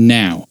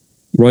now.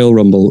 Royal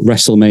Rumble,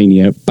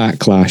 WrestleMania,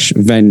 Backlash,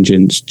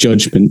 Vengeance,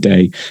 Judgment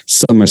Day,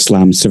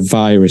 SummerSlam,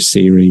 Survivor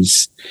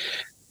Series.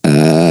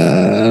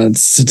 I'm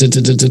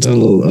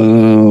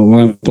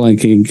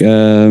blanking.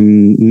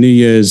 New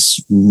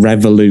Year's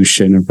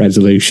Revolution or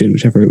Resolution,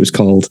 whichever it was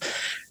called.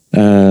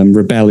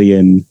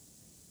 Rebellion.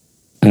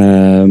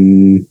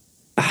 I'm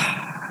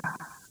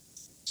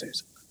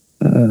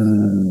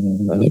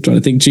trying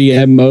to think.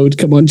 GM mode.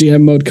 Come on,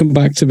 GM mode. Come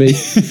back to me.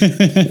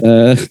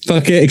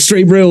 Fuck it.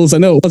 Extreme Rules. I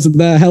know it wasn't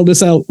there. Hell in a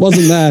Cell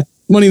wasn't there.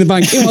 Money in the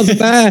Bank. It wasn't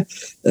there.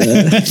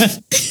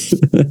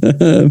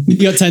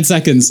 You got 10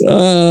 seconds.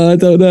 I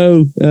don't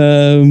know.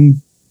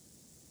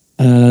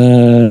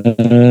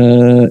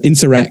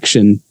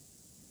 Insurrection.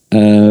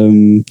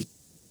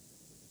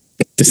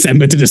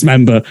 December to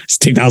Dismember. It's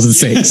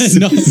 2006.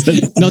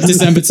 not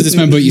December to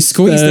Dismember. You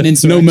squeezed an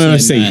Insurrection. No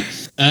Mercy.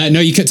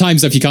 No, you cut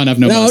times up. You can't have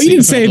No Mercy. No, you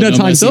didn't say No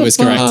Time's Up. Was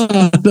correct.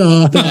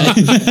 No.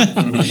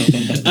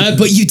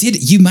 But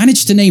you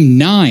managed to name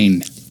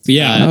 9.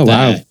 Yeah.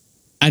 Wow.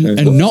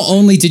 And not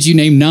only did you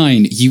name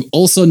 9, you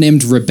also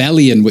named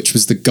Rebellion, which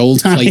was the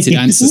gold-plated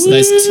answer. So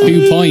there's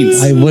 2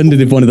 points. I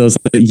wondered if one of those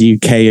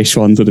UK-ish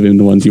ones would have been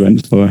the ones you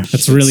went for.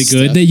 That's really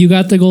good that you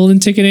got the golden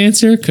ticket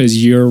answer,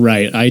 because you're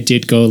right. I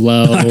did go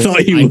low. I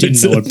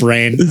didn't know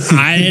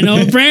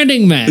what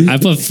branding meant. I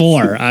put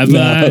 4. I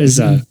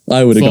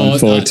would have gone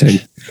 4 too.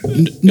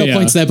 No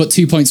points there, but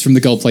 2 points from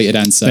the gold-plated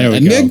answer. There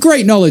we go.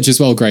 Great knowledge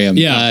as well, Graham.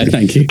 Yeah,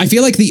 thank you. I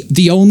feel like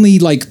the only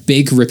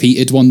big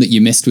repeated one that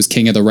you missed was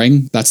King of the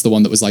Ring. That's the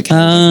one that was like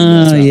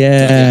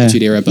yeah.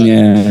 Era, but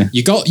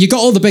you got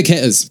all the big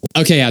hitters.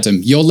 Okay,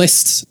 Adam, your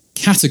list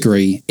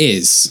category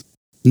is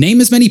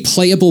name as many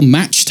playable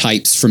match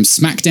types from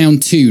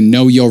SmackDown 2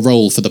 Know Your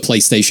Role for the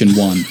PlayStation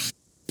 1.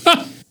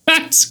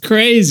 That's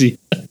crazy.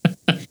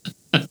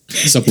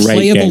 So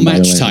playable game,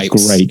 match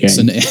types. Great game.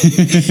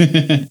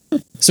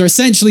 So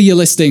essentially you're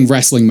listing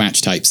wrestling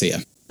match types here.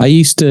 I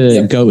used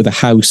to go to the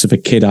house of a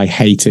kid I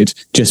hated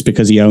just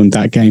because he owned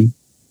that game.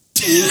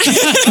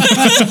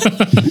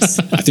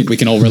 I think we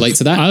can all relate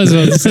to that. I was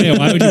about to say,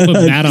 why would you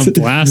put Matt on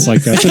blast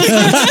like that?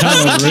 That's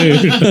hella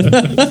rude.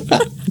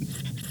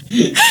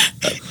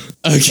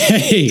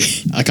 Okay.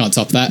 I can't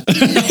top that.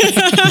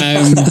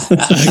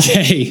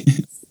 Okay.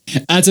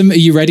 Adam, are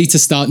you ready to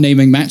start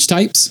naming match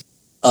types?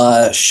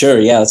 Sure.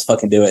 Yeah, let's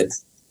fucking do it.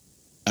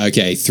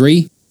 Okay.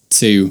 3,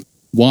 2,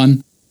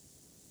 1.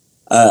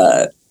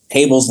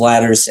 Tables,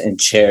 ladders, and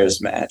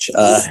chairs match.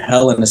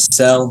 Hell in a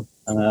Cell.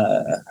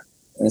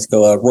 Let's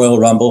go Royal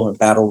Rumble or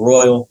Battle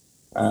Royal.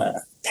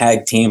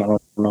 Tag team. I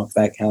don't know if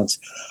that counts.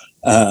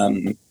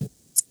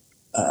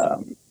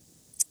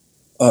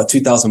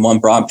 2001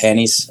 Bra and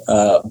Panties.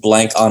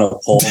 Blank on a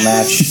pole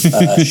match.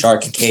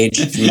 Shark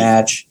cage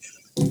match.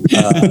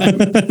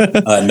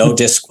 No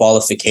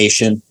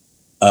disqualification.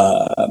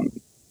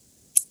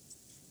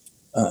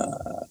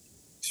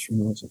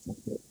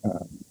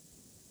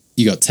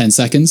 You got 10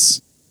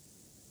 seconds.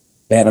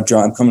 Man,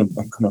 I'm coming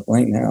up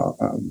blank now.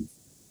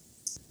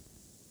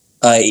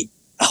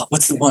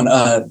 What's the one?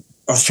 I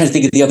was trying to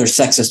think of the other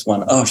sexist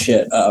one. Oh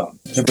shit. I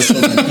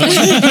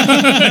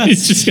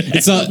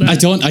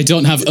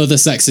don't have other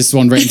sexist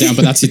one written down,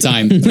 but that's your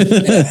time.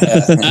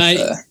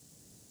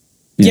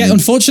 Yeah,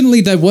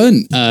 unfortunately there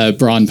weren't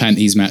bra and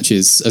panties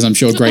matches, as I'm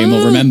sure Graham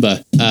will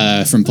remember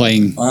from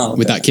playing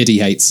with that kid he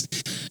hates.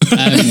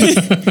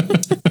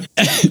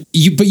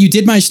 But you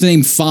did manage to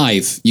name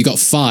 5. You got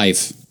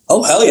 5.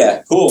 Oh, hell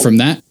yeah. Cool. From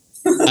that.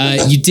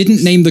 You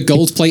didn't name the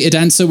gold-plated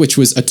answer, which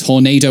was a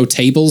tornado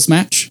tables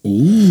match.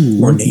 Ooh.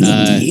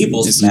 Tornado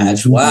tables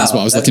match. Wow. That's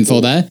what I was looking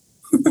for there.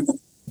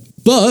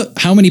 But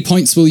how many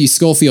points will you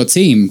score for your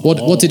team?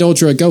 What did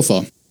Audra go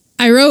for?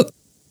 I wrote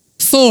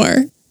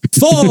 4.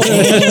 4!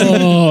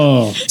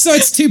 So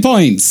it's 2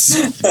 points.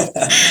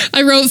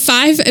 I wrote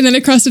 5 and then I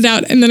crossed it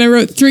out, and then I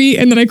wrote 3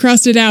 and then I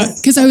crossed it out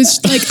because I was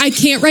like, I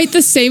can't write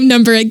the same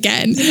number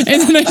again,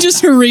 and then I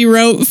just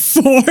rewrote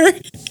 4.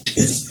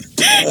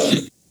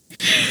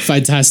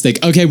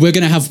 Fantastic. Okay, we're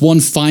going to have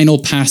one final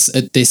pass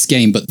at this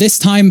game, but this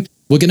time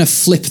we're going to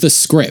flip the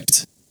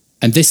script,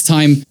 and this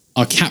time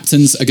our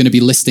captains are going to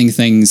be listing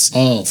things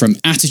from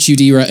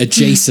Attitude Era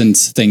adjacent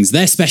things,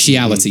 their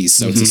specialities,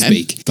 so to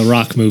speak. The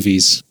Rock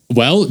movies.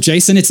 Well,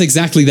 Jason, it's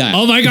exactly that.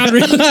 Oh my God,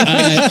 really?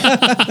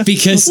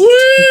 Because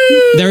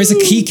there is a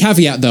key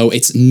caveat, though.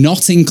 It's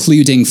not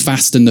including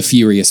Fast and the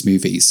Furious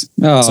movies.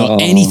 So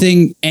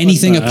anything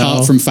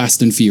apart from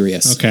Fast and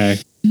Furious. Okay.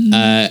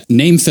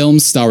 Name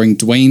films starring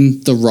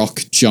Dwayne "The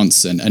Rock"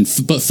 Johnson.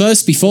 But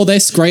first, before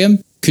this, Graham,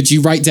 could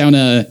you write down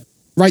a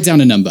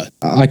number?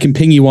 I can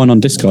ping you one on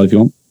Discord if you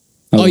want.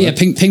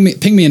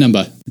 Ping me a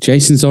number.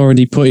 Jason's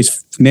already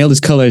nailed his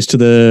colors to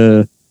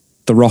the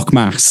Rock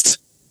mast.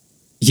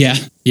 Yeah.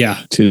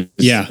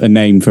 A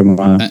name from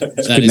that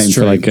is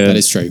true. That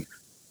is true.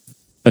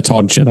 A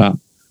Todger,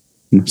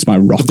 that's my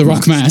Rock. The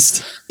Rock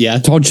mast. Yeah.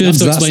 Todger,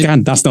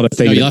 that's not a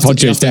thing. No,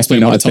 Todger is definitely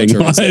not a thing.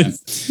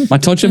 My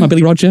Todger, my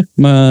Billy Roger,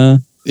 my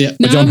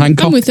John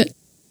Hancock. I'm with it.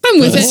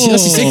 That's your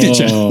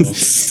signature.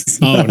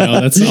 Oh no,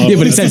 that's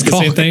but it says the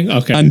cock same thing.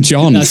 Okay, and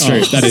John. That's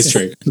true. That is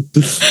true.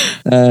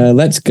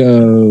 Let's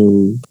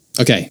go.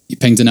 Okay, you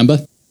pinged a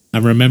number.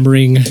 I'm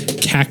remembering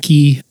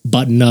khaki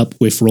button up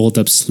with rolled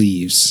up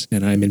sleeves,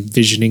 and I'm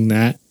envisioning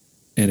that,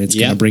 and it's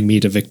gonna bring me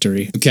to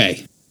victory.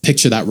 Okay,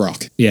 picture that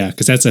Rock. Yeah,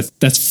 because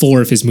that's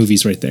 4 of his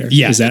movies right there.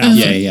 Yeah, is that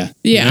Yeah.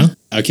 You know?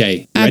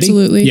 Okay, ready?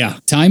 Absolutely. Yeah.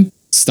 Time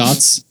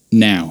starts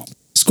now.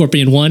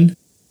 Scorpion 1.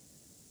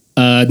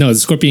 No, the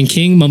Scorpion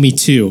King, Mummy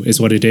 2 is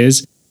what it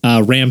is.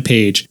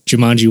 Rampage,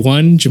 Jumanji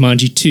 1,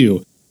 Jumanji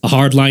 2, A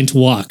Hard Line to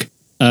Walk,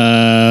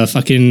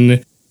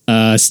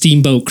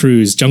 Steamboat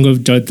Cruise,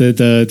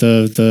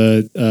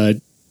 the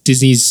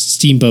Disney's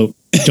Steamboat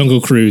Jungle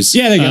Cruise.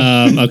 Yeah, there you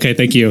go. Okay,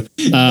 thank you.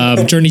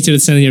 Journey to the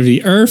Center of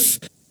the Earth.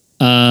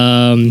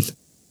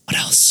 What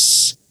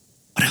else?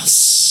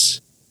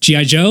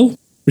 G.I. Joe?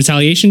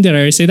 Retaliation? Did I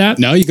already say that?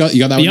 No, you got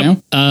that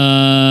one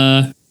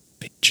now?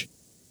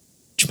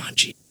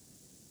 Jumanji.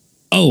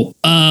 Oh,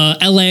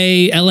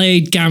 LA,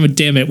 God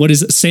damn it. What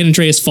is it? San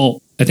Andreas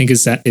Fault, I think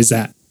is that.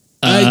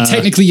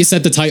 Technically, you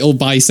said the title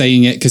by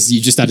saying it because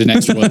you just added an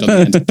extra word on the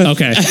end.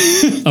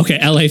 Okay,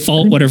 LA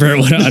Fault, whatever.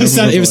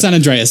 It was San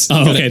Andreas.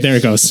 Oh, okay, there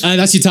it goes.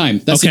 That's your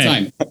time. Your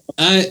time.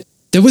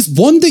 There was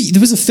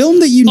a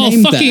film that you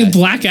named there. Oh, fucking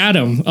Black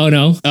Adam. Oh,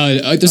 no.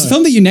 There's a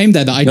film that you named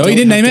there that I don't you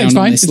didn't name it.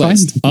 It's fine.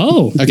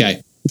 Oh.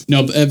 Okay.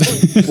 No,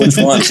 which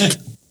one?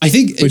 I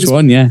think... Which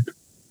one, yeah.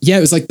 Yeah,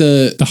 it was like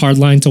the hard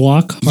line to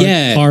walk.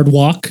 Hard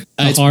walk.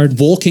 Hard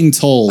walking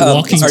tall.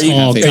 Walking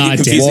tall. God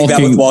damn.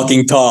 That with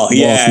Walking Tall.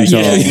 Yeah.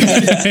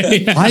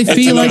 I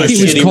feel like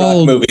it was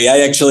called movie. I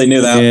actually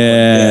knew that.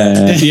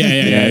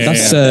 Yeah.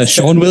 That's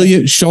Sean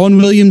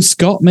William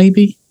Scott,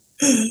 maybe.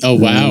 Oh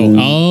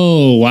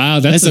wow.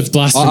 That's a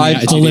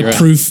blasphemy.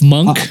 Bulletproof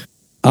Monk.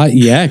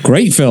 Yeah,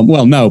 great film.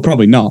 Well, no,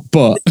 probably not.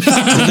 But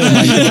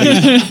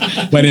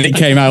when it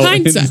came out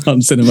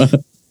on cinema.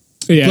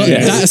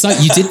 That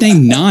aside, you did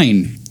name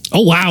 9.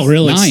 Oh wow,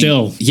 really? 9.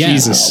 Still, yeah.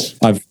 Jesus,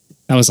 that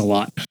was a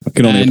lot. I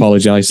can only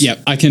apologize. Yeah,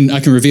 I can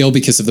reveal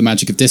because of the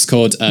magic of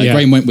Discord.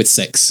 Graham went with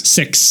 6.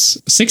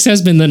 6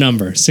 has been the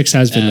number. 6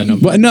 has been the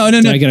number. Well, no.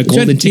 Did I get a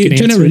golden ticket?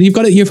 You've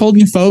got it. You're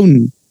holding your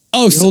phone.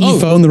 You're holding your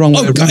phone the wrong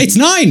way. It's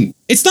 9.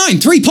 It's 9.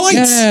 3 points.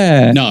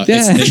 Yeah. No,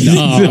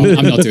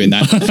 I'm not doing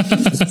that.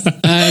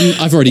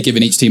 I've already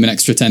given each team an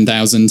extra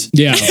 10,000.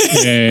 Yeah.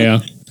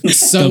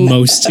 So the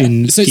most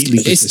in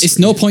it's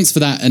no points for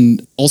that,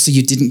 and also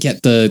you didn't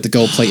get the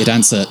gold-plated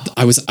answer.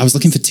 I was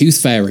looking for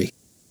Tooth Fairy.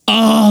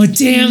 Oh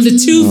damn, the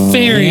Tooth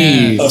Fairy!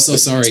 Yeah. I'm so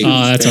sorry.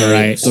 Oh, that's all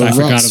right. I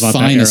forgot about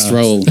finest that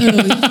role.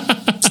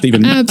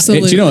 Stephen,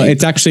 absolutely. Do you know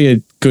it's actually a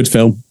good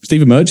film?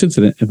 Stephen Merchant's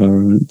in it. If I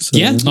remember. So.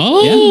 Yeah.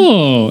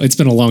 It's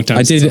been a long time.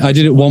 I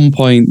did at one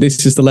point.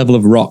 This is the level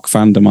of Rock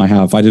fandom I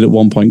have. I did at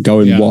one point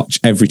go and watch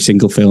every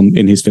single film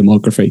in his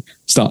filmography,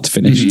 start to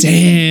finish.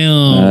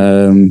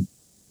 Damn.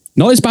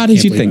 Not as bad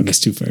as you think.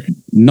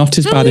 Not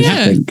as bad as you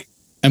think.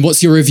 And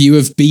what's your review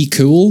of Be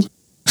Cool?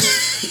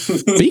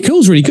 Be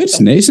Cool's really good,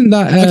 isn't it? Isn't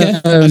that?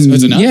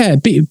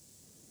 Yeah.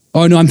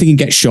 Oh no, I'm thinking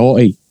Get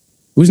Shorty.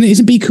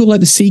 Isn't Be Cool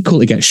like the sequel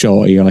to Get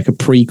Shorty or like a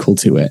prequel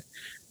to it?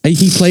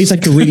 He plays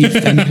like a really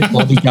effeminate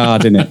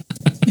bodyguard in it.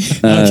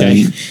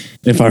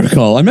 If I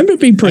recall, I remember it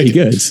being pretty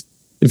good.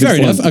 Fair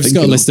enough. I've just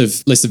got a list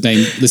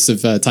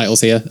of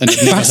titles here. And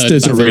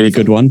Faster's a really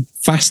good one.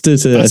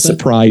 Faster's a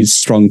surprise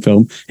strong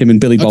film. Him and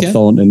Billy Bob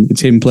Thornton.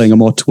 It's him playing a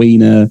more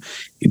tweener,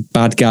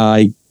 bad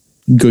guy,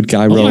 good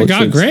guy role. Oh my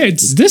god,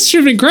 great! This should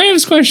have been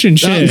Graham's question.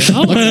 Shit,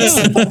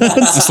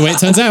 that's the way it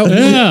turns out.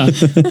 Yeah,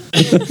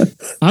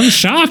 I'm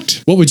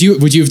shocked. What would you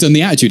have done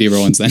the Attitude Era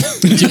ones then?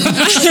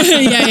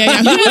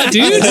 Yeah.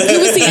 Dude, who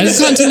was the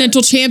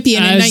Intercontinental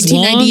Champion in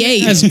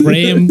 1998? As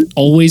Graham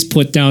always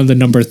put down the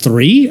number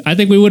 3, I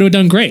think we would have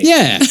done great.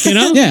 Yeah,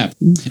 Yeah.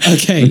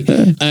 Okay,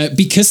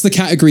 because the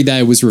category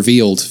there was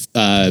revealed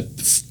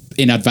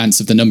in advance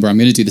of the number, I'm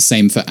going to do the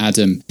same for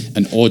Adam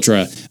and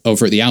Audra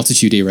over at the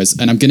Altitude Eras.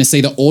 And I'm going to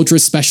say that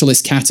Audra's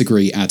specialist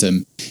category,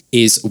 Adam,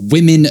 is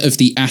Women of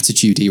the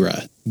Attitude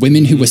Era.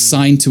 Women who were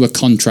signed to a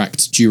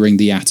contract during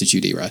the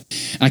Attitude Era.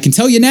 And I can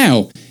tell you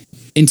now,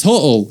 in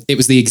total, it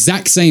was the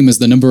exact same as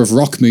the number of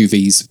Rock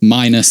movies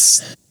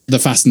minus the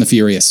Fast and the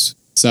Furious.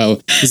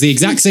 So it's the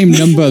exact same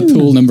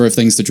pool number of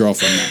things to draw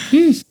from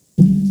there.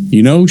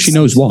 You know, she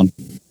knows one.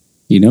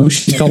 You know,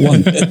 she's got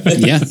one.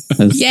 Yeah.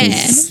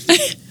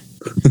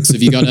 So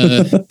have you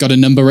got a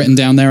number written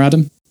down there,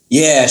 Adam?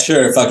 Yeah,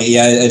 sure. Fuck it.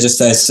 Yeah,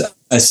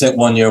 I sent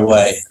one your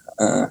way.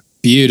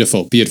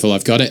 Beautiful.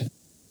 I've got it.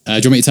 Do you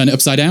want me to turn it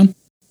upside down?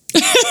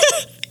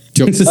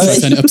 Do you want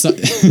to turn it upside?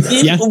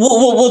 Yeah,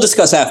 we'll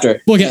discuss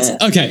after. We'll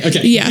get okay.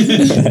 Yeah.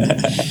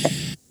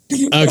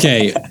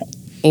 Okay.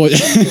 Or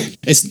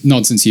it's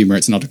nonsense humor.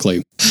 It's not a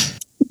clue.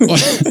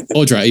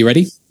 Audra, are you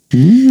ready?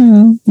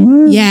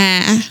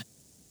 Yeah.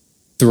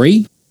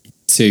 3,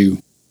 2,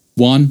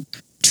 1.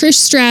 Trish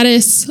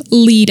Stratus,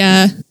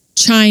 Lita,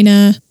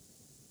 China.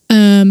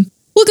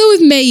 We'll go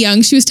with Mae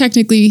Young. She was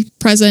technically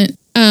present.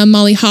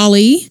 Molly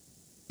Holly.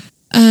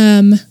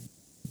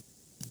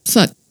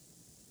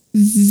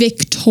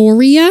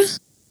 Victoria.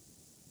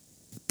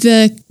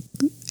 The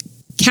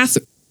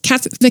Catherine.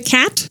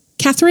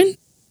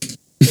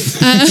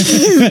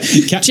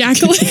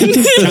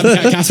 Jacqueline.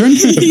 Catherine.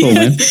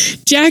 Yeah.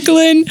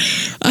 Jacqueline.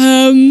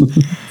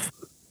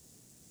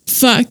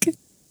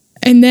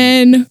 And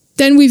then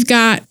we've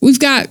got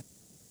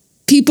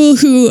people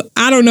who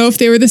I don't know if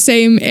they were the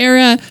same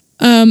era.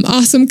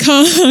 Awesome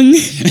Kong.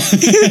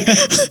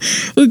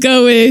 We'll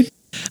go with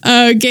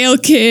Gail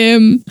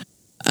Kim.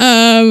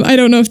 I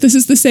don't know if this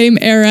is the same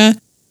era.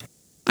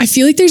 I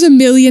feel like there's a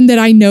million that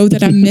I know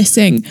that I'm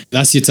missing.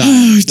 That's your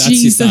time. That's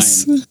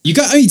Jesus. your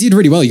time. You did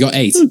really well. You got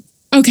 8.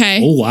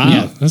 Okay. Oh, wow.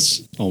 Yeah.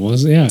 That's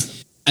almost, yeah.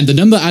 And the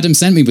number Adam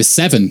sent me was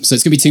 7, so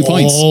it's going to be 2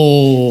 points.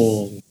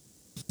 Oh.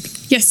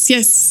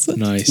 Yes.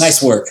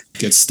 Nice work.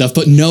 Good stuff,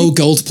 but no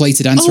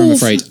gold-plated answer, I'm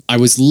afraid. I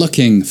was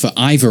looking for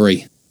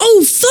Ivory.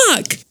 Oh,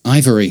 fuck.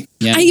 Ivory,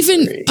 yeah. I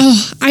even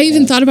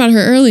thought about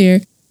her earlier.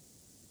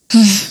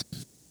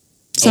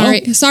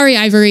 Sorry,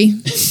 Ivory.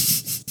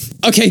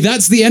 Okay,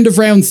 that's the end of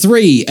round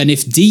 3, and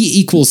if D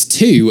equals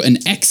 2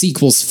 and X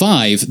equals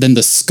 5, then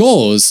the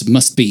scores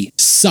must be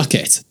suck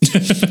it.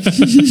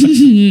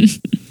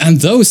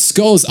 And those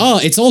scores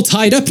it's all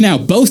tied up now.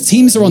 Both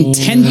teams are on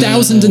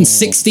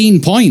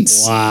 10,016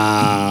 points.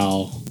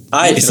 Wow.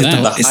 It's the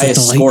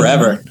highest score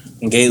ever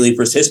in Gate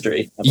Leapers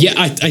history.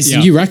 Yeah, it's a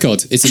new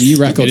record. It's a new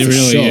record It for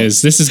really sure.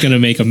 is. This is going to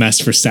make a mess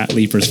for Stat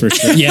Leapers for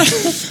sure. Yeah.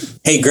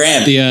 Hey,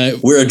 Graham,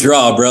 we're a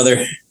draw,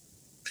 brother.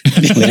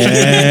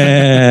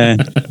 Yeah.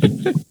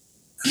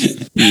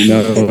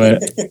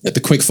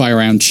 The quickfire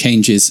round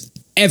changes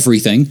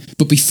everything.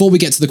 But before we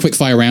get to the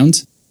quickfire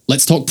round,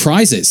 let's talk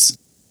prizes.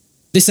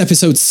 This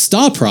episode's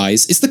star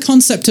prize is the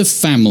concept of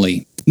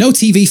family. No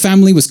TV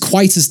family was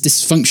quite as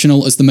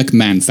dysfunctional as the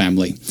McMahon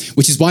family,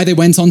 which is why they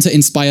went on to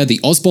inspire the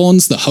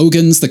Osbournes, the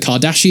Hogans, the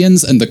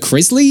Kardashians, and the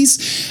Chrisleys.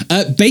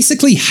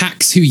 Basically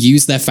hacks who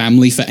use their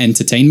family for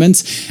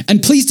entertainment.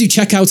 And please do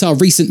check out our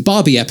recent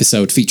Barbie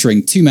episode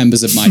featuring 2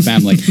 members of my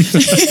family.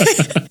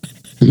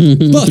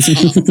 But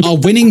our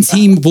winning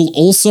team will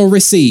also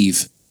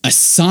receive a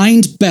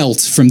signed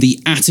belt from the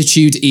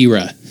Attitude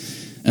Era.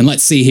 And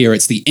let's see here,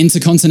 it's the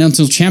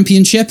Intercontinental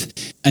Championship,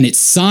 and it's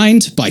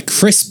signed by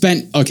Chris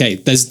Bent. Okay,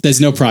 there's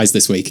no prize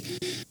this week.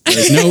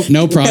 There's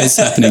no prize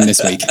happening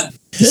this week.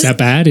 Is that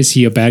bad? Is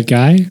he a bad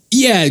guy?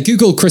 Yeah,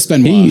 Google Chris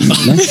Benoit.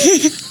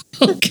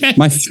 Okay.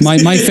 My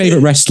favorite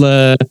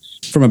wrestler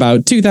from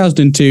about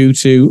 2002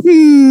 to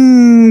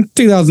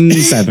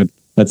 2007,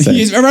 let's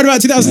say. Around about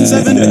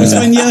 2007 was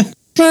when you...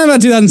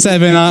 About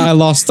 2007, I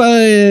lost.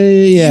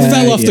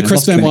 Fell off the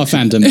Chris Benoit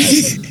fandom.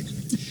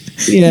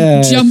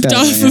 Yeah, Jumped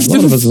off of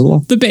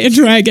the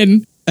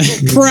bandwagon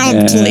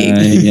promptly.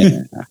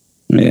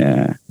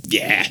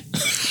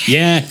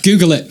 Yeah,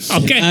 Google it.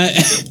 Okay.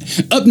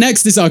 Up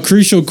next is our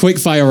crucial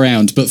quickfire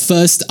round, but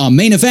first, our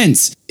main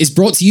event is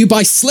brought to you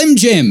by Slim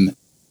Jim.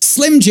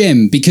 Slim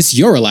Jim, because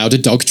you're allowed a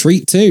dog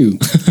treat too.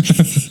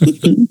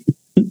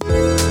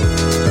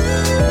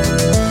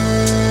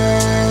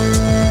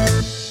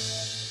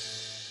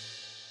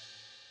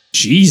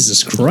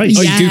 Jesus Christ.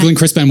 Oh, you're Googling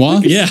Chris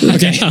Benoit? Yeah.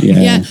 Okay.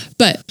 Yeah,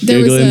 but there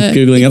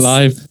Googling it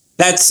live.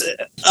 That's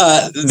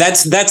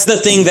the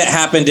thing that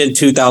happened in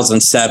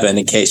 2007.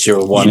 In case you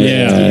were wondering,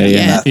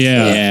 Yeah.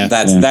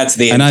 That's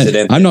the And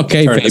incident. I'm not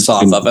that turned us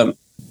off of him.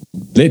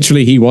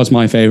 Literally, he was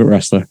my favorite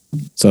wrestler.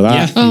 So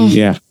that,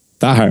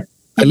 that hurt.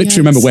 I literally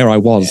remember where I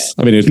was.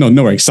 I mean, it was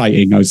nowhere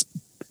exciting. I was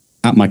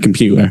at my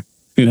computer.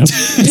 But I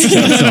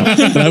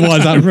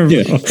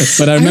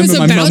remember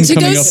my mum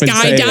coming up and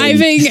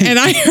skydiving, and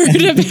I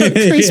heard about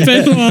Chris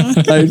Benoit.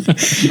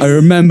 I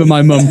remember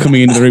my mum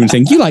coming into the room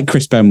saying, "You like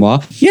Chris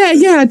Benoit?"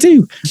 Yeah, I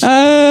do.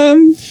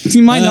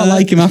 You might not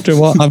like him after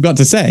what I've got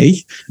to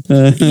say.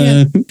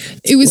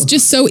 It was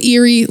just so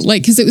eerie,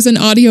 like because it was an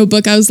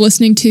audiobook I was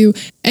listening to,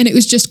 and it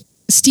was just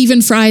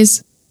Stephen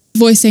Fry's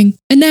voicing.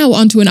 And now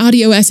onto an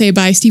audio essay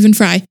by Stephen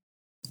Fry.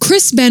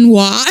 Chris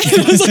Benoit. I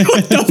was like,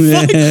 what the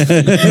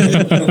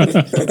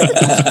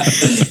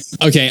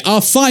fuck? Okay,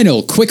 our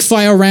final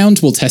quickfire round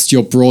will test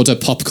your broader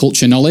pop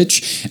culture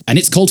knowledge, and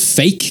it's called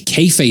Fake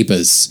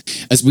Kayfabers,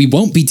 as we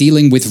won't be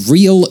dealing with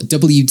real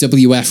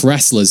WWF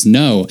wrestlers,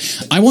 no.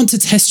 I want to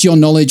test your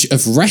knowledge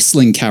of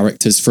wrestling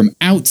characters from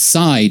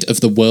outside of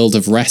the world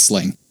of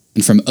wrestling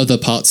and from other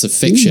parts of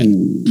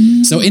fiction.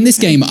 So in this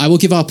game, I will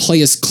give our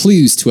players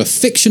clues to a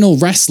fictional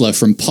wrestler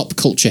from pop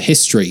culture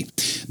history.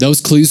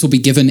 Those clues will be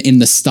given in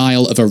the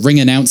style of a ring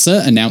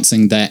announcer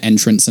announcing their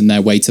entrance and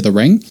their way to the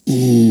ring.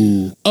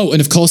 Ooh. Oh,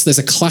 and of course, there's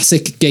a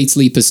classic Gate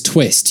Leapers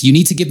twist. You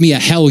need to give me a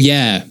hell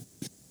yeah.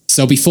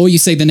 So before you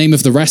say the name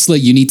of the wrestler,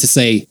 you need to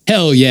say,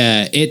 hell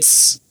yeah,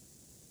 it's...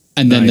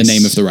 And then the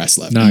name of the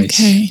wrestler. Nice.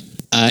 Okay.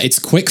 It's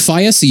quick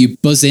fire, so you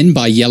buzz in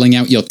by yelling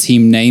out your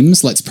team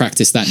names. Let's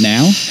practice that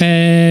now.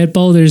 Head,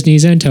 boulders,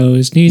 knees and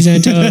toes, knees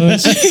and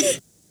toes.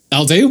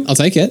 I'll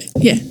take it.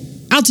 Yeah.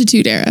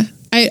 Altitude Era.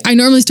 I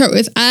normally start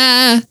with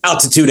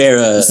Altitude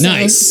Era.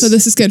 Nice. So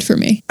this is good for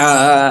me.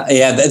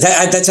 Yeah,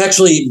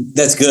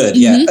 that's good.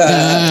 Yeah.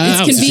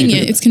 It's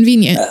convenient. It's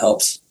convenient. That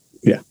helps.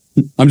 Yeah.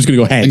 I'm just going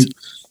to go head.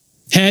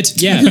 Head,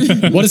 yeah.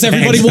 What does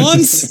everybody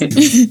want?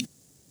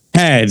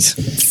 Head.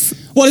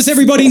 What does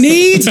everybody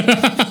need?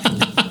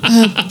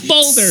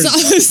 Boulders.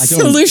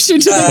 Solution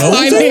to the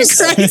climate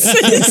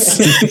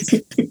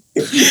crisis.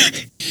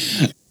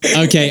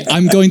 Okay,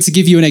 I'm going to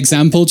give you an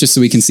example just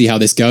so we can see how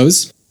this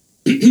goes.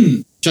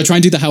 Should I try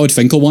and do the Howard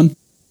Finkel one?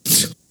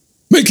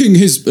 Making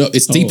his...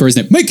 it's deeper,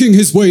 isn't it? Making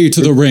his way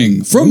to the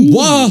ring from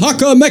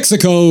Oaxaca,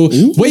 Mexico,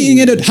 weighing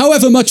in at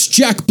however much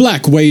Jack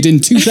Black weighed in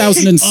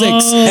 2006.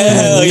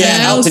 Hell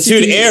yeah,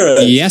 Altitude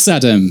Era. Yes,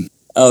 Adam.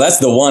 Oh, that's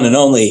the one and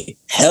only.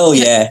 Hell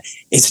yeah,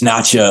 it's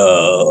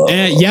Nacho.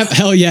 Yep,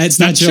 hell yeah, it's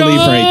Nacho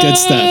Libre. Good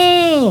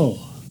stuff.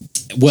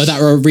 Were that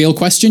a real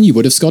question, you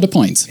would have scored a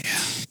point. Yeah.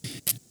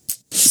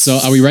 So,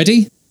 are we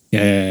ready?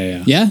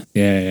 Yeah. Yeah?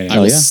 Yeah. I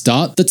will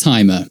start the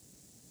timer.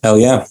 Hell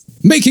yeah.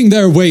 Making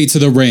their way to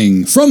the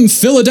ring from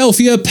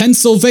Philadelphia,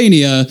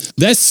 Pennsylvania,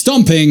 they're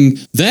stomping,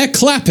 they're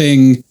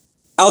clapping.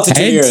 Altitude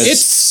Era.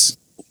 It's...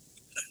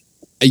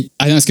 I think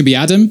that's going to be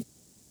Adam.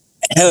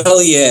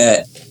 Hell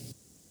yeah.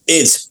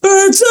 It's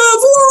Birds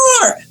of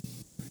War.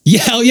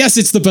 Yeah, hell yes,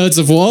 it's the Birds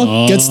of War.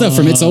 Oh. Good stuff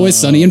from It's Always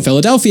Sunny in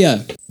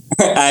Philadelphia.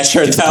 I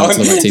heard that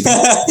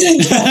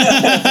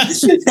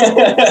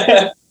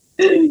one.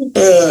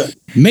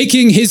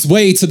 Making his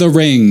way to the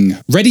ring,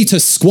 ready to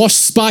squash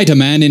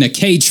Spider-Man in a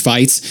cage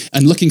fight,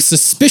 and looking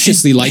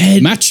suspiciously like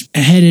match...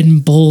 Head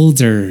and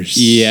Boulders.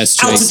 Yes,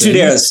 Jason. Altitude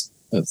Eras.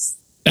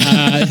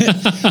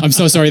 I'm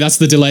so sorry, that's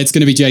the delay. It's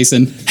going to be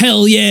Jason.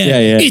 Hell yeah.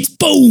 Yeah. It's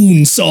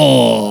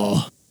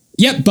Bonesaw.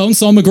 Yep,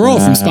 Bonesaw McGraw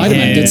from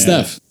Spider-Man. yeah. Good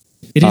stuff.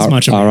 It is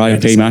Macho Man.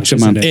 R.I.P. Macho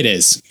Man. It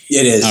is.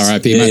 It is.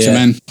 R.I.P. Macho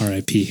Man.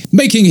 R.I.P.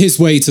 Making his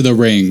way to the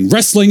ring,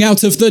 wrestling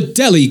out of the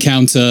deli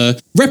counter,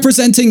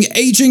 representing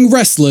aging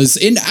wrestlers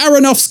in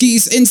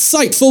Aronofsky's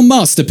insightful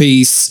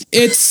masterpiece,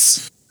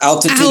 it's...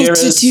 Altitude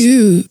Eras.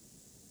 Altitude.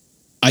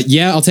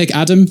 Yeah, I'll take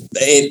Adam.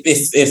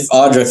 If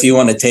Audra, if you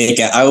want to take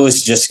it, I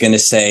was just going to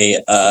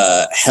say,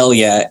 hell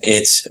yeah,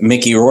 it's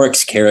Mickey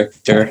Rourke's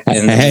character.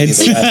 In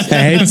Heads.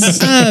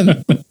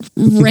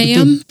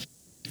 Ram.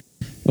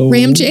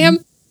 Ram Jam.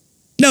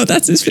 No,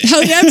 that's his.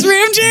 Hell yeah, it's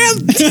Ram Jam.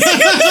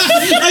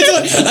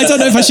 I don't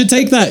know if I should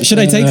take that. Should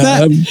I take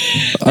that?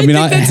 I think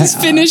that's his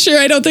finisher.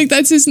 I don't think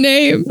that's his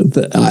name.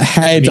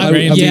 Head.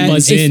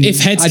 If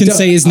Heads can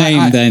say his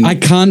name, then I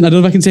can't. I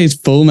don't know if I can say his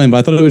full name, but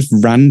I thought it was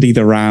Randy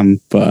the Ram.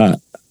 But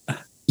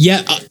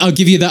yeah, I'll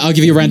give you that. I'll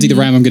give you Randy the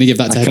Ram. I'm going to give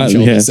that to Head and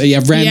Shoulders. So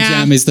Ram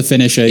Jam is the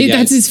finisher.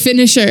 That's his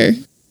finisher.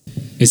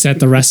 Is that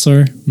the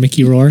wrestler,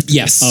 Mickey Rourke?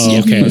 Yes. Oh,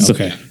 okay.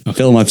 Okay. a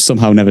film I've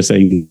somehow never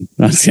seen.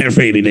 I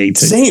really need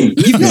to. Same.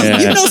 You've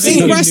not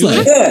seen The Wrestler?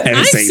 Yeah.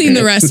 I've seen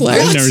The Wrestler.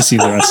 I've never seen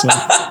The Wrestler.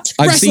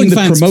 I've seen the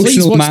fans, please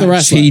promotional watch The match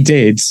Wrestler. he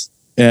did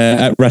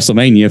at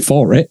WrestleMania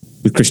for it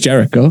with Chris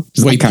Jericho.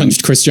 Does Where that he count?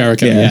 punched Chris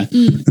Jericho, Yeah. And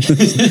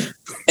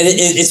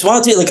it's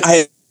wild too. Like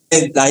I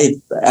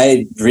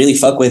really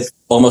fuck with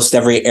almost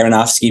every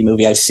Aronofsky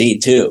movie I've seen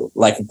too.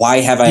 Like why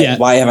have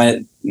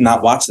I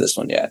not watched this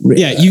one yet?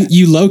 Yeah,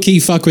 you low key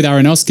fuck with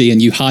Aronofsky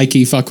and you high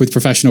key fuck with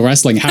professional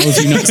wrestling. How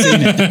have you not seen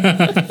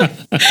it?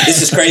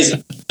 This is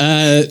crazy.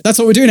 That's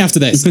what we're doing after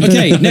this.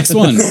 Okay, next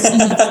one.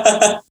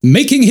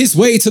 Making his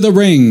way to the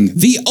ring,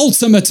 the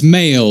ultimate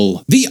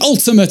male, the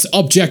ultimate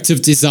object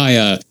of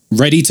desire,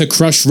 ready to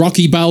crush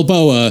Rocky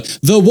Balboa,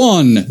 the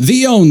one,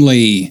 the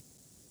only.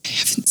 I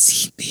haven't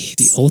seen these.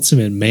 The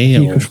ultimate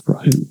male.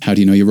 How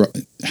do you know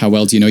how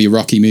well do you know your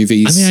Rocky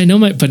movies? I mean, I know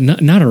but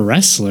not a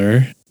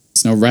wrestler.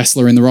 There's no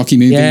wrestler in the Rocky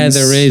movies. Yeah,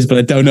 there is, but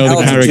I don't know the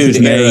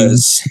character's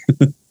names.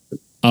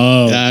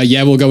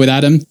 Yeah, we'll go with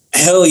Adam.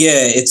 Hell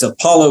yeah, it's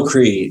Apollo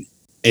Creed.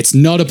 It's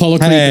not Apollo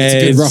Creed, but it's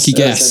a good Rocky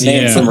guess. That's a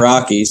name from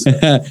Rockies.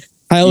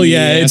 Hell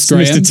yeah, Yes, it's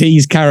Graham. Mr.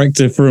 T's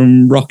character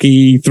from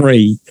Rocky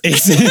 3.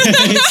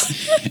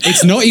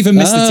 It's not even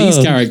Mr. T's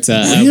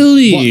character.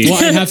 Really?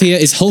 What I have here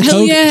is Hulk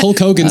yeah.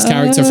 Hogan's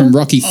character from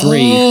Rocky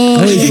 3.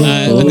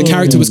 And the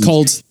character was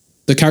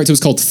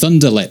called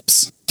Thunder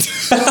Lips.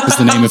 Was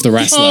the name of the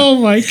wrestler. Oh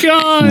my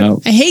god!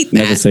 No, I hate that.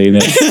 never seen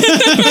it.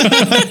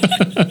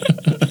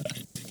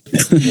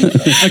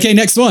 Okay,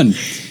 next one.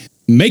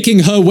 Making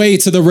her way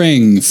to the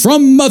ring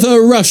from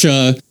Mother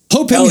Russia,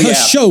 hoping Hell her yeah.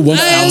 show will...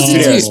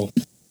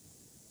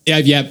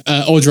 Yeah,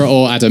 Audra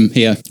or Adam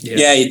here.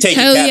 Yeah, you take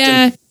Hell it,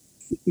 Captain.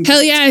 yeah.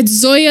 Hell yeah, it's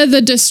Zoya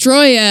the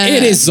Destroyer.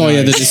 It is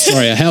Zoya the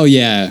Destroyer. Hell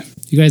yeah.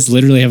 You guys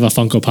literally have a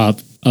Funko Pop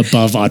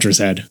above Audra's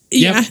head.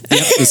 Yeah. Yep,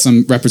 there's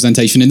some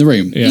representation in the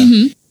room. Yeah.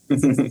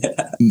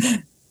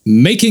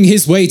 Making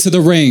his way to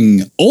the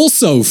ring,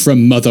 also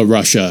from Mother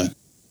Russia,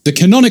 the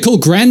canonical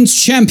grand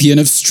champion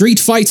of Street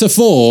Fighter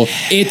 4,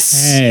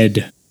 it's...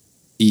 Head.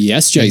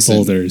 Yes, Jason.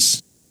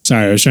 Boulders.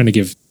 Sorry, I was trying to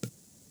give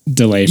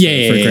delay for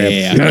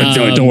Graham.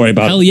 Yeah. Don't worry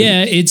about Hell it.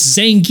 yeah, it's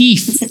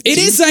Zangief. It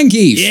is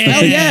Zangief. Yeah.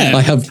 Hell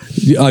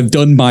yeah. I've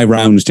done my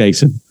rounds,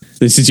 Jason.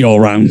 This is your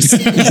rounds. I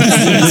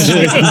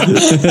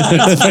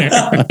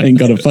ain't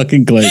got a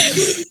fucking clue.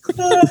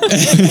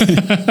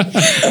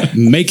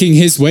 Making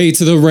his way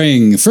to the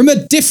ring from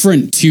a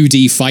different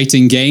 2D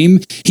fighting game,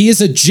 he is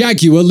a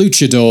Jaguar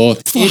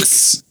luchador.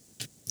 It's...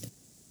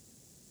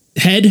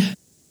 Head.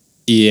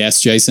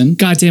 Yes, Jason.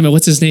 God damn it,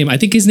 what's his name? I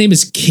think his name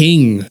is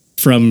King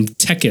from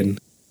Tekken.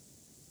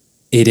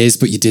 It is,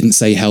 but you didn't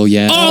say hell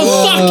yeah.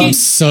 I'm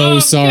so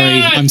sorry.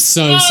 God. I'm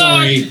so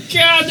sorry.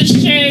 God, the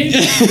shame.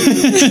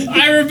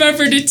 I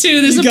remembered it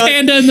too. There's a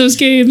panda in those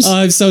games.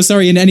 I'm so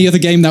sorry. In any other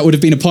game, that would have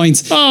been a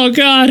point. Oh,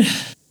 God.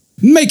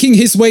 Making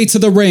his way to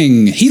the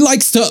ring, he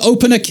likes to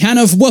open a can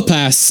of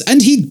whoop-ass,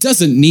 and he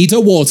doesn't need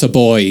a water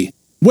boy.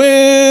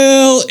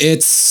 Well,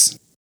 it's...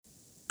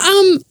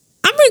 I'm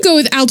gonna go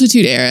with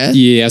Altitude Era.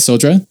 Yes,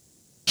 Audra?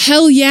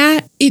 Hell yeah,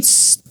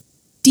 it's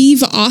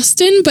Steve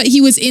Austin, but he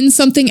was in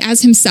something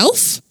as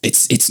himself.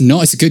 It's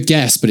not. It's a good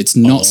guess, but it's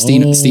not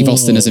Steve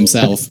Austin as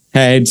himself.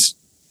 Head.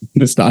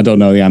 I don't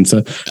know the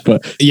answer,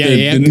 but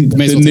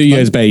the New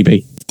Year's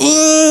baby.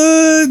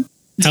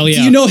 Hell yeah.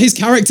 Do you know his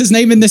character's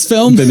name in this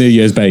film? The New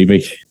Year's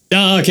baby.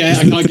 Oh, okay.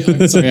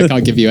 I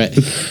can't give you it.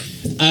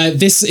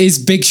 This is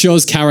Big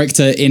Show's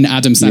character in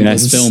Adam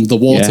Sandler's film, The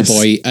Water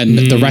Boy, and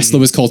the wrestler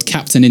was called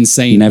Captain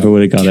Insane. Never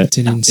would have got it.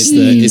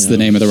 Is the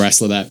name of the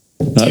wrestler there.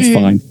 That's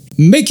fine.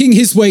 Making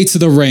his way to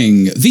the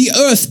ring, the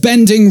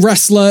earth-bending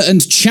wrestler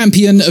and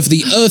champion of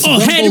the Earth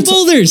Rumble. Head and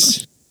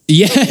Boulders.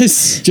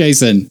 Yes,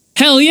 Jason.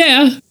 Hell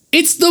yeah.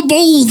 It's the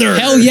Boulder.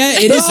 Hell yeah,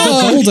 it is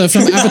the Boulder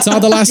from Avatar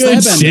The Last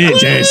Airbender. Shit,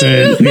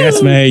 Jason.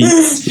 Yes, mate.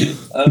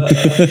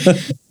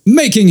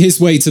 Making his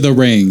way to the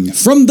ring,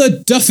 from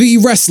the Duffy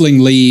Wrestling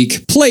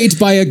League, played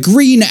by a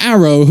green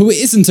arrow who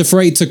isn't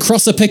afraid to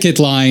cross a picket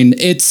line,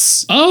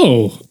 it's...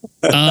 Oh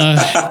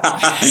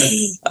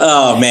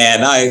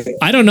man,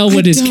 I don't know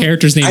what his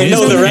character's name is. I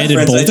know the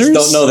reference, I just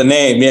don't know the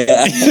name.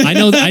 Yeah, I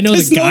know the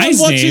guy's name. No one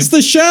watches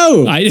the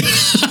show.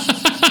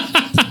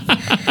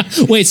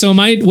 Wait, so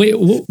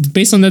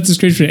based on that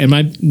description, am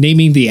I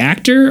naming the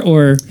actor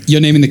or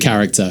you're naming the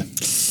character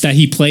that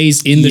he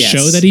plays in the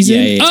show that he's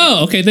in? Yeah.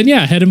 Oh, okay, then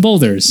yeah, Head and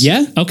Boulders.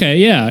 Yeah. Okay,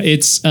 yeah,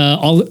 it's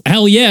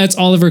it's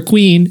Oliver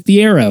Queen,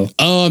 the Arrow.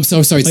 Oh, I'm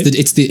so sorry.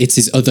 It's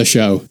his other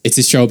show. It's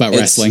his show about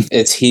wrestling.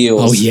 It's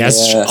Heels. Oh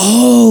yes. Yeah.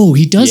 Oh,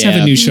 he does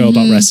have a new show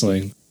about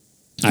wrestling.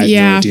 I have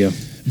no idea. Do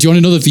you want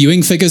to know the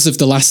viewing figures of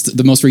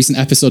the most recent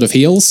episode of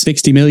Heels?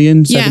 60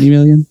 million, 70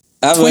 million?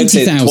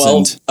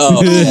 20,000.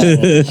 Oh,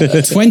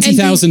 yeah.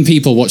 20,000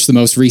 people watched the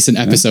most recent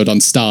episode on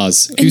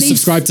Stars. Who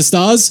subscribed to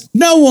Stars?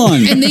 No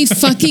one. And they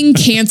fucking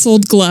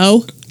canceled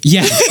Glow.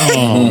 Yeah.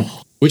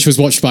 Oh. Which was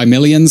watched by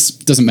millions.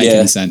 Doesn't make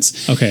any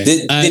sense. Okay.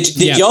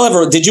 Did y'all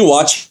ever? Did you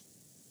watch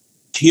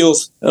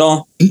Heels at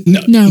all?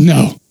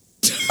 No.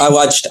 I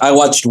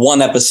watched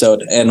one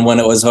episode, and when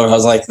it was over, I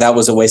was like, that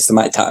was a waste of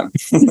my time.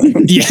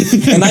 Yeah.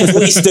 And I've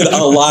wasted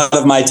a lot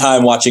of my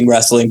time watching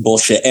wrestling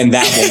bullshit, and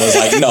that one was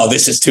like, no,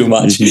 this is too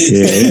much. Can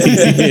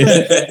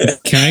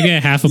I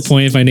get half a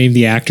point if I name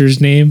the actor's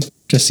name?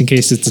 Just in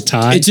case it's a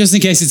tie? Just in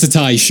case it's a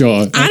tie,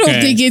 sure. I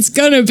don't think it's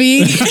gonna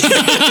be.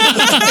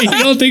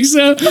 You don't think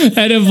so?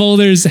 Head and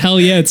Boulders, hell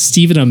yeah, it's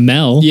Stephen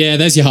Amell. Yeah,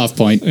 there's your half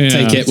point. Yeah.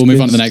 Take it. We'll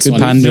move on to the next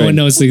one. No one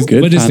knows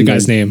what is the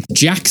guy's name?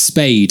 Jack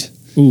Spade.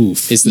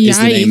 Oof. Is the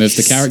name of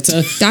the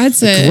character.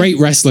 That's a great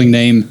wrestling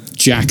name,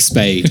 Jack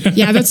Spade.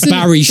 Yeah, that's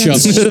Barry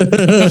Shovel.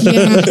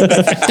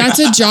 Yeah, that's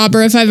a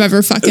jobber if I've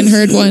ever fucking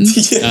heard one.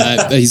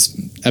 He's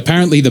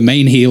apparently the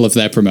main heel of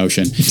their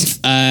promotion.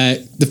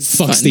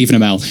 Fuck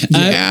Stephen Amell.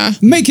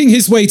 Making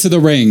his way to the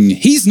ring.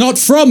 He's not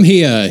from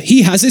here.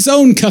 He has his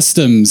own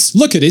customs.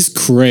 Look at his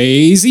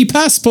crazy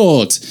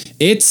passport.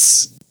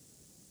 It's...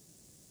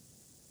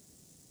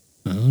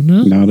 Oh,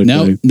 no.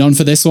 No, none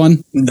for this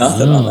one.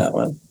 Nothing on that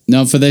one.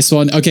 No, for this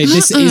one. Okay,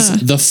 this is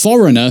The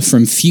Foreigner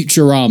from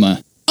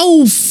Futurama.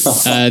 Oh,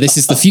 this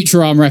is the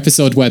Futurama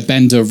episode where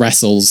Bender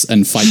wrestles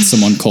and fights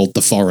someone called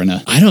The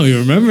Foreigner. I don't even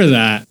remember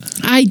that.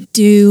 I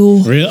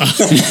do. Really?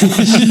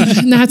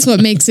 And that's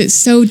what makes it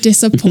so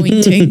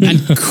disappointing.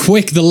 And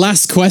quick, the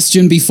last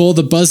question before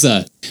the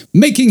buzzer.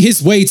 Making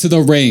his way to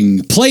the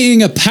ring,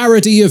 playing a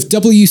parody of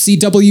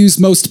WCW's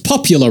most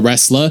popular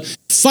wrestler,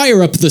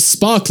 Fire Up the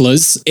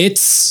Sparklers,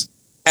 it's...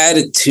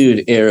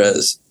 Attitude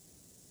Eras.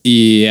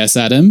 Yes,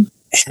 Adam?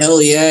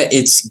 Hell yeah,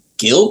 it's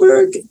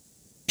Gilbert?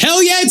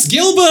 Hell yeah, it's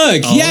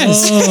Gilbert!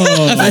 Yes!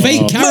 A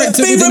fake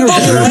character within a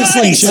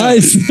wrestling show.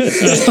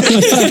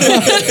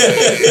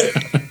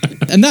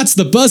 And that's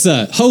the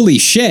buzzer. Holy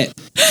shit.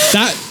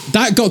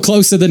 That got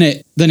closer than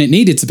it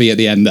needed to be at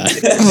the end there.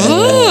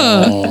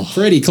 Oh.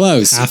 Pretty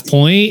close. Half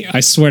point?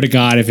 I swear to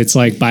God, if it's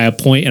like by a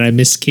point and I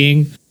miss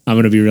King, I'm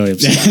going to be really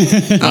upset.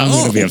 I'm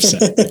going to be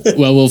upset.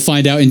 Well, we'll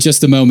find out in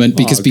just a moment,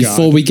 because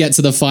before we get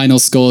to the final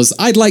scores,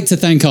 I'd like to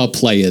thank our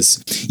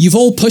players. You've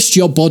all pushed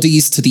your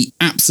bodies to the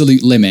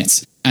absolute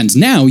limit, and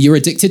now you're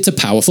addicted to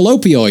powerful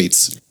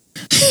opioids.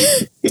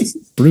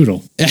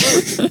 Brutal.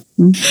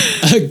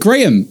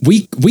 Graham,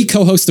 we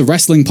co-host a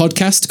wrestling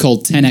podcast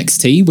called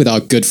 10XT with our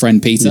good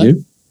friend Peter.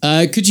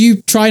 Could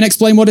you try and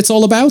explain what it's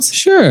all about?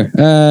 Sure.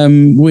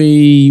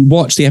 We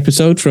watched the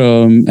episode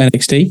from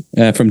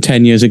NXT from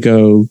 10 years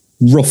ago,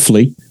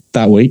 roughly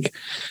that week.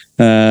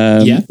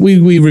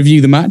 We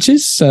review the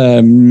matches,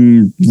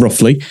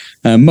 roughly.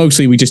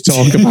 Mostly we just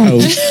talk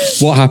about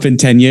what happened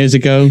 10 years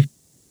ago.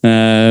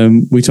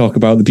 We talk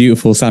about the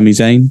beautiful Sami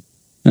Zayn.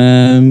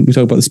 We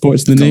talk about the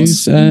sports in the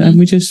news, and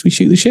we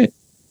shoot the shit.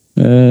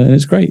 And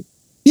it's great.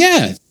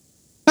 Yeah.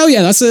 Oh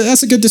yeah,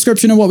 that's a good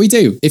description of what we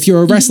do. If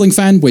you're a wrestling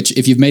fan, which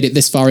if you've made it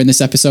this far in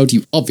this episode,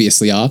 you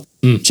obviously are,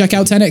 check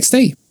out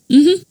 10XT.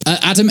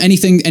 Adam,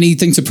 anything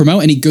to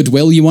promote? Any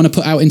goodwill you want to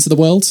put out into the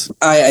world?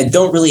 I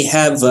don't really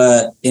have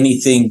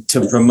anything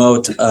to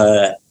promote.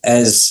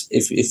 As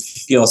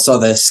if you all saw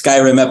the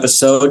Skyrim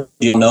episode,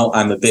 you know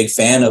I'm a big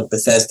fan of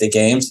Bethesda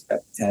games. Got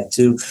a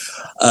tattoo.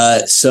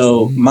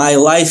 So my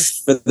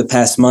life for the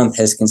past month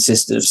has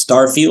consisted of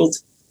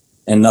Starfield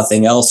and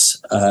nothing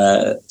else.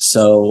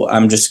 So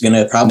I'm just going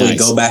to probably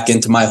go back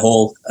into my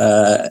hole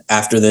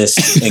after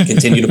this and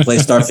continue to play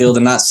Starfield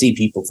and not see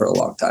people for a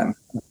long time.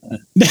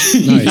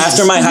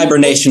 After my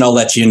hibernation, I'll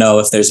let you know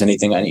if there's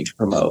anything I need to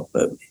promote.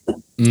 But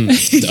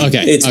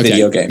it's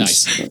video games.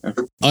 Nice.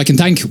 I can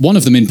thank one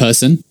of them in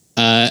person.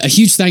 A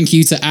huge thank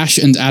you to Ash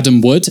and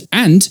Adam Wood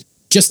and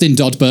Justin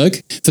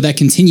Dodberg for their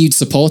continued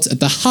support at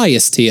the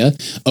highest tier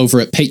over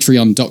at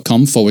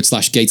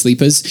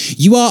patreon.com/Gatesleapers.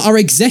 You are our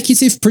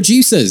executive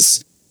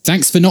producers.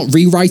 Thanks for not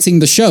rewriting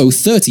the show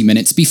 30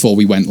 minutes before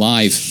we went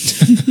live.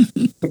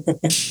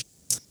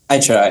 I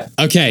tried.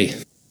 Okay,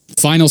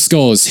 final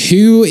scores.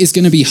 Who is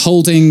going to be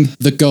holding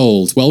the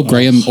gold? Well,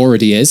 Graham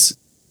already is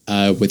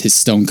with his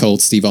Stone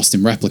Cold Steve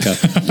Austin replica.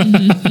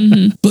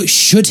 But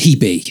should he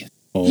be?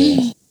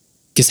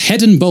 Because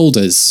Head and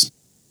Boulders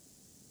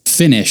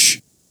finish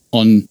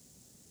on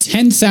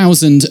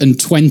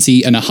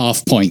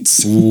 10,020.5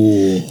 points.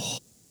 Ooh.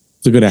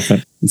 It's a good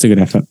effort.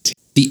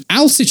 The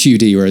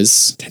Altitude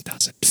Eras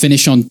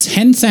finish on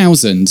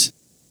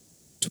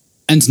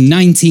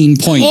 10,019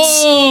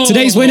 points.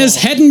 Today's winners,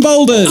 Head and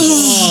Boulders.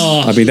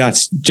 I mean,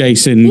 that's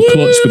Jason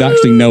Clutch with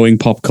actually knowing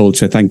pop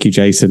culture. Thank you,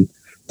 Jason.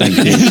 Thank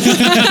you.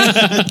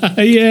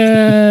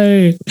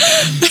 Yay.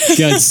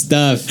 Good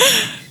stuff.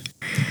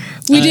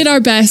 We did our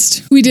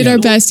best.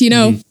 You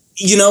know.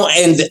 You know,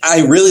 and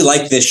I really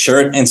like this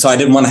shirt, and so I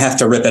didn't want to have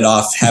to rip it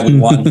off having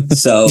won.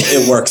 So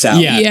it works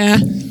out. Yeah.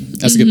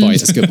 That's a good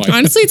point.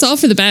 Honestly, it's all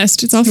for the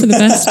best. I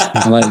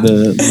like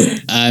the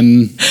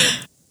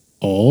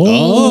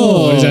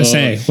what does that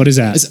say? What is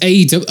that? It's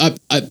AEW.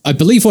 I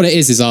believe what it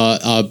is our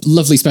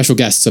lovely special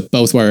guests are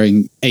both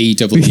wearing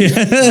AEW.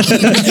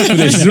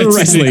 This is a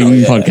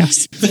wrestling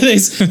podcast.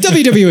 It's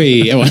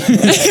WWE.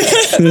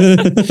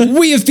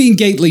 We have been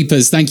Gate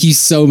Leapers. Thank you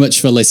so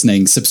much for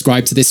listening.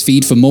 Subscribe to this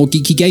feed for more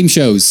geeky game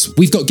shows.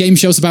 We've got game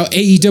shows about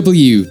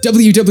AEW,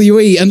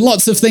 WWE, and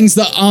lots of things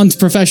that aren't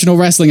professional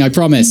wrestling, I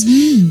promise.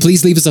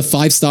 Please leave us a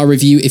 5-star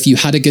review if you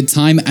had a good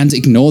time and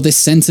ignore this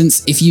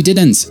sentence if you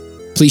didn't.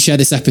 Please share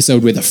this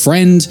episode with a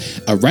friend,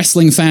 a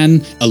wrestling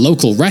fan, a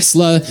local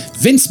wrestler,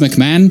 Vince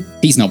McMahon.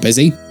 He's not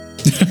busy.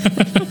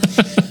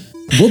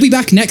 We'll be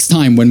back next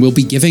time when we'll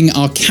be giving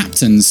our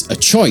captains a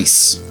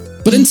choice.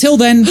 But until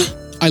then,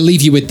 I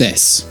leave you with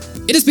this.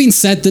 It has been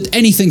said that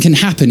anything can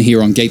happen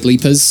here on Gate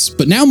Leapers,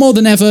 but now more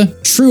than ever,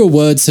 truer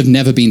words have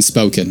never been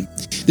spoken.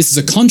 This is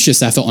a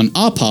conscious effort on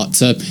our part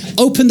to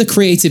open the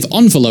creative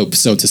envelope,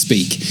 so to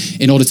speak,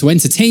 in order to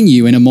entertain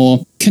you in a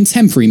more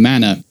contemporary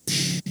manner.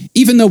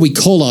 Even though we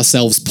call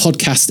ourselves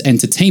podcast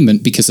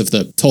entertainment because of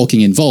the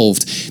talking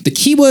involved, the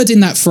keyword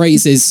in that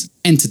phrase is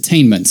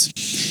entertainment.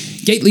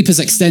 Gate Leapers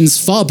extends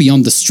far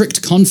beyond the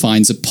strict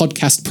confines of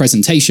podcast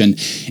presentation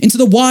into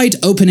the wide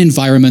open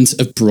environment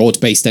of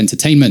broad-based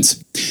entertainment.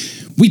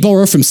 We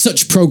borrow from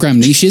such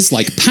program niches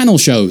like panel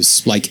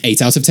shows, like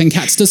 8 out of 10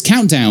 Cats Does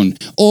Countdown,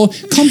 or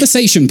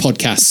conversation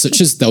podcasts such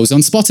as those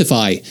on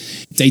Spotify,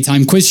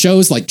 daytime quiz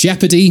shows like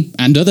Jeopardy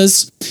and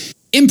others,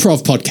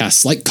 improv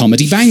podcasts like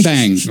Comedy Bang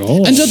Bang,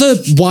 and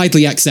other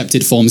widely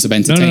accepted forms of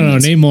entertainment. No,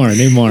 name more.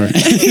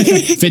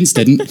 Vince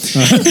didn't.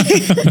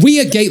 We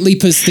at Gate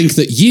Leapers think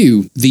that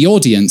you, the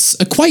audience,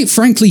 are quite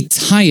frankly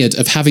tired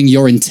of having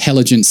your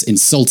intelligence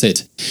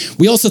insulted.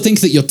 We also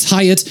think that you're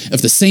tired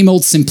of the same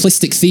old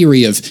simplistic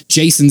theory of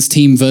Jason's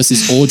team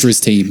versus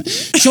Audra's team.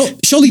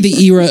 Surely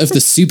the era of the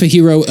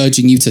superhero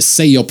urging you to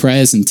say your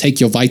prayers and take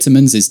your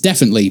vitamins is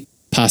definitely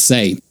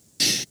passé.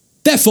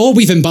 Therefore,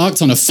 we've embarked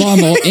on a far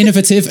more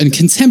innovative and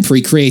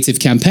contemporary creative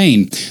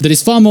campaign that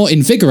is far more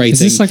invigorating is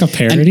this like a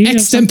parody and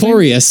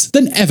extemporaneous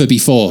than ever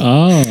before.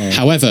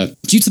 However,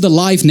 due to the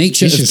live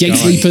nature of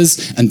Gate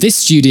Leapers and this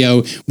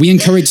studio, we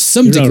encourage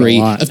some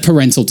degree of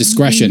parental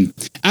discretion.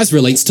 as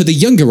relates to the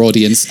younger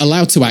audience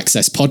allowed to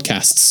access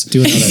podcasts.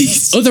 Do another.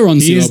 Other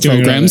On-Zero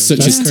programs such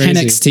as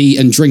 10XT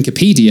and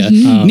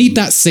Drinkopedia need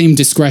that same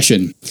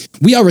discretion.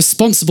 We are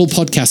responsible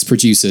podcast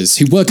producers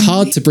who work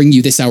hard to bring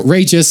you this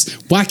outrageous,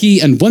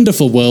 wacky, and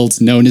wonderful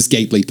world known as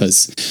Gate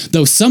Leapers.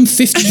 Though some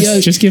 50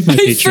 years... Just give my I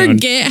Patreon.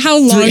 forget how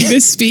long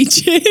this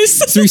speech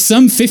is. Through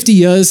some 50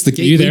 years, the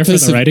Gate Are you there for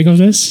Leapers... the writing of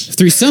this?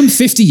 Through some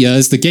 50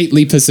 years, the Gate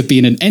Leapers have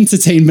been an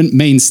entertainment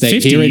mainstay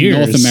 50 here in years.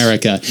 North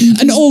America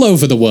and all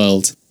over the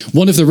world.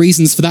 One of the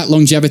reasons for that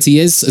longevity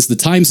is, as the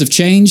times have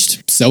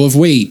changed, so have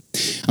we.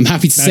 I'm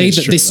happy to say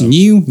that this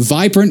new,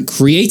 vibrant,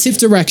 creative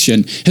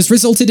direction has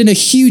resulted in a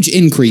huge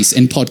increase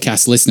in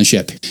podcast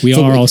listenership. We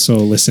are also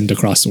listened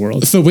across the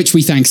world. For which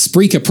we thank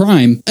Spreaker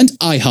Prime and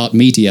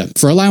iHeartMedia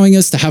for allowing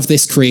us to have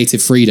this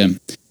creative freedom.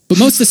 But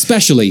most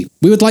especially,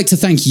 we would like to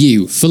thank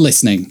you for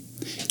listening.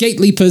 Gate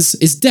Leapers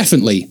is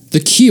definitely the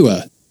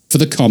cure for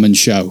the common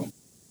show.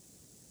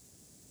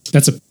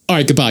 All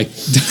right, goodbye.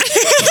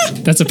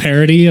 That's a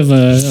parody of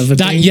a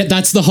thing? Yeah,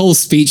 that's the whole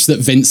speech that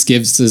Vince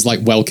gives as like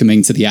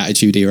welcoming to the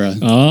Attitude Era.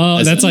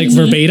 Oh, that's like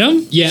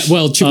verbatim? Yeah,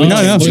 well,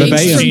 no,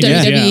 verbatim.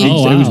 Yeah.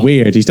 Oh, wow. It was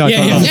weird. He started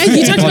Yeah,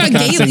 he talked about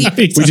Gate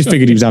Leapers. We just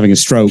figured he was having a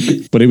stroke,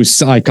 but it was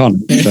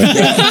iconic. So.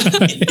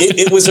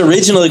 It was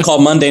originally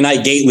called Monday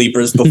Night Gate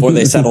Leapers before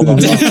they settled on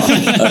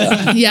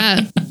Raw.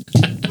 Yeah.